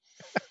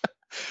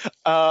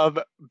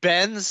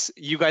 Ben's,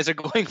 you guys are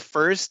going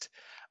first.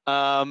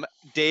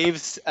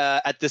 Dave's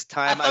at this I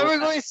time. thought we were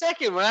going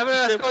second. What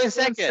happened to us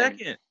going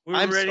second? We were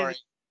I'm ready. sorry.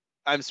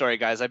 I'm sorry,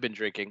 guys. I've been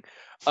drinking.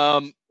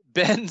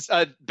 Ben's,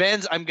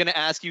 I'm gonna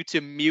ask you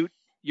to mute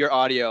your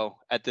audio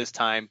at this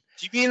time.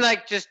 Do you mean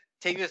like just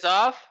take this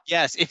off?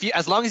 Yes,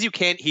 as long as you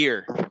can't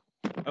hear.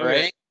 All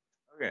right.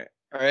 Okay.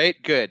 All right.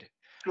 Good.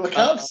 Look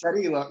how upset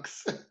he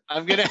looks.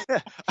 I'm gonna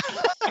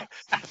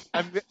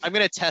I'm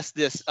gonna test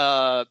this.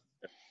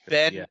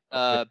 Ben. Yeah,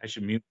 Uh, I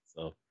should mute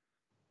myself.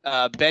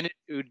 Ben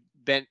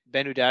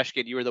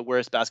Udashkin, you were the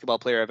worst basketball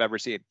player I've ever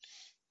seen.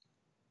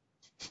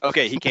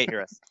 Okay, he can't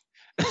hear us.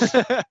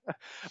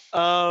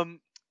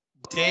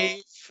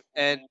 Dave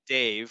and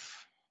Dave,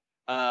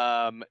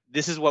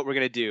 this is what we're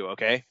gonna do.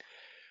 Okay,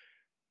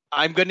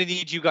 I'm gonna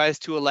need you guys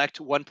to elect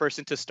one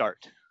person to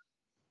start.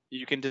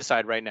 You can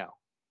decide right now.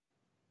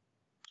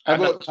 I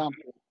vote Tomke.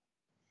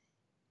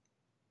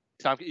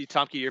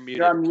 Tomke, you're muted.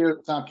 You're on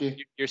mute, Tomke.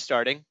 You're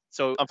starting.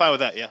 So I'm fine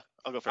with that. Yeah,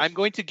 I'll go first. I'm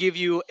going to give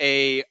you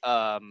a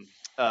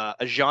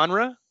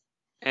genre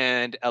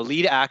and a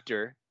lead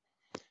actor.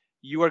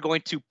 You are going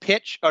to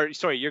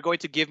you're going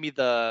to give me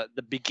the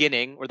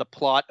beginning or the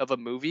plot of a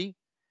movie,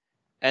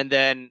 and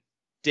then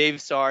Dave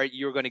Sarr,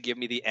 you're going to give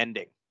me the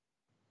ending.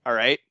 All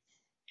right.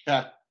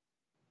 Yeah.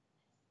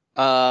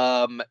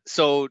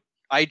 So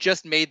I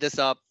just made this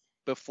up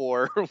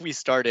before we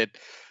started,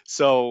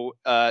 so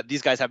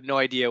these guys have no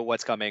idea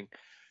what's coming.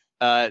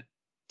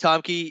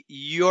 Tomke,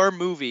 your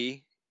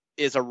movie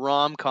is a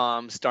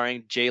rom-com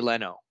starring Jay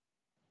Leno.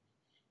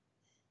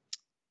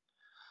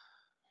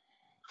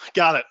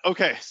 Got it.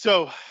 Okay,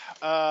 so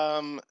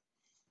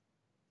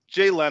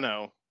Jay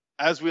Leno,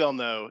 as we all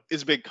know,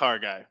 is a big car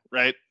guy,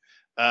 right?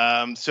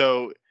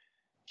 So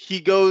he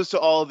goes to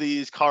all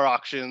these car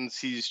auctions.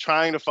 He's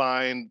trying to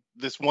find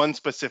this one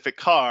specific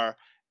car,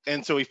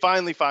 and so he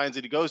finally finds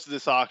it. He goes to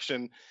this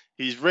auction.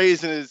 He's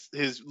raising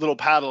his little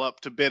paddle up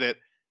to bid it,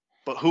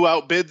 but who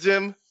outbids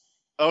him?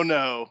 Oh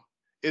no,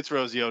 it's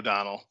Rosie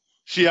O'Donnell.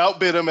 She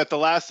outbid him at the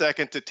last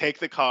second to take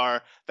the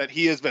car that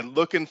he has been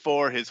looking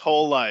for his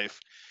whole life.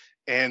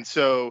 And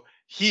so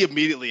he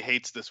immediately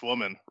hates this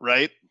woman,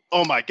 right?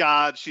 Oh my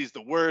God, she's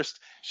the worst.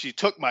 She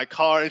took my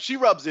car, and she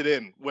rubs it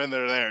in when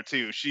they're there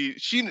too.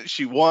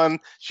 She won.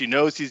 She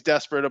knows he's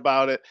desperate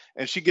about it,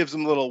 and she gives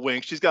him a little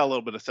wink. She's got a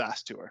little bit of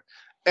sass to her.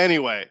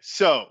 Anyway,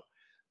 so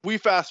we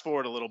fast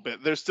forward a little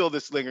bit. There's still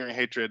this lingering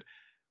hatred.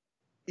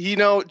 Jay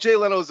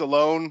Leno's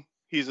alone.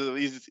 He's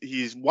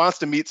wants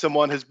to meet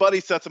someone. His buddy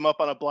sets him up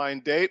on a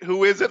blind date.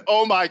 Who is it?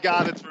 Oh my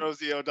God, it's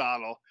Rosie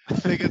O'Donnell.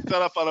 They get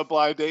set up on a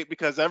blind date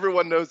because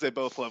everyone knows they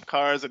both love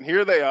cars, and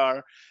here they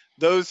are,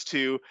 those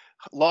two,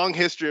 long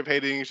history of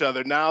hating each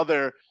other. Now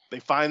they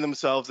find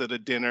themselves at a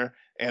dinner,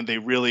 and they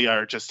really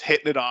are just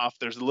hitting it off.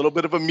 There's a little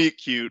bit of a meet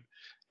cute,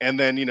 and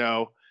then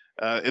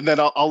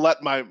I'll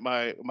let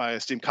my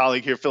esteemed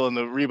colleague here fill in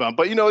the rebound.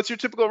 But it's your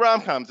typical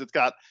rom-coms. It's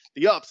got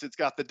the ups, it's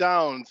got the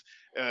downs.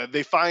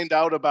 They find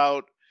out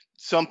about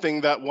something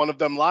that one of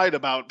them lied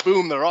about.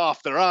 Boom, they're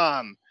off, they're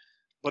on.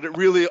 But it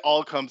really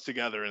all comes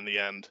together in the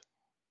end.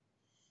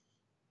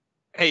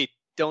 Hey,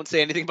 don't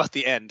say anything about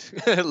the end.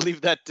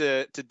 Leave that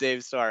to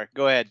Dave Starr.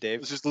 Go ahead,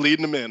 Dave. It's just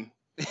leading them in.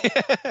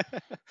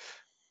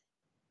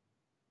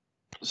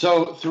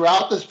 So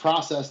throughout this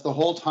process, the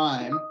whole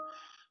time,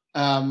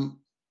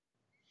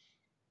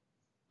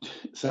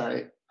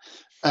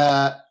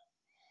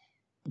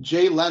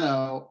 Jay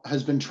Leno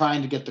has been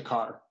trying to get the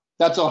car.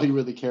 That's all he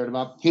really cared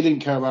about. He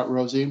didn't care about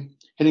Rosie.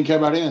 He didn't care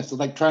about anything. It's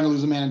like trying to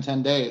lose a man in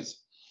 10 days.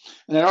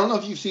 And I don't know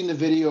if you've seen the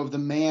video of the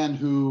man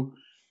who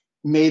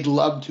made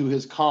love to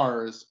his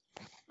cars,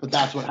 but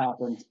that's what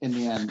happens in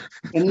the end.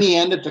 In the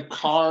end, it's a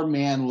car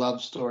man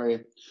love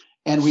story.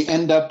 And we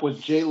end up with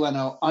Jay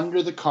Leno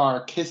under the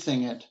car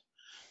kissing it.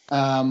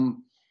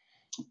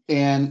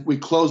 And we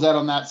close out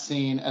on that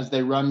scene as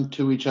they run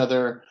to each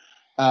other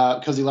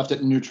because he left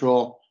it in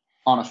neutral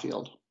on a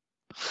field.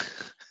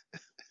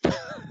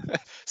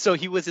 So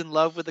he was in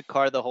love with the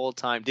car the whole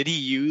time. Did he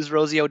use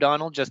Rosie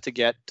O'Donnell just to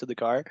get to the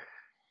car?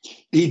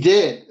 He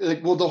did.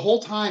 The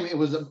whole time it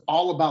was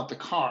all about the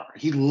car.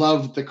 He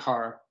loved the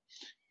car.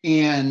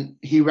 And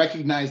he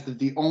recognized that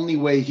the only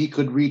way he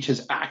could reach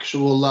his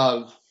actual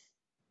love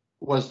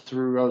was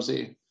through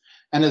Rosie.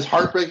 And as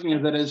heartbreaking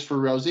as that is for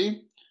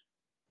Rosie,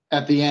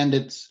 at the end,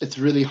 it's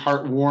really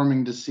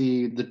heartwarming to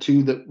see the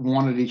two that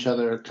wanted each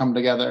other come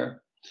together.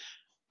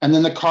 And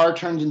then the car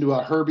turns into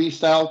a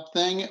Herbie-style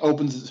thing,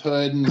 opens its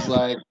hood, and is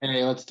like,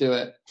 hey, let's do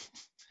it.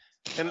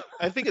 And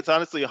I think it's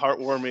honestly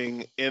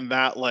heartwarming in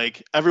that,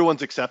 like,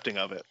 everyone's accepting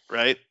of it,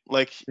 right?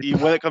 Like,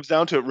 when it comes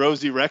down to it,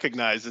 Rosie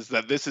recognizes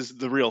that this is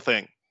the real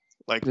thing,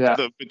 like,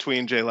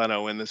 between Jay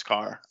Leno and this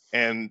car.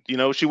 And, you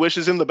know, she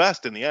wishes him the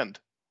best in the end.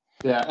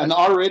 Yeah, and the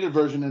R-rated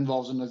version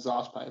involves an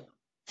exhaust pipe.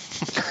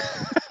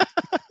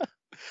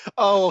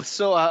 Oh,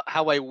 so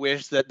how I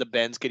wish that the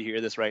Bens could hear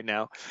this right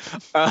now.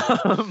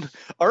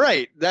 All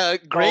right,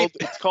 great.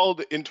 It's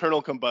called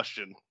internal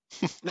combustion.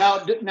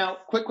 Now,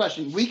 quick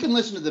question. We can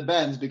listen to the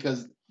Bens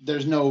because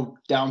there's no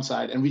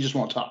downside, and we just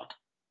won't talk.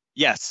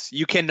 Yes,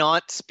 you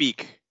cannot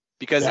speak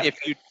because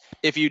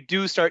if you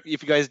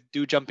guys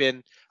do jump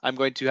in, I'm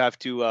going to have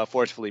to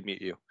forcefully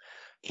mute you.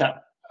 Yeah.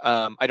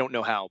 I don't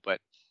know how,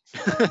 but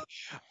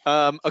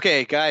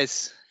okay,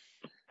 guys.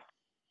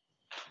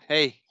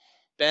 Hey,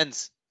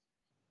 Bens.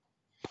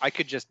 I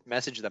could just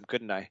message them,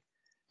 couldn't I?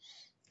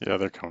 Yeah,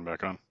 they're coming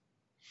back on.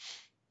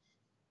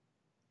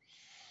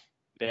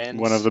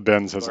 Ben's One of the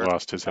Bens has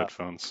lost his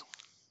headphones.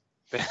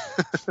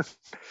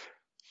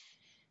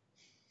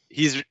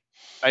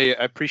 I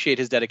appreciate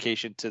his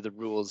dedication to the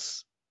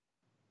rules.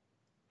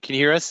 Can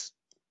you hear us?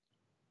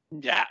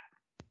 Yeah.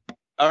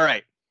 All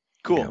right.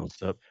 Cool. Yeah,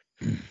 what's up?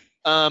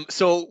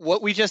 So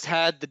what we just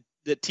had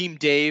the Team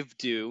Dave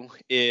do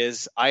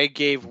is I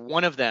gave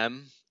one of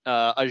them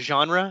a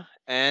genre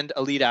and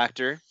a lead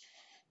actor,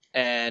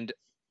 and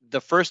the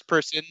first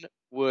person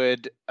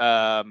would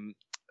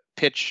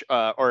pitch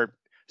or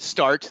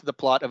start the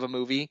plot of a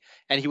movie,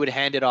 and he would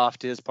hand it off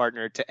to his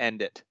partner to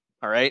end it.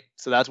 All right,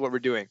 so that's what we're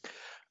doing.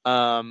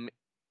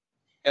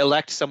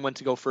 Elect someone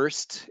to go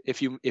first,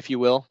 if you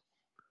will.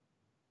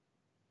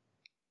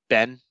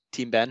 Team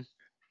Ben.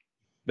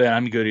 Ben,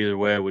 I'm good either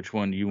way. Which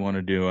one do you want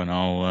to do? And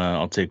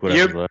I'll take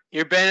whatever.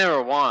 You're Ben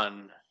number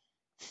one.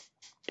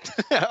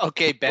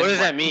 Okay, Ben. What does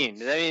that mean?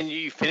 Does that mean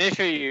you finish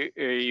or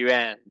you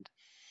end?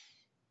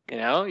 You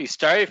know, you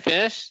start, you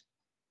finish,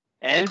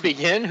 and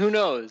begin. Who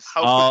knows?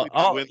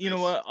 You know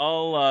what?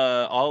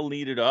 I'll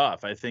lead it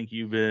off. I think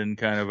you've been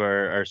kind of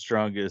our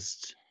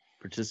strongest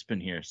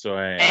participant here. So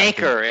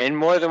anchor in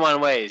more than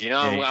one ways. You know,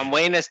 I'm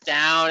weighing us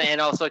down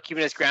and also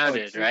keeping us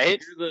grounded.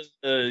 Right?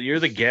 You're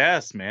the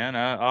gas, man.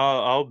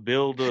 I'll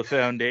build a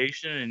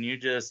foundation, and you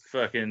just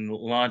fucking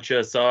launch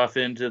us off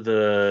into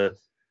the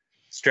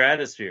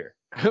stratosphere.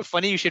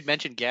 Funny you should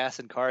mention gas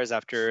and cars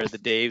after the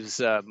Dave's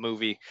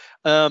movie.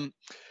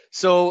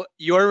 So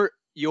your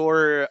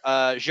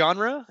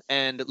genre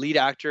and lead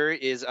actor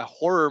is a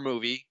horror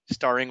movie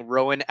starring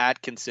Rowan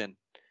Atkinson.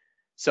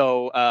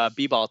 So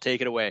B-Ball,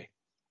 take it away.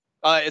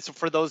 It's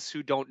for those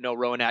who don't know,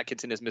 Rowan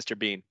Atkinson is Mr.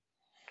 Bean.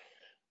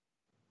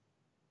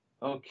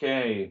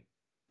 Okay.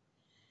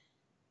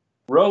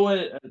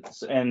 Rowan,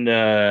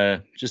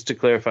 and just to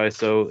clarify,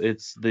 so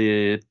it's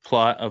the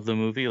plot of the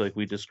movie, like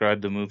we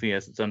described the movie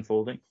as it's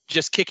unfolding.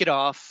 Just kick it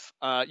off.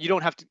 You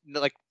don't have to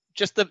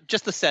just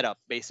the setup.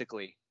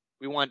 Basically,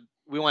 we want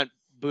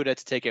Buddha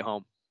to take it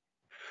home.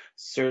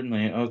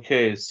 Certainly.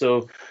 Okay,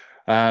 so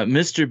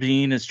Mr.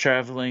 Bean is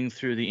traveling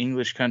through the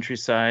English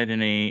countryside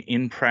in a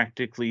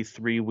impractically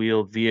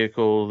three-wheeled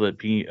vehicle that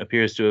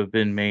appears to have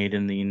been made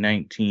in the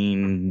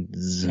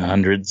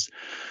 1900s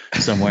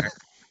somewhere.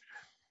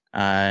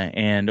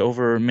 And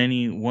over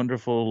many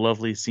wonderful,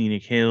 lovely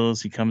scenic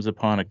hills, he comes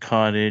upon a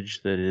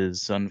cottage that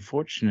is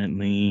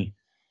unfortunately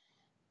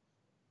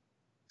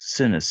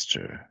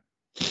sinister.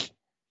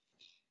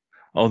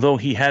 Although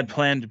he had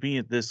planned to be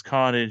at this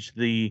cottage,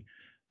 the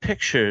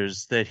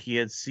pictures that he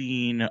had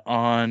seen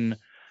on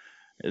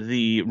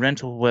the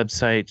rental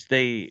website,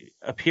 they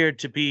appeared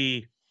to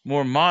be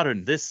more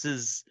modern. This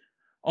is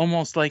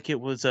almost like it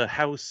was a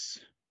house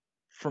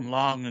from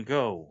long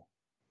ago.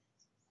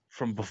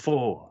 from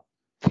before.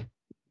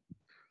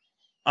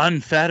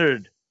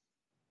 Unfettered,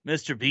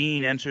 Mr.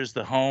 Bean enters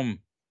the home.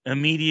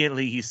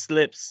 Immediately he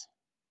slips,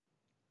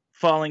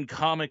 falling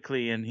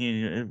comically, and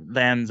he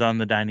lands on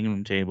the dining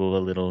room table a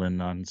little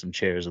and on some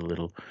chairs a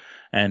little.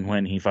 And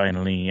when he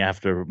finally,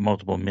 after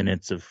multiple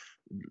minutes of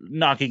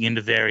knocking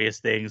into various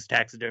things,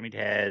 taxidermied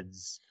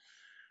heads,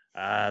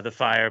 the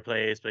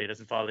fireplace, but he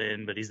doesn't fall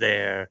in, but he's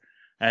there.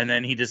 And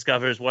then he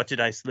discovers, what did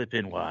I slip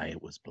in? Why,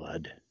 it was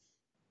blood.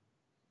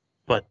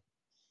 But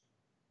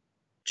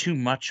too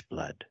much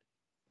blood.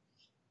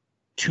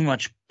 Too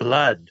much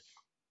blood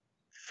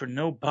for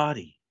no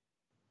body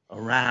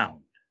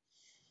around.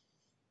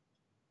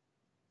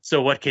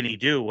 So what can he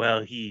do?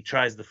 Well, he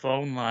tries the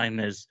phone line.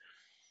 There's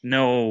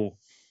no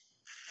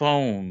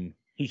phone.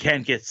 He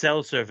can't get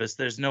cell service.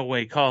 There's no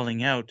way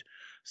calling out.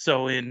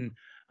 So in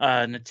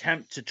an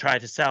attempt to try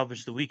to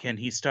salvage the weekend,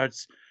 he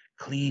starts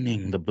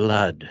cleaning the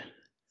blood.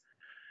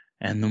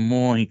 And the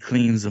more he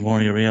cleans, the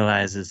more he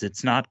realizes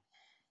it's not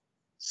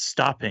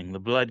stopping. The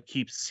blood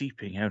keeps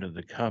seeping out of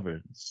the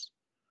cupboards.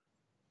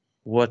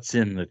 What's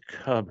in the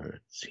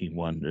cupboards, he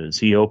wonders.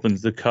 He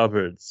opens the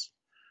cupboards.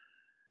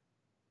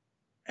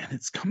 And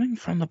it's coming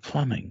from the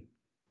plumbing.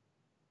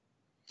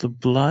 The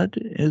blood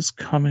is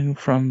coming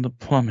from the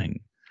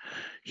plumbing.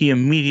 He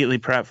immediately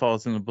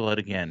pratfalls in the blood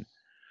again.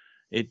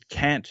 It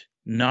can't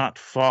not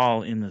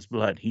fall in this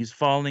blood. He's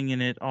falling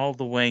in it all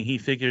the way. He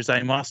figures,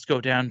 I must go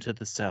down to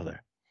the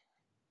cellar.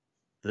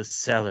 The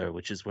cellar,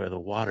 which is where the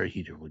water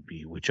heater would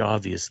be, which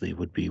obviously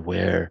would be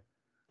where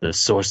the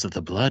source of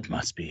the blood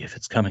must be if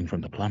it's coming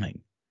from the plumbing.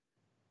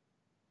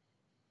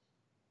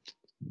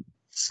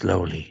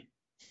 Slowly,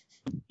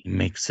 he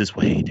makes his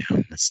way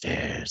down the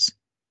stairs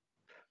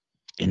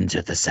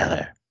into the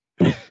cellar,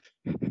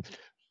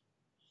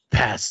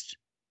 past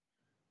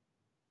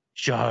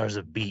jars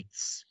of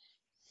beets.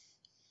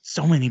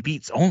 So many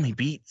beets, only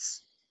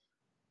beets.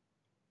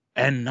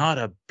 And not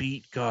a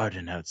beet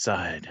garden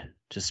outside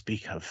to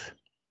speak of.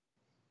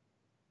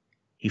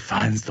 He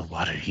finds the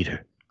water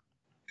heater.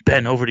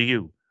 Ben, over to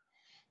you.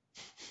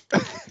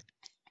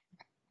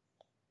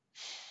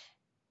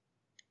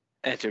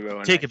 Enter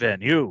Rowan. Take it,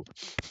 Ben, you.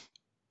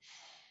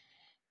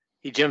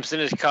 He jumps in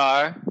his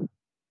car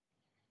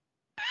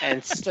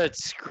and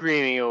starts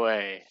screaming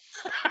away.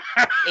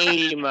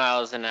 80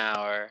 miles an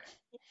hour.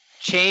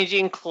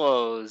 Changing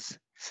clothes.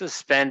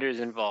 Suspenders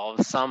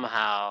involved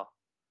somehow.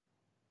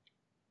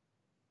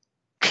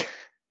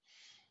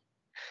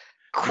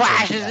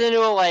 Crashes into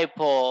a light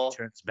pole.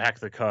 Turns back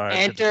the car.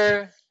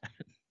 Enter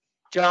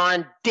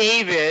John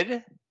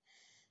David.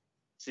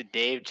 It's a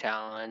Dave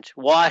challenge.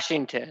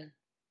 Washington.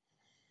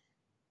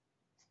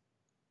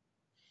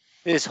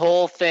 This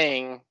whole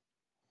thing,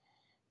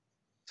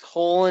 this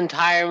whole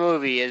entire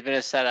movie has been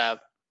a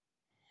setup.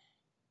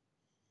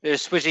 They're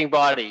switching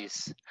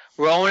bodies.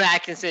 Rowan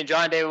Atkinson,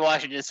 John David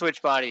Washington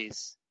switch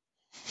bodies.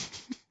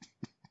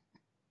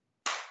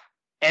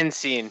 End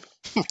scene.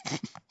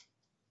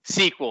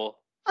 Sequel.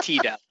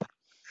 Teed up.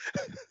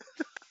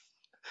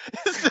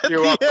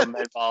 You're welcome,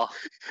 Medball.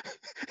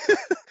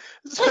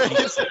 So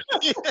it's at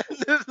the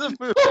end of the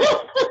movie.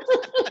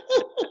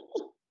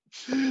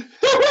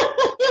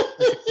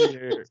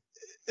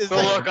 The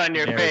look on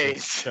your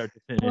face. Start to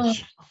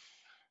finish.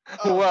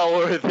 Well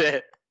worth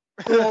it.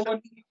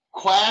 Rowan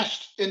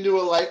crashed into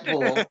a light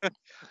pole.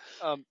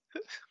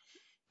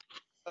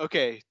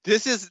 Okay,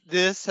 this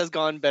has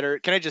gone better.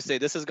 Can I just say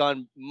this has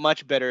gone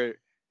much better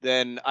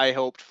than I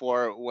hoped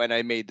for when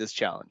I made this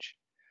challenge.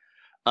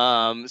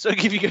 So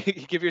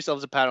give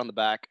yourselves a pat on the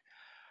back.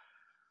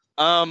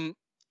 Oh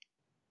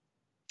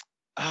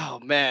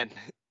man,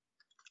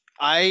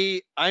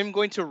 I'm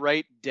going to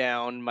write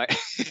down my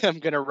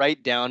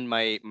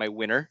my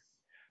winner.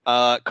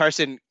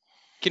 Carson,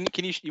 can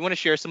you want to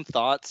share some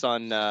thoughts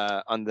on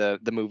the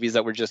movies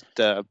that were just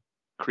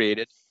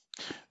created?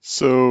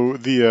 So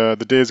the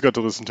Days got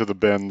to listen to the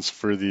Bens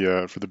for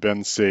the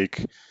Bens'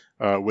 sake.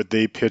 What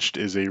they pitched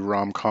is a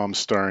rom-com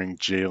starring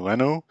Jay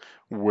Leno,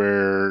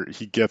 where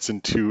he gets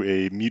into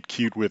a meet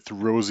cute with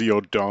Rosie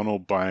O'Donnell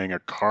buying a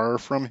car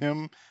from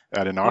him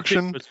at an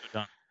auction.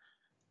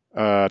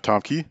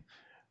 Tom Key.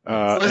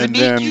 Was it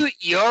meet cute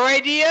your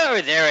idea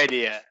or their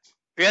idea?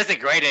 That's a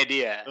great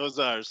idea. It was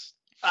ours.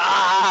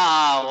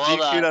 Ah,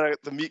 well done.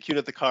 The meet cute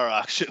at the car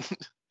auction.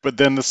 But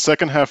then the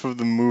second half of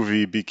the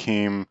movie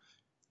became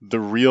the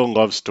real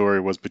love story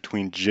was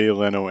between Jay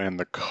Leno and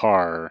the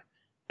car,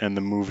 and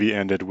the movie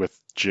ended with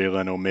Jay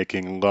Leno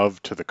making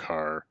love to the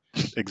car.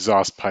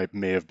 Exhaust pipe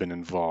may have been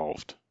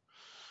involved.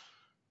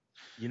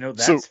 You know,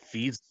 that's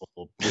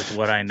feasible with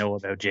what I know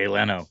about Jay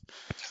Leno.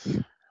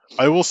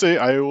 I will say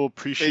I will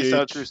appreciate... Based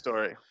on a true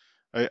story.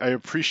 I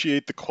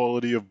appreciate the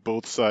quality of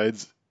both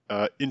sides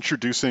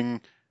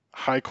introducing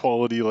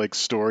high-quality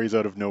stories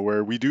out of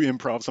nowhere. We do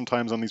improv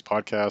sometimes on these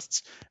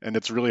podcasts, and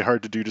it's really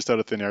hard to do just out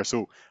of thin air.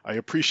 So I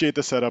appreciate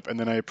the setup, and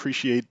then I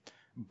appreciate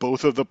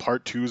both of the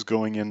part twos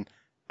going in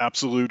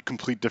absolute,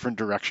 complete different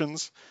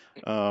directions.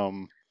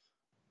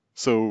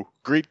 So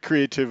great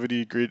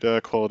creativity, great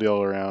quality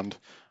all around.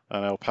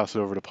 And I'll pass it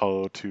over to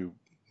Paulo to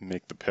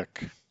make the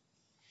pick.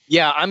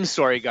 Yeah, I'm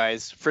sorry,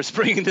 guys, for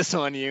springing this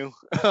on you.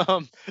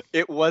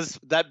 It was,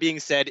 that being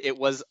said, it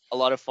was a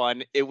lot of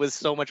fun. It was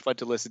so much fun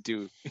to listen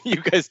to. You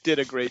guys did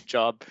a great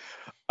job.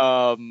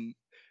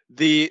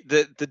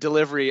 The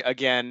delivery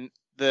again.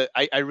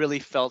 I really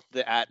felt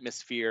the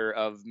atmosphere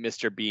of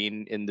Mr.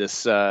 Bean in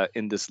this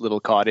little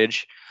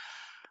cottage.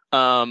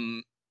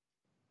 I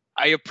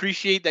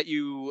appreciate that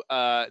you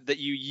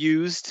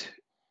used.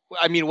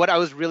 I mean, what I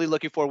was really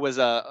looking for was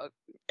a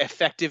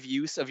effective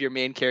use of your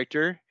main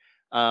character.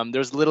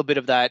 There's a little bit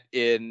of that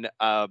in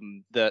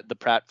the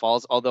Pratt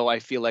Falls, although I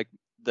feel like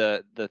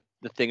the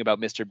thing about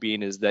Mr.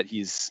 Bean is that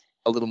he's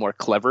a little more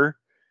clever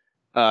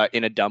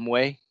in a dumb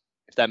way,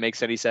 if that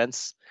makes any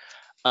sense.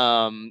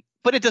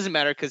 But it doesn't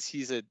matter because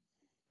he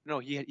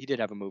did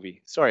have a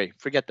movie. Sorry,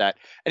 forget that.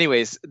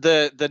 Anyways,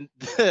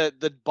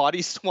 the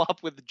body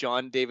swap with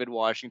John David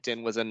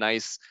Washington was a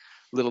nice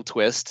little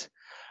twist.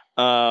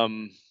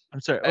 I'm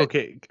sorry.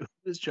 Okay, who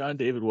is John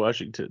David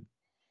Washington?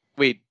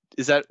 Wait,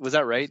 was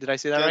that right? Did I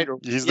say that right? Or,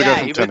 He's the guy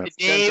from he was Tenet.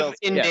 Dave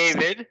in Yeah.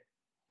 David.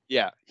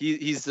 yeah,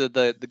 he's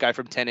the guy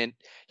from Tenet.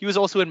 He was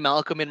also in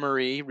Malcolm and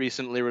Marie,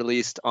 recently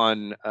released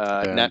on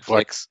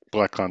Netflix.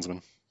 Black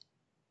Klansman.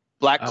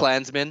 Black Oh.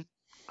 Klansman,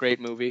 great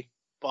movie.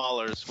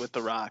 Ballers with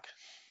The Rock.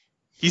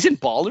 He's in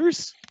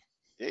Ballers.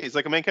 Yeah, he's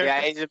like a main character.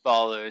 Yeah, he's in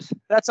Ballers.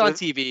 That's on With-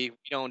 TV.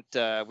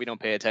 We don't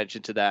pay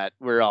attention to that.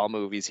 We're all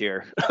movies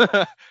here.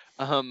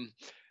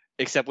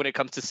 Except when it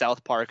comes to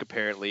South Park,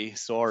 apparently.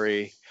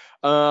 Sorry.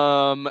 So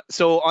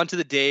on to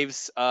the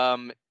Daves.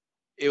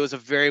 It was a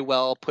very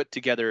well put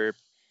together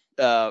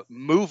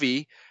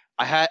movie.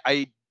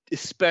 I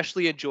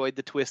especially enjoyed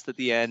the twist at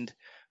the end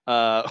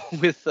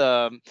with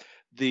the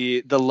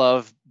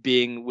love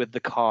being with the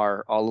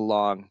car all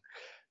along.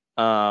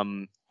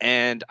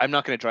 And I'm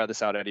not going to draw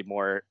this out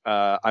anymore.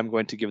 I'm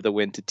going to give the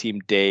win to Team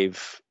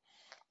Dave.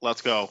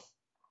 Let's go.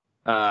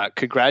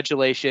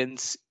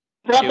 Congratulations.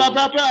 Blah, blah,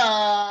 blah,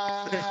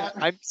 blah.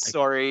 I'm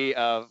sorry,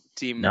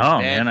 Team. No,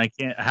 man, I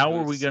can't. How are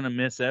we was- going to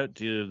miss out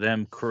to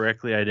them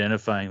correctly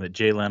identifying that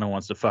Jay Leno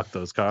wants to fuck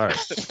those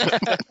cars?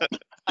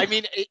 I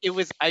mean, it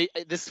was.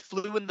 This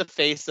flew in the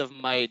face of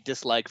my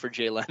dislike for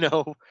Jay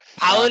Leno.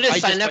 Paolo I just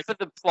just signed up like- for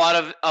the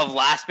plot of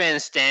Last Man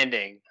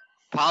Standing.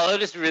 Paolo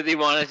just really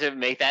wanted to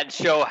make that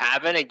show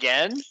happen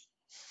again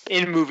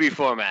in movie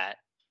format.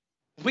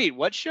 Wait,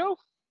 what show?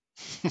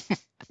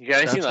 You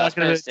guys That's seen Last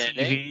talking Man about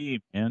Standing? TV,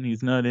 man.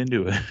 He's not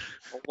into it.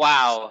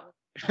 Wow.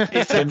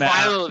 It's the Tim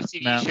final of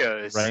TV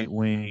shows. Right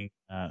wing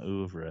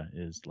oeuvre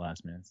is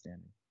Last Man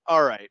Standing.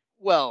 All right.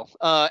 Well,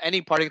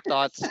 any parting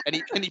thoughts?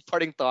 Any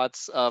parting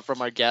thoughts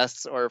from our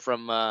guests or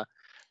from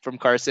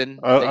Carson?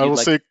 that I you'd will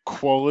like- say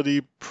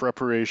quality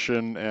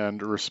preparation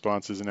and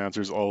responses and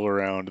answers all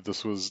around.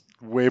 This was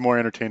way more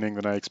entertaining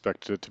than I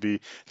expected it to be.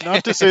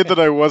 Not to say that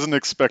I wasn't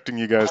expecting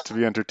you guys to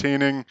be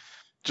entertaining,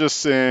 just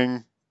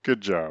saying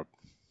good job.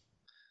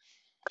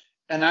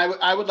 And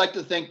I would like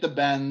to thank the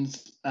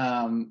Bens.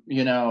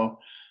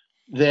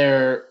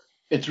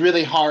 It's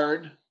really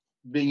hard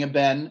being a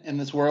Ben in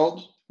this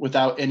world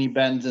without any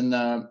Bens in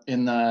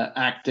the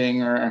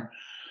acting or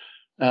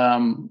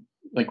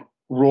like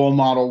role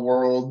model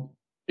world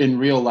in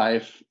real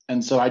life.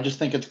 And so I just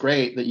think it's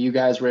great that you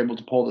guys were able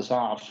to pull this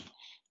off.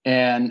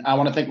 And I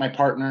want to thank my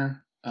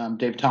partner,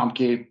 Dave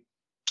Tomke,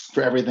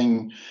 for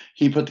everything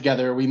he put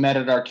together. We met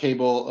at our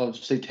table of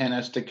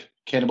satanistic,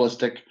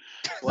 cannibalistic.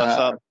 Bless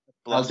up.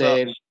 Bless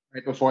Dave, up.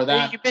 right before Hey,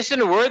 that. you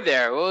missing a word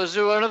there. What was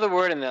another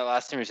word in there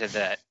last time you said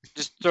that?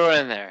 Just throw it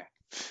in there.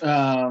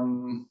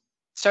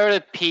 Start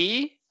with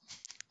P.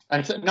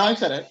 I said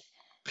it.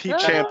 P No,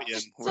 champion.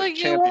 It's We're like one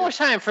champion. more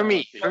time for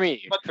me. For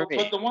me. But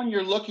the one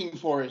you're looking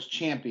for is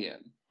champion.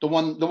 The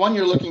one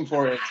you're looking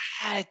for is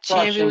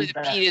Champion with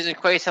Russian P doesn't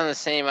quite sound the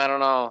same. I don't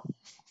know.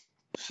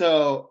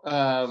 so.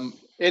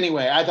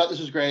 Anyway, I thought this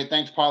was great.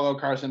 Thanks, Paulo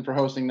Carson, for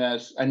hosting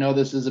this. I know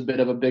this is a bit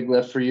of a big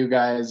lift for you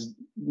guys.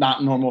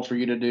 Not normal for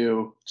you to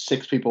do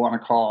 6 people on a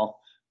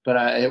call, but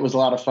it was a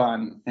lot of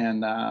fun.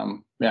 And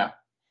yeah.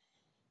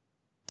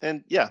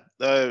 And yeah,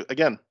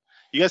 again,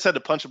 you guys had to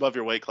punch above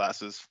your weight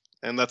classes,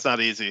 and that's not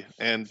easy.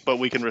 But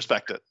we can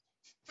respect it.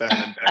 Ben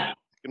and Ben,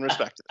 we can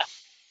respect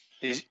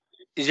it.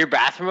 Is your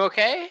bathroom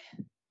okay?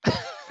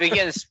 Been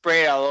getting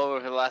sprayed all over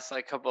for the last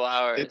couple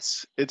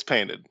hours. It's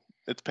painted.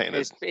 It's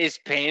painted. It's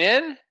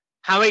painted.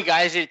 How many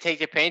guys did it take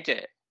to paint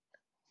it?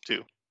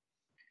 2.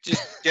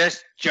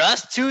 Just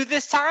 2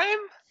 this time?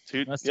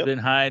 2. Must Yep. have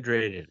been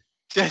hydrated.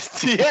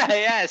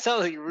 Yeah. It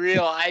sounds like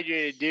real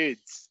hydrated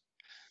dudes.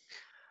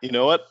 You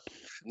know what?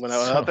 When I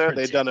was So out there,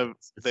 they had done a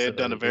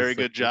ridiculous. very It's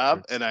good like job,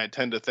 difference. and I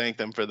intend to thank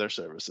them for their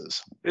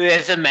services.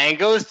 There's some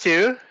mangoes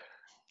too.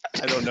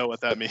 I don't know what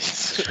that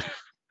means.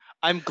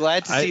 I'm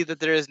glad to I- see that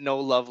there is no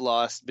love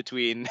lost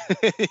between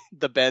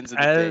the Bens and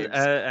the As, Daves.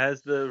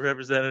 as the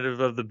representative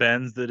of the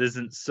Benz that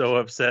isn't so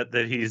upset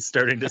that he's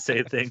starting to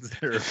say things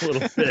that are a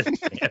little bit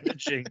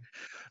damaging,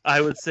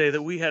 I would say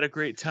that we had a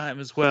great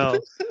time as well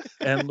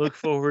and look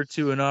forward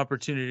to an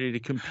opportunity to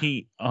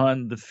compete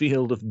on the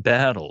field of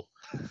battle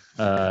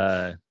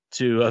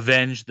to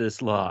avenge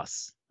this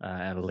loss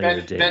at a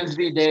later date. Ben's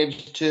v.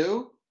 Dave's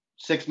 2.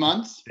 6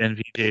 months.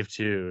 NV Dave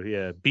 2.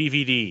 Yeah.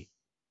 BVD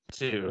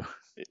 2.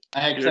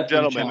 I You're a accept the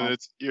gentleman, and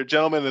challenge. you're a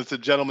gentleman. It's a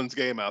gentleman's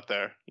game out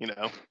there. You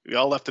know, we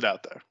all left it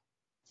out there.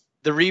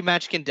 The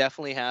rematch can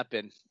definitely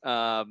happen.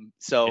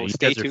 So You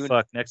stay guys are tuned.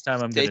 fucked. Next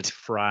time I'm Stay going to tu-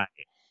 try.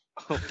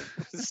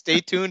 Stay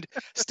tuned.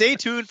 Stay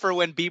tuned for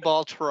when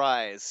B-Ball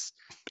tries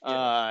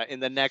in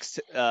the next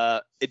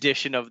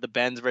edition of the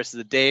Bens versus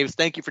the Daves.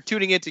 Thank you for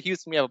tuning in to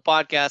Houston We Have a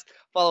Podcast.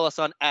 Follow us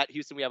on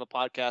 @Houston We Have a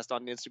Podcast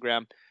on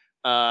Instagram.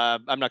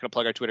 I'm not going to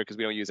plug our Twitter because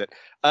we don't use it.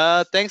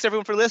 Thanks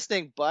everyone for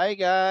listening. Bye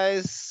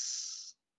guys.